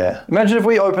 Yeah. Imagine if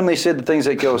we openly said the things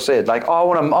that girls said. Like, I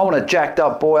want a jacked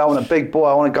up boy, I want a big boy,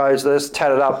 I want a guy who's this,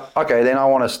 tatted up. Okay, then I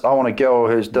want a girl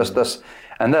who's this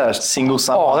and this. Single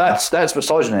something. Oh, that's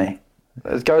misogyny.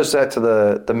 It goes back to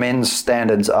the men's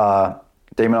standards are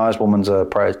demonized, women's are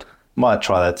praised. Might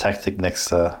try that tactic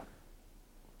next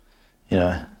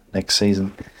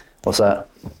season. What's that?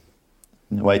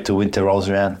 Wait till winter rolls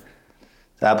around.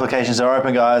 The applications are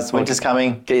open, guys. Winter's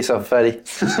coming. Get yourself a fatty.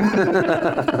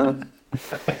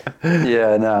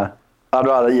 Yeah, no. I'd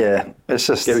rather, it's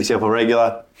just... Get yourself a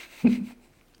regular. It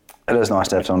is nice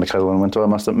to have someone to cuddle in winter, I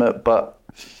must admit, but...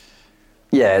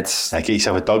 Yeah, it's... Now get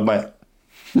yourself a dog, mate.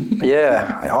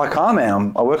 Yeah, I can't,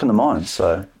 man. I work in the mines,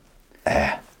 so...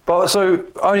 Yeah. But so,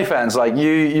 OnlyFans, like,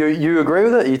 you agree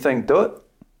with it? You think do it?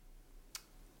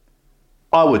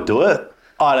 I would do it.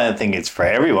 I don't think it's for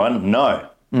everyone. No.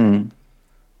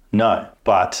 No.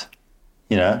 But,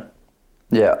 Yeah.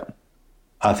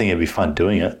 I think it'd be fun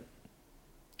doing it.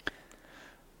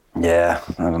 Yeah,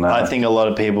 I don't know. I think a lot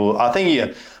of people,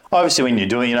 obviously when you're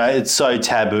doing, it's so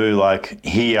taboo, like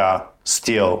here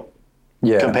still,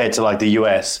 compared to like the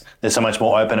US. They're so much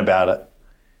more open about it.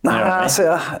 I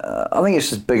think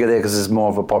it's just bigger there because there's more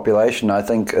of a population. I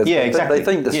think. Exactly. They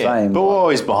think the same. But we're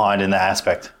always behind in that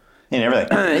aspect, in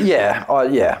everything.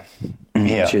 Yeah.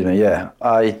 Excuse me. Yeah.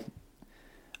 I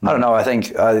don't know. I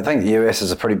think the US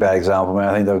is a pretty bad example, man.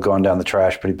 I think they've gone down the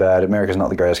trash pretty bad. America's not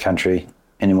the greatest country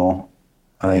anymore.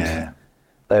 I think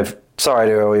they've. Sorry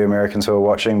to all you Americans who are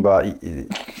watching, but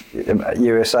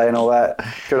USA and all that,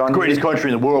 good on you. Greatest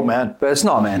country in the world, man. But it's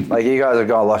not, man. Like, you guys have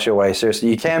got to lost your way,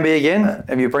 seriously. You can be again.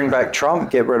 If you bring back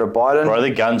Trump, get rid of Biden. Bro, the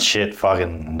gun shit,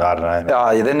 fucking, I don't know. Oh,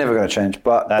 yeah, they're never going to change.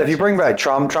 But if you bring back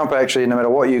Trump actually, no matter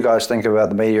what you guys think about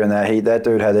the media and that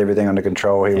dude had everything under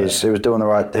control. He was doing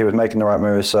he was making the right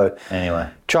moves. So anyway,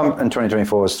 Trump in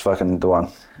 2024 is fucking the one.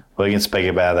 We can speak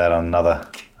about that on another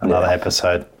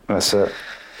episode. That's it.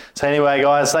 So anyway,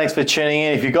 guys, thanks for tuning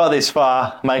in. If you got this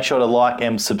far, make sure to like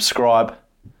and subscribe.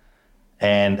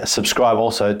 And subscribe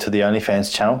also to the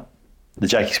OnlyFans channel, the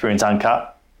Jake Experience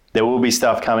Uncut. There will be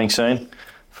stuff coming soon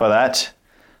for that.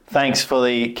 Thanks for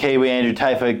the Kiwi Andrew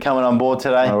Tate for coming on board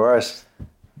today. No worries.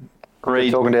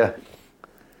 Reid, talking to you.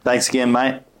 Thanks again,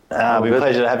 mate. It'll be a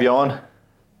pleasure to have you on.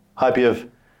 Hope you've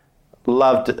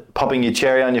loved popping your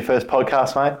cherry on your first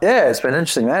podcast, mate. Yeah, it's been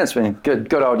interesting, man. It's been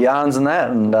good old yarns and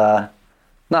that. And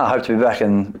I hope to be back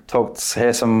and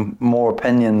hear some more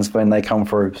opinions when they come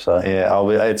through. So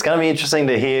yeah, it's going to be interesting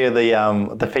to hear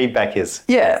the feedback is.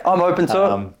 Yeah, I'm open to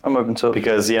it. I'm open to it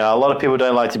because a lot of people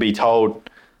don't like to be told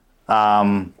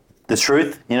the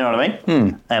truth. You know what I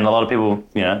mean? And a lot of people,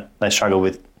 they struggle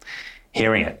with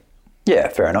hearing it. Yeah,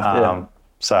 fair enough.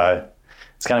 So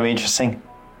it's going to be interesting.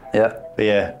 Yeah, but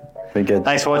yeah, be good.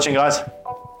 Thanks for watching, guys. Have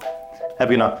a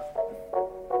good night.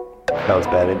 That was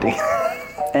bad ending.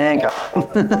 And go.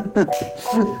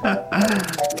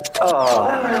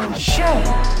 Oh, shit.